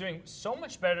White is doing so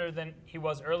much better than he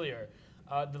was earlier.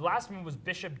 The last move was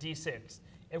Bishop D6.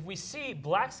 If we see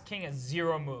Black's king has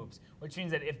 0 moves, which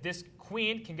means that if this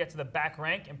queen can get to the back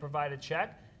rank and provide a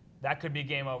check, that could be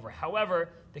game over. However,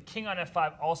 the king on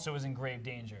F5 also is in grave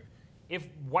danger. If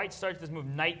White starts this move,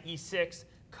 Knight E6,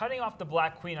 cutting off the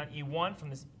black queen on E1 from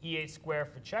this E8 square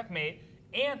for checkmate,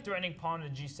 and threatening pawn to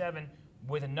G7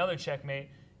 with another checkmate,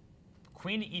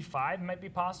 queen to E5 might be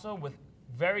possible with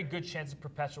very good chance of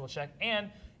perpetual check, and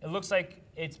it looks like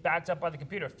it's backed up by the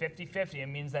computer, 50-50. It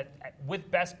means that with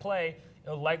best play,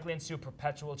 it'll likely ensue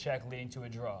perpetual check leading to a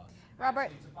draw. Robert.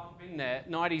 Actually, to bump in there,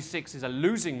 Knight E6 is a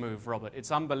losing move, Robert. It's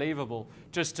unbelievable.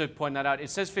 Just to point that out, it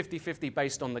says 50-50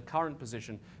 based on the current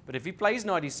position. But if he plays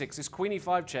Knight E6, this Queen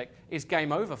E5 check is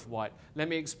game over for White. Let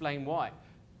me explain why.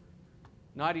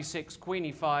 Knight E6,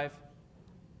 Queen E5.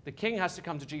 The king has to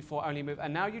come to G4 only move.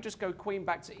 And now you just go Queen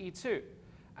back to E2.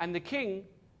 And the king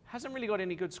hasn't really got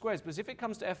any good squares. Because if it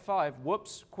comes to F5,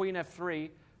 whoops, Queen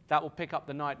F3, that will pick up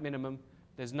the knight minimum.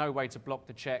 There's no way to block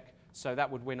the check. So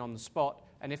that would win on the spot.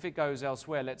 And if it goes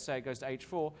elsewhere, let's say it goes to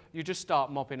H4, you just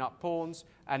start mopping up pawns,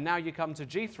 and now you come to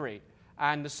G3,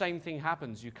 and the same thing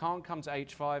happens. You can't come to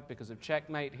H5 because of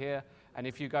checkmate here, and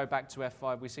if you go back to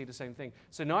F5, we see the same thing.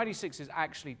 So Knight E6 is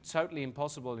actually totally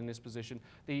impossible in this position.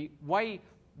 The way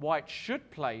White should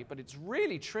play, but it's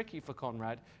really tricky for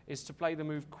Conrad, is to play the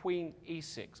move Queen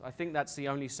E6. I think that's the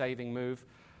only saving move.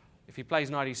 If he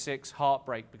plays Knight E6,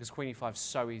 heartbreak, because Queen E5 is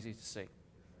so easy to see.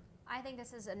 I think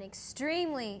this is an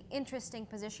extremely interesting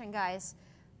position, guys.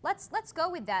 Let's go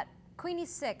with that. Queen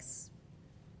E6.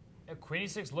 Yeah, Queen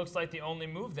E6 looks like the only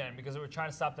move then, because we're trying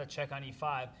to stop that check on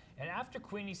E5. And after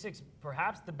Queen E6,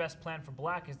 perhaps the best plan for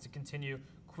Black is to continue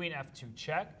Queen F2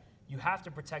 check. You have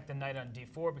to protect the knight on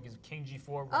D4 because King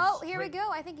G4. Oh, here we go.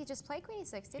 I think he just played Queen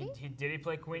E6, did he? Did he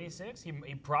play Queen E6?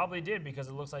 He probably did because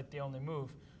it looks like the only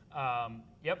move.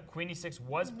 Yep, Queen E6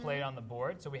 was played on the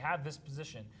board, so we have this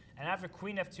position. And after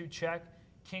Queen F2 check,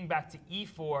 King back to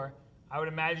E4, I would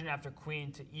imagine after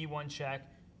Queen to E1 check,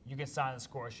 you can sign the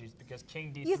score sheets because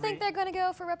King D3. You think they're going to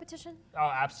go for repetition?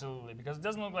 Oh, absolutely, because it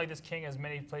doesn't look like this King has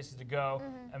many places to go.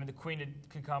 I mean, the Queen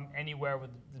could come anywhere with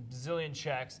the bazillion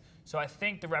checks, so I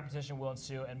think the repetition will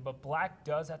ensue. But Black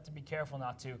does have to be careful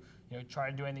not to try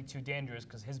to do anything too dangerous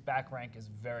because his back rank is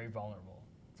very vulnerable.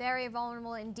 Very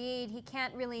vulnerable indeed. He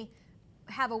can't really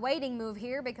have a waiting move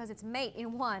here because it's mate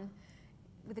in 1.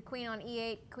 With the queen on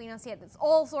E8, queen on C8, there's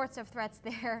all sorts of threats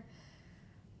there.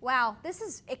 Wow, this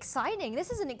is exciting.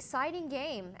 This is an exciting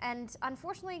game, and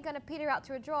unfortunately going to peter out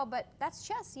to a draw, but that's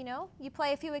chess, You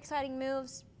play a few exciting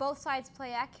moves, both sides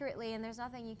play accurately, and there's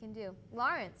nothing you can do.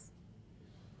 Lawrence.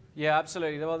 Yeah,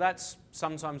 absolutely. Well, that's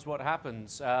sometimes what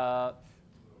happens.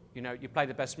 You play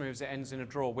the best moves, it ends in a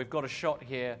draw. We've got a shot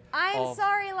here. I'm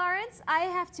sorry, Lawrence. I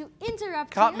have to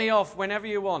interrupt you. Cut me off whenever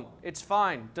you want. It's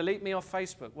fine. Delete me off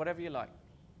Facebook, whatever you like.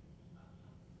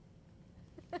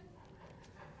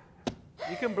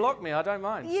 You can block me, I don't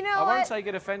mind. You know I won't what? take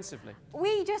it offensively.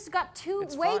 We just got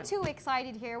way too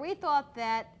excited here. We thought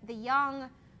that the young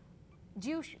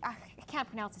I can't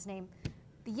pronounce his name,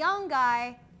 the young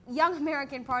guy, young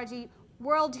American prodigy,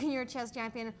 world junior chess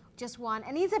champion, just won,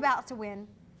 and he's about to win.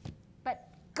 But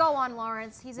go on,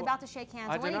 Lawrence. He's about to shake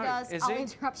hands. And when he does, I'll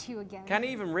interrupt you again. Can he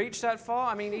even reach that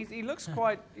far? I mean, he looks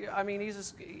quite,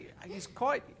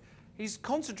 he's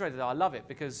concentrated. I love it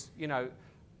because,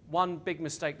 one big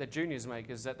mistake that juniors make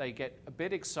is that they get a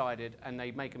bit excited and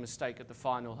they make a mistake at the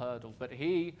final hurdle. But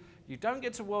you don't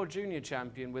get to World Junior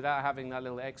Champion without having that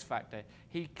little X factor.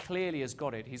 He clearly has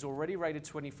got it. He's already rated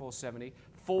 2470,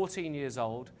 14 years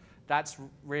old. That's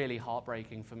really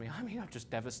heartbreaking for me. I mean, I'm just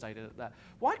devastated at that.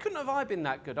 Why couldn't have I been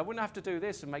that good? I wouldn't have to do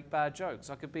this and make bad jokes.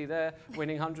 I could be there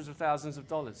winning hundreds of thousands of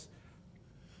dollars.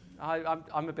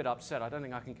 I'm a bit upset. I don't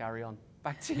think I can carry on.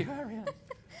 Back to you, Ariane.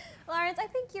 Lawrence, I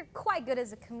think you're quite good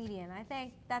as a comedian. I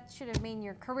think that should have been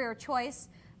your career choice,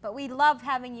 but we love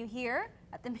having you here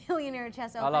at the Millionaire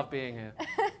Chess Open. I love being here.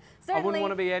 I wouldn't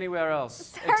want to be anywhere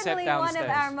else except downstairs. Certainly one of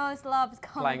our most loved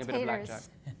commentators. Playing a bit of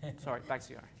blackjack. Sorry, back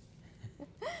to you,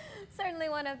 Ariane. Certainly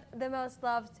one of the most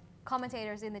loved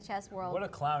commentators in the chess world. What a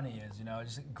clown he is, you know.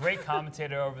 Just a great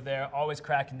commentator over there, always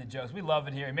cracking the jokes. We love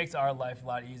it here. It makes our life a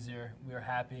lot easier. We're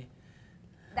happy.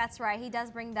 That's right. He does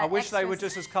bring that. I wish they were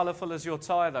just as colourful as your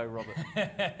tie, though, Robert.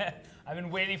 I've been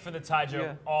waiting for the tie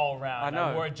joke all around. I know.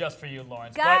 I wore it just for you,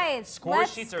 Lawrence. Guys, score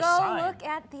sheets are signed. Look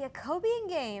at the Jacobian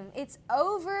game. It's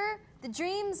over. The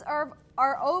dreams are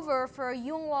over for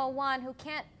Youngwoo Wan, who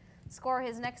can't score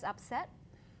his next upset.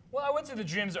 Well, I wouldn't say the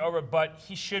dreams are over, but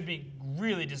he should be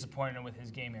really disappointed with his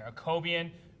game here.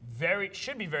 Jacobian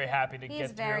should be very happy to get through.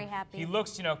 He's very happy. He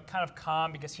looks, kind of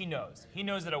calm because he knows. He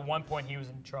knows that at one point he was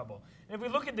in trouble. And if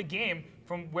we look at the game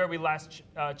from where we last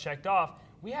checked off,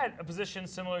 we had a position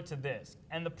similar to this.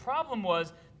 And the problem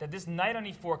was that this knight on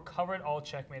e4 covered all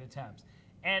checkmate attempts.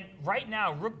 And right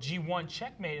now, rook g1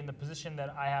 checkmate in the position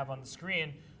that I have on the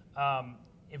screen,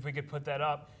 if we could put that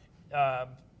up,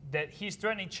 that he's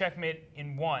threatening checkmate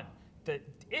in 1. The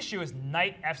issue is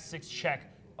knight f6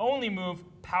 check. Only move,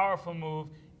 powerful move,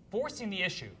 forcing the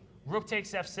issue. Rook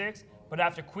takes f6, but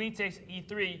after queen takes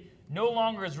e3, no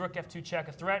longer is rook f2 check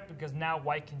a threat because now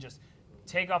white can just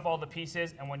take off all the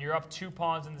pieces, and when you're up 2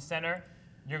 pawns in the center,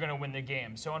 you're going to win the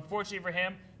game. So unfortunately for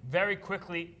him, very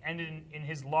quickly ended in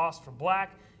his loss for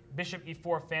black. Bishop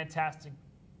e4, fantastic.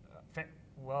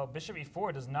 Well, bishop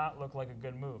e4 does not look like a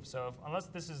good move. So unless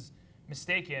this is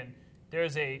mistaken,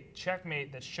 there's a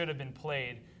checkmate that should have been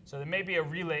played. So there may be a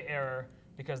relay error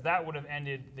because that would have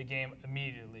ended the game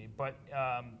immediately. But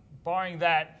barring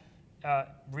that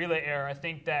relay error, I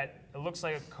think that it looks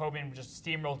like Jacobian just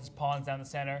steamrolled his pawns down the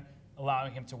center,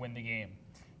 allowing him to win the game.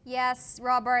 Yes,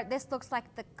 Robert, this looks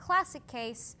like the classic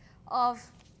case of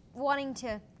wanting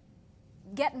to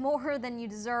get more than you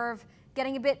deserve,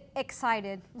 getting a bit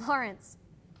excited. Lawrence.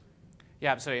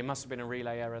 Yeah, absolutely. It must have been a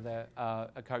relay error there.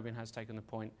 Jacobian has taken the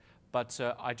point. But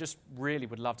I just really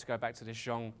would love to go back to this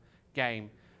Zhang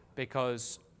game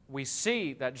because we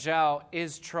see that Zhao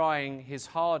is trying his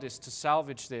hardest to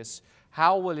salvage this.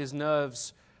 How will his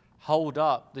nerves hold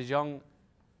up? The young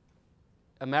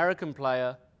American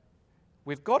player.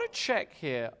 We've got a check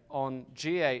here on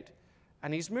g8,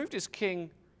 and he's moved his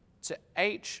king to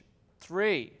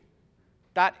h3.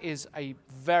 That is a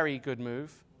very good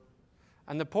move.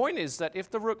 And the point is that if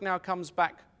the rook now comes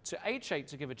back to h8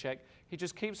 to give a check, he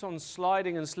just keeps on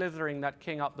sliding and slithering that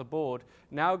king up the board,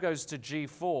 now goes to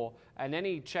g4, and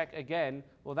any check again,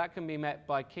 well, that can be met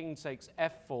by king takes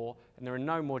f4, and there are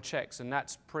no more checks, and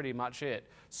that's pretty much it.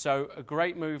 So a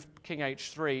great move, king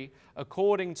h3.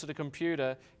 According to the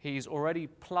computer, he's already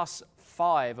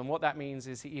 +5, and what that means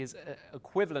is he is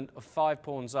equivalent of 5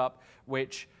 pawns up,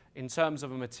 which in terms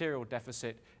of a material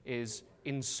deficit is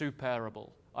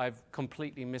insuperable. I've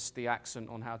completely missed the accent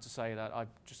on how to say that. I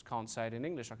just can't say it in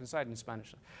English. I can say it in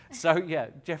Spanish. So yeah,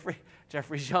 Jeffrey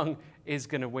Zhang is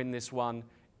going to win this one,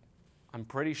 I'm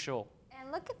pretty sure.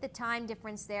 And look at the time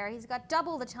difference there. He's got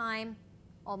double the time,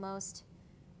 almost.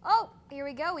 Oh, here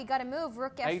we go. We got to move.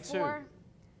 Rook f4. A2.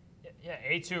 Yeah,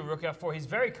 a2, rook f4. He's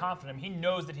very confident. He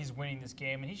knows that he's winning this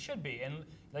game, and he should be. And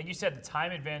like you said, the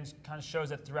time advantage kind of shows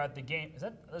that throughout the game. Is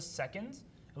that seconds?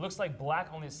 It looks like black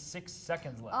only has 6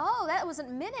 seconds left. Oh, that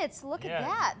wasn't minutes. Look at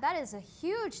that. That is a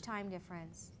huge time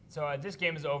difference. So this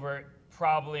game is over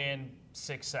probably in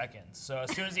 6 seconds. So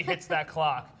as soon as he hits that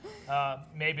clock,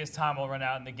 maybe his time will run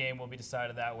out and the game will be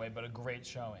decided that way, but a great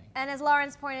showing. And as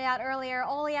Lawrence pointed out earlier,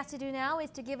 all he has to do now is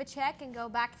to give a check and go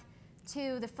back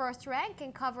to the first rank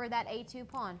and cover that a2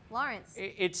 pawn. Lawrence.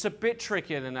 It's a bit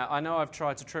trickier than that. I know I've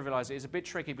tried to trivialize it. It's a bit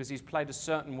tricky because he's played a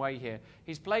certain way here.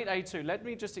 He's played a2. Let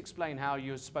me just explain how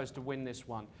you're supposed to win this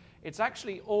one. It's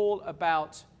actually all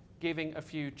about giving a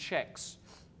few checks.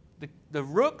 The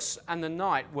rooks and the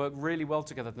knight work really well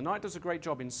together. The knight does a great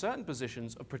job in certain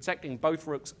positions of protecting both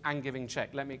rooks and giving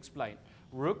check. Let me explain.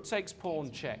 Rook takes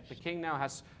pawn check. The king now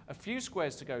has a few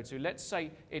squares to go to. Let's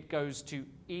say it goes to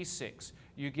e6.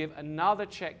 You give another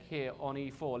check here on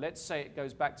e4. Let's say it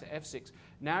goes back to f6.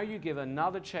 Now you give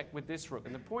another check with this rook.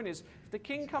 And the point is, if the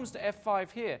king comes to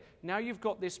f5 here, now you've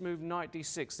got this move knight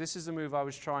d6. This is the move I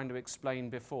was trying to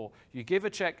explain before. You give a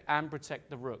check and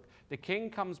protect the rook. The king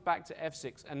comes back to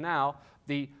f6, and now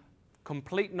the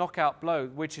complete knockout blow,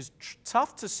 which is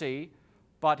tough to see,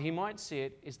 but he might see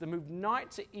it, is the move knight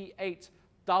to e8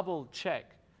 double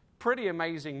check. Pretty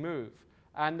amazing move.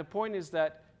 And the point is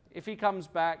that if he comes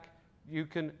back, you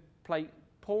can play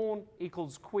pawn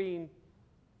equals queen.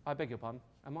 I beg your pardon.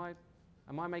 Am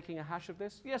I making a hash of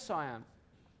this? Yes, I am.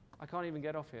 I can't even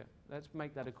get off here. Let's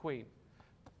make that a queen.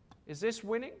 Is this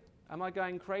winning? Am I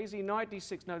going crazy? Knight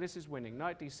d6. No, this is winning.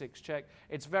 Knight d6 check.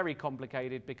 It's very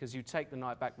complicated because you take the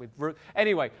knight back with rook.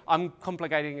 Anyway, I'm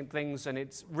complicating things, and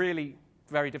it's really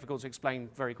very difficult to explain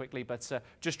very quickly, but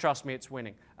just trust me, it's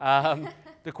winning.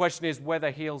 The question is whether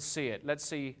he'll see it. Let's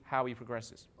see how he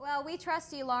progresses. Well, we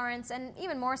trust you, Lawrence, and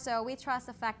even more so, we trust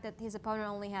the fact that his opponent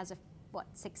only has,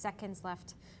 6 seconds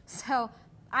left. So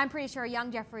I'm pretty sure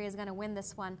young Jeffrey is going to win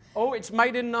this one. Oh, it's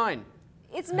mate in 9.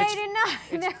 It's mate in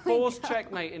 9. It's forced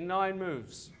checkmate in 9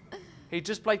 moves. He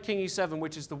just played king e7,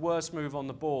 which is the worst move on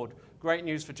the board. Great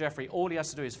news for Jeffrey. All he has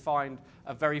to do is find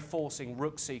a very forcing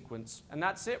rook sequence. And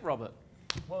that's it, Robert.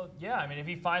 Well, yeah, I mean, if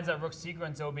he finds that rook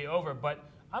sequence, it'll be over. But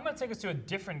I'm going to take us to a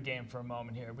different game for a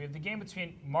moment here. We have the game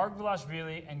between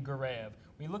Margvelashvili and Gurev.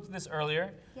 We looked at this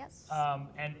earlier. Yes.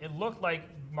 And it looked like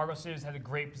Margvelashvili had a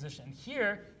great position. And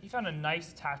here, he found a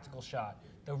nice tactical shot.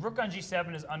 The rook on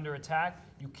g7 is under attack.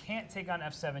 You can't take on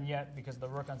f7 yet because of the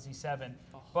rook on c7.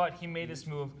 But he made this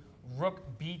move, rook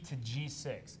b to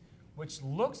g6, which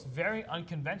looks very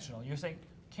unconventional. You're saying,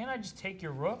 can I just take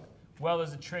your rook? Well,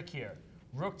 there's a trick here.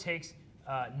 Rook takes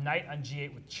knight on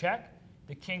g8 with check.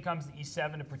 The king comes to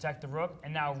e7 to protect the rook.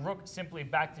 And now rook simply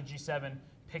back to g7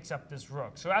 picks up this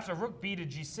rook. So after rook b to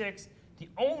g6, the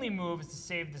only move is to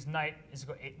save this knight, is to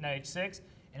go knight h6.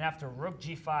 And after rook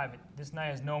g5, this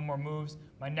knight has no more moves.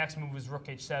 My next move is rook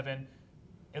h7.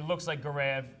 It looks like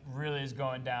Gurev really is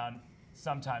going down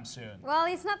sometime soon. Well,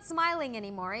 he's not smiling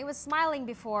anymore. He was smiling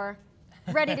before,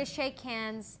 ready to shake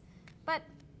hands. But,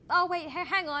 oh wait,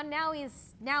 hang on. Now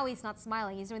he's not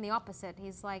smiling. He's doing the opposite.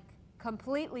 He's like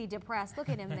completely depressed. Look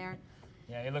at him there.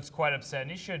 Yeah, he looks quite upset,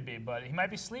 and he should be, but he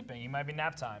might be sleeping. He might be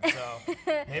nap time, so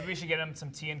maybe we should get him some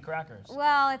tea and crackers.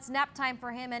 Well, it's nap time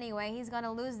for him anyway. He's going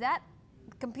to lose that.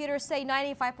 Computers say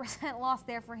 95% loss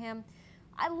there for him.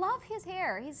 I love his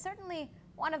hair. He's certainly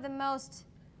one of the most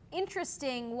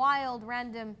interesting, wild,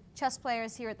 random chess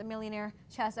players here at the Millionaire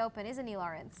Chess Open, isn't he,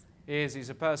 Lawrence? He is. He's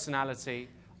a personality.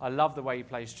 I love the way he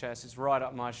plays chess. It's right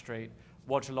up my street.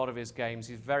 Watch a lot of his games.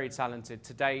 He's very talented.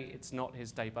 Today, it's not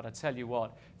his day, but I tell you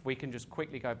what, if we can just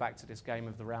quickly go back to this game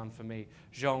of the round for me.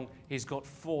 Zhong, he's got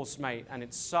force mate, and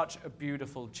it's such a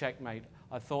beautiful checkmate.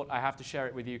 I thought I have to share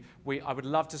it with you. I would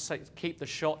love to keep the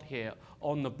shot here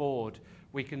on the board.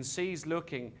 We can see he's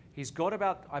looking. He's got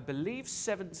about, I believe,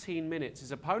 17 minutes.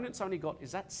 His opponent's only got,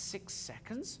 is that 6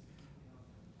 seconds?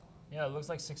 Yeah, it looks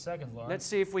like 6 seconds, Lawrence. Let's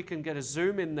see if we can get a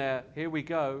zoom in there. Here we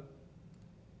go.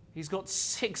 He's got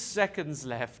 6 seconds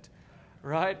left,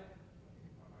 right?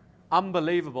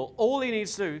 Unbelievable. All he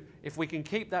needs to do, if we can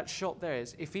keep that shot there,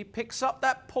 is if he picks up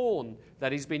that pawn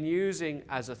that he's been using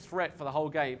as a threat for the whole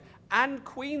game and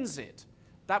queens it,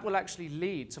 that will actually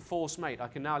lead to force mate. I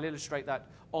can now illustrate that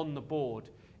on the board.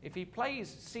 If he plays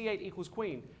c8 equals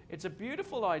queen, it's a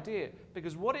beautiful idea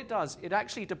because what it does, it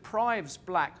actually deprives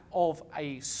black of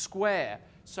a square.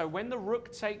 So when the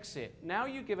rook takes it, now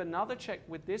you give another check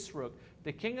with this rook.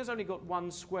 The king has only got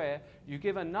 1 square. You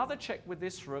give another check with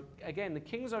this rook. Again, the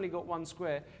king's only got 1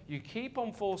 square. You keep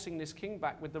on forcing this king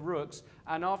back with the rooks.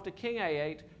 And after king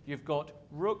a8, you've got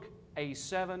rook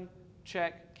a7,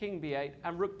 check, king b8,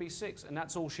 and rook b6. And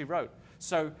that's all she wrote.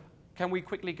 So can we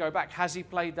quickly go back? Has he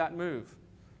played that move?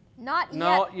 Not yet.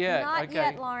 Not yet. Not okay.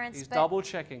 yet, Lawrence. He's double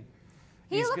checking.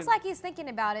 He looks like he's thinking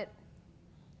about it.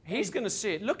 He's going to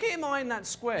see it. Look at him eyeing that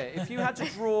square. If you had to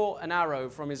draw an arrow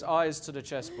from his eyes to the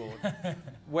chessboard,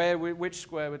 which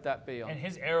square would that be on? And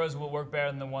his arrows will work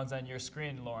better than the ones on your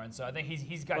screen, Lawrence. So I think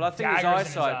he's got well, I think his daggers in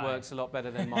his eyesight eye. works a lot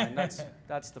better than mine.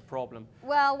 That's the problem.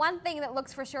 Well, one thing that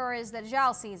looks for sure is that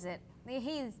Zhao sees it.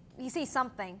 He sees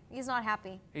something. He's not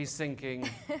happy. He's thinking,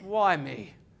 why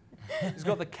me? He's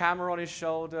got the camera on his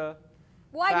shoulder.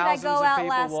 Why did I go out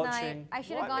last watching. night? I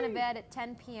should have gone to bed at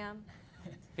 10 p.m.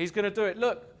 He's going to do it.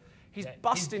 Look. He's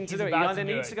busting to do it. He either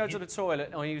needs to go to the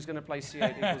toilet or he was going to play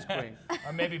c8 equals queen.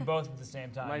 Or maybe both at the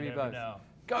same time. Maybe you both. Know.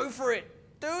 Go for it.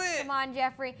 Do it. Come on,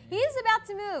 Jeffrey. He's about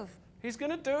to move. He's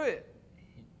going to do it.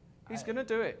 He's going to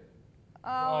do it.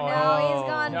 Oh, no,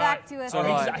 he's gone gone back to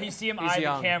us. You see him eye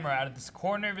the camera out of this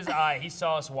corner of his eye. He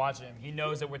saw us watching him. He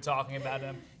knows that we're talking about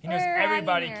him. He knows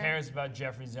everybody cares about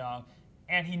Jeffrey Zhang,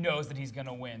 and he knows that he's going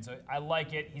to win. So I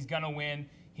like it. He's going to win.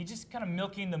 He's just kind of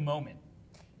milking the moment.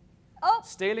 Oh,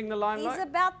 stealing the limelight. He's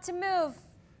about to move.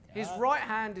 His right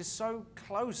hand is so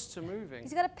close to moving.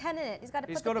 He's got a pen in it. He's got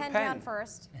to put the pen down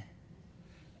first.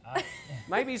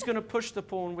 Maybe he's going to push the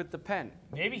pawn with the pen.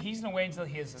 Maybe he's going to wait until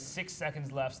he has 6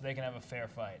 seconds left so they can have a fair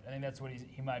fight. I think that's what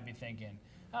he might be thinking.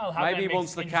 Oh, maybe he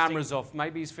wants the cameras off.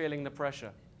 Maybe he's feeling the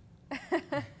pressure.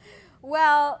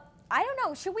 Well, I don't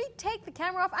know. Should we take the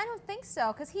camera off? I don't think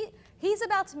so, because he's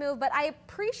about to move, but I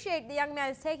appreciate the young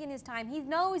man is taking his time. He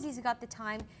knows he's got the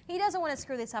time. He doesn't want to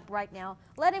screw this up right now.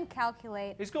 Let him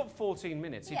calculate. He's got 14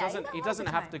 minutes. He doesn't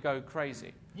have to go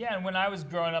crazy. Yeah, and when I was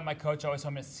growing up, my coach always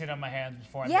told me to sit on my hands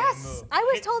before I made a move. I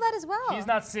was told that as well. He's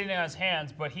not sitting on his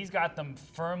hands, but he's got them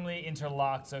firmly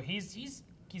interlocked, so he's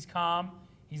calm.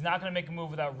 He's not going to make a move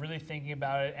without really thinking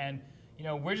about it, and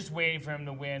we're just waiting for him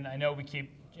to win. I know we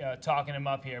keep talking him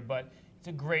up here, but it's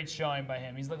a great showing by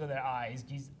him. Look at that eye.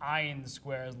 He's eyeing the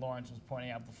square, as Lawrence was pointing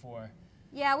out before.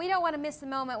 Yeah, we don't want to miss the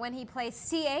moment when he plays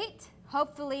c8.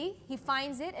 Hopefully, he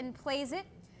finds it and plays it.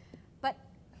 But,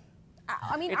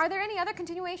 I mean, are there any other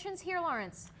continuations here,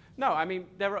 Lawrence? No, I mean,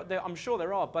 I'm sure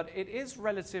there are, but it is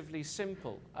relatively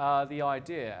simple, the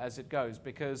idea as it goes,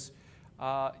 because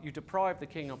you deprive the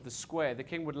king of the square. The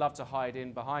king would love to hide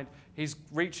in behind. He's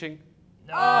reaching.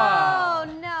 Oh,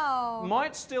 no.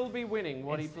 Might still be winning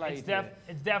what he played.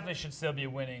 It definitely should still be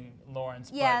winning,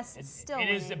 Lawrence. Yes, but it's still It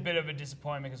winning. is a bit of a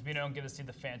disappointment because we don't get to see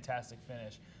the fantastic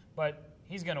finish. But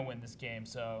he's going to win this game,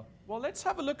 so. Well, let's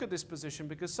have a look at this position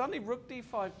because suddenly rook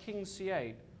d5, king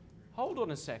c8. Hold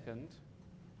on a second.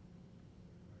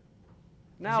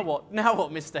 Now what? Now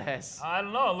what, Mr. Hess? I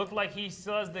don't know. It looked like he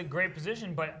still has the great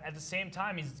position, but at the same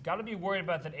time, he's got to be worried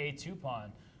about that a2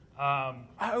 pawn.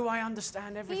 Oh, I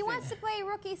understand everything. He wants to play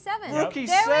rook e7. Rook e7.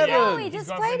 There we go. He He's just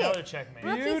going played for another it. checkmate.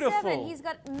 Rook Beautiful. e7. He's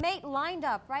got mate lined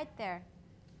up right there.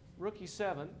 Rook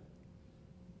e7.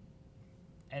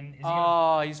 And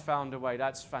he's found a way.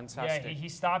 That's fantastic. Yeah, he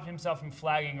stopped himself from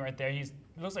flagging right there. It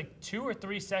looks like 2 or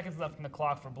 3 seconds left in the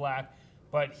clock for black,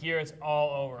 but here it's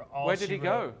all over. Where did he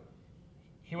go?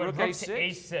 He went rook rook to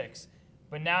a6? a6.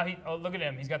 But now look at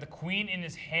him. He's got the queen in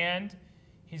his hand.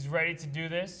 He's ready to do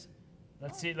this.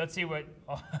 Let's see what.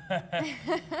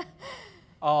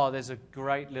 Oh, there's a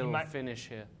great little finish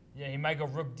here. Yeah, he might go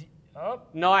rook d. Oh.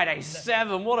 Knight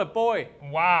a7. What a boy.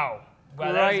 Wow.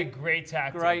 Wow, that is a great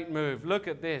tactic. Great move. Look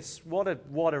at this. What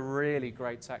a really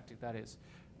great tactic that is.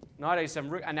 Knight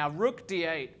a7, and now rook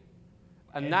d8,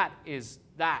 and that is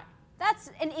that. That's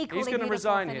an equally beautiful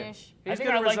resign finish. Here. I think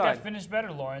I like that finish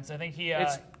better, Lawrence. I think he.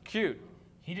 It's cute.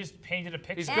 He just painted a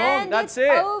picture. He's gone. That's it's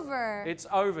it. Over. It's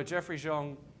over. Jeffrey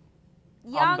Zhang.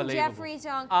 Young Jeffrey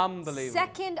Zhang. Unbelievable.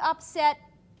 Second upset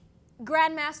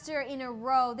Grandmaster in a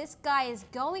row. This guy is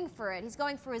going for it. He's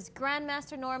going for his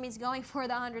Grandmaster norm. He's going for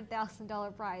the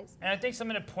 $100,000 prize. And I think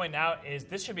something to point out is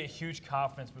this should be a huge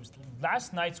confidence boost.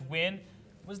 Last night's win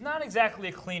was not exactly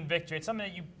a clean victory. It's something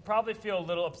that you probably feel a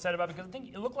little upset about because I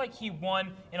think it looked like he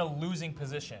won in a losing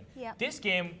position. Yeah. This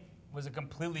game was a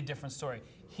completely different story.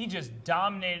 He just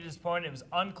dominated his opponent. It was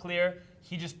unclear.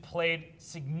 He just played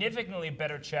significantly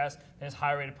better chess than his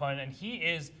high-rated opponent, and he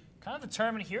is kind of the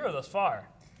tournament hero thus far.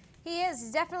 He is.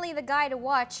 He's definitely the guy to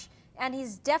watch, and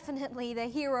he's definitely the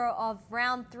hero of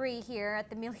round 3 here at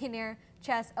the Millionaire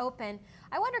Chess Open.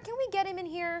 I wonder, can we get him in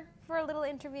here for a little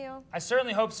interview? I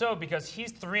certainly hope so because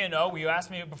he's 3-0. You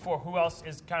asked me before who else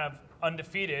is kind of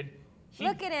undefeated.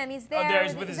 Look at him. He's there. Oh, there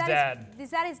he's with his dad. Is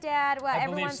that his dad? Well, I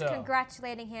believe everyone's so.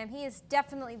 congratulating him. He is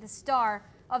definitely the star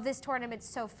of this tournament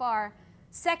so far.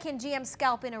 Second GM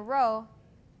scalp in a row.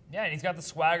 Yeah, and he's got the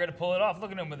swagger to pull it off.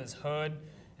 Look at him with his hood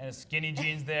and his skinny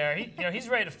jeans there. He's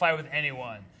ready to fight with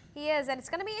anyone. He is, and it's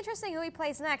going to be interesting who he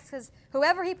plays next because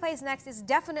whoever he plays next is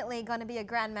definitely going to be a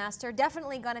grandmaster,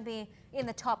 definitely going to be in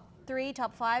the top 3,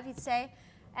 top 5, you'd say.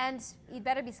 And you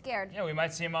better be scared. Yeah, we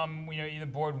might see him on either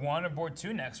board 1 or board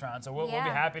 2 next round. So we'll be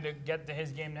happy to get to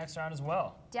his game next round as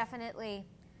well. Definitely.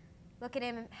 Look at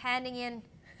him handing in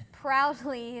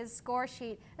proudly his score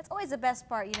sheet. That's always the best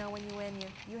part, when you win.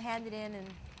 You hand it in and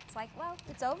it's like, well,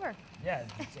 it's over. Yeah,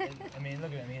 I mean,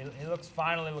 look at him. He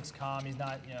finally looks calm. He's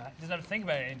not, doesn't have to think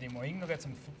about it anymore. He can go get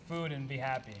some food and be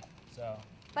happy. So.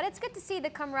 But it's good to see the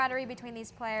camaraderie between these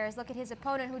players. Look at his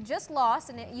opponent who just lost,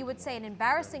 and you would say an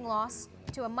embarrassing loss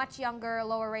to a much younger,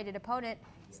 lower-rated opponent.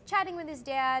 He's chatting with his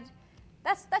dad.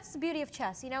 That's the beauty of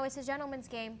chess. It's a gentleman's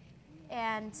game,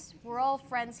 and we're all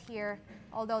friends here,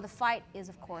 although the fight is,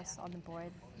 of course, on the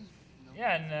board.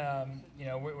 Yeah,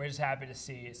 and we're just happy to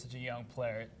see such a young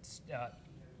player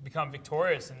become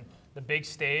victorious in the big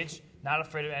stage, not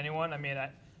afraid of anyone. I mean,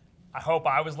 I hope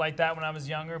I was like that when I was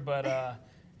younger, but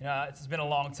you know, it's been a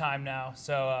long time now.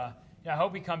 So I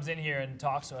hope he comes in here and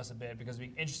talks to us a bit because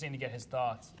it'd be interesting to get his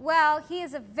thoughts. Well, he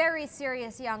is a very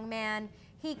serious young man.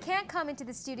 He can't come into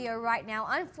the studio right now,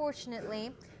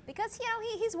 unfortunately, because you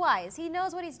know he's wise. He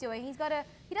knows what he's doing. He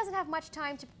doesn't have much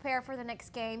time to prepare for the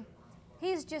next game.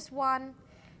 He's just won,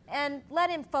 and let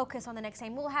him focus on the next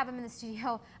game. We'll have him in the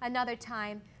studio another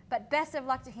time. But best of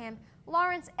luck to him.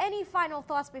 Lawrence, any final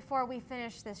thoughts before we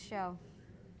finish this show?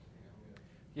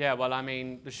 Yeah, well, I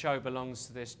mean, the show belongs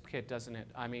to this kid, doesn't it?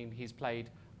 I mean, he's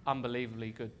played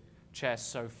unbelievably good chess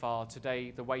so far.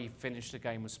 Today, the way he finished the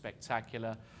game was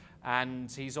spectacular.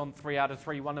 And he's on 3 out of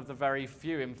 3, one of the very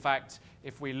few. In fact,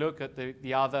 if we look at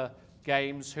the other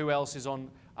games, who else is on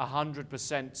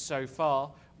 100% so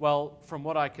far? Well, from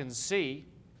what I can see,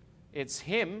 it's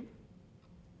him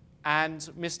and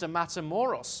Mr.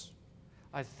 Matamoros,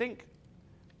 I think.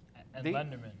 And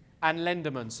Lenderman. And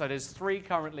Lenderman. So there's 3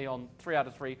 currently on 3 out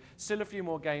of 3. Still a few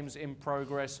more games in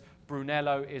progress.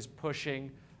 Brunello is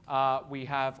pushing. We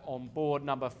have on board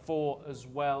number 4 as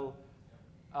well.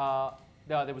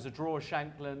 There was a draw,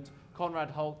 Shankland. Conrad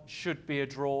Holt should be a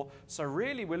draw. So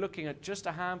really we're looking at just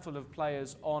a handful of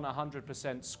players on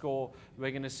 100% score.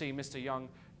 We're going to see Mr. Young,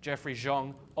 Jeffrey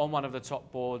Zhang, on one of the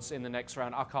top boards in the next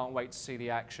round. I can't wait to see the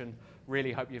action.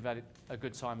 Really hope you've had a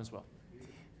good time as well.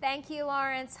 Thank you,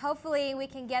 Lawrence. Hopefully we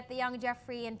can get the young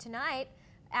Jeffrey in tonight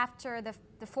after the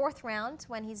 4th round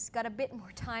when he's got a bit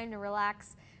more time to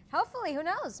relax. Hopefully, who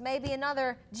knows, maybe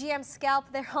another GM scalp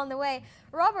there on the way.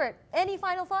 Robert, any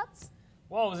final thoughts?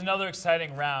 Well, it was another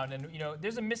exciting round, and you know,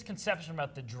 there's a misconception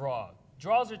about the draw.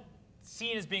 Draws are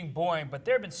seen as being boring, but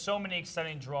there have been so many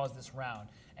exciting draws this round.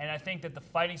 And I think that the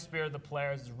fighting spirit of the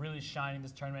players is really shining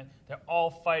this tournament. They're all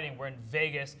fighting. We're in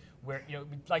Vegas, where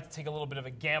we'd like to take a little bit of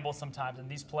a gamble sometimes. And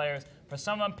these players, for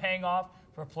some of them paying off,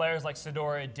 for players like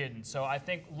Sidora, it didn't. So I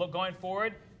think going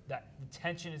forward, that the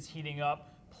tension is heating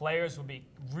up. Players will be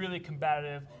really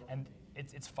combative, and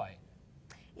it's fight.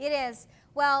 It is.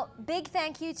 Well, big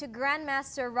thank you to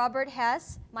Grandmaster Robert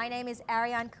Hess. My name is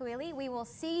Ariane Kouili. We will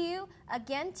see you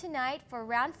again tonight for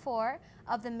round 4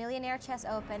 of the Millionaire Chess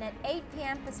Open at 8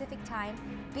 p.m. Pacific time.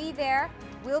 Be there.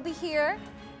 We'll be here,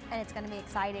 and it's going to be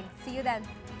exciting. See you then.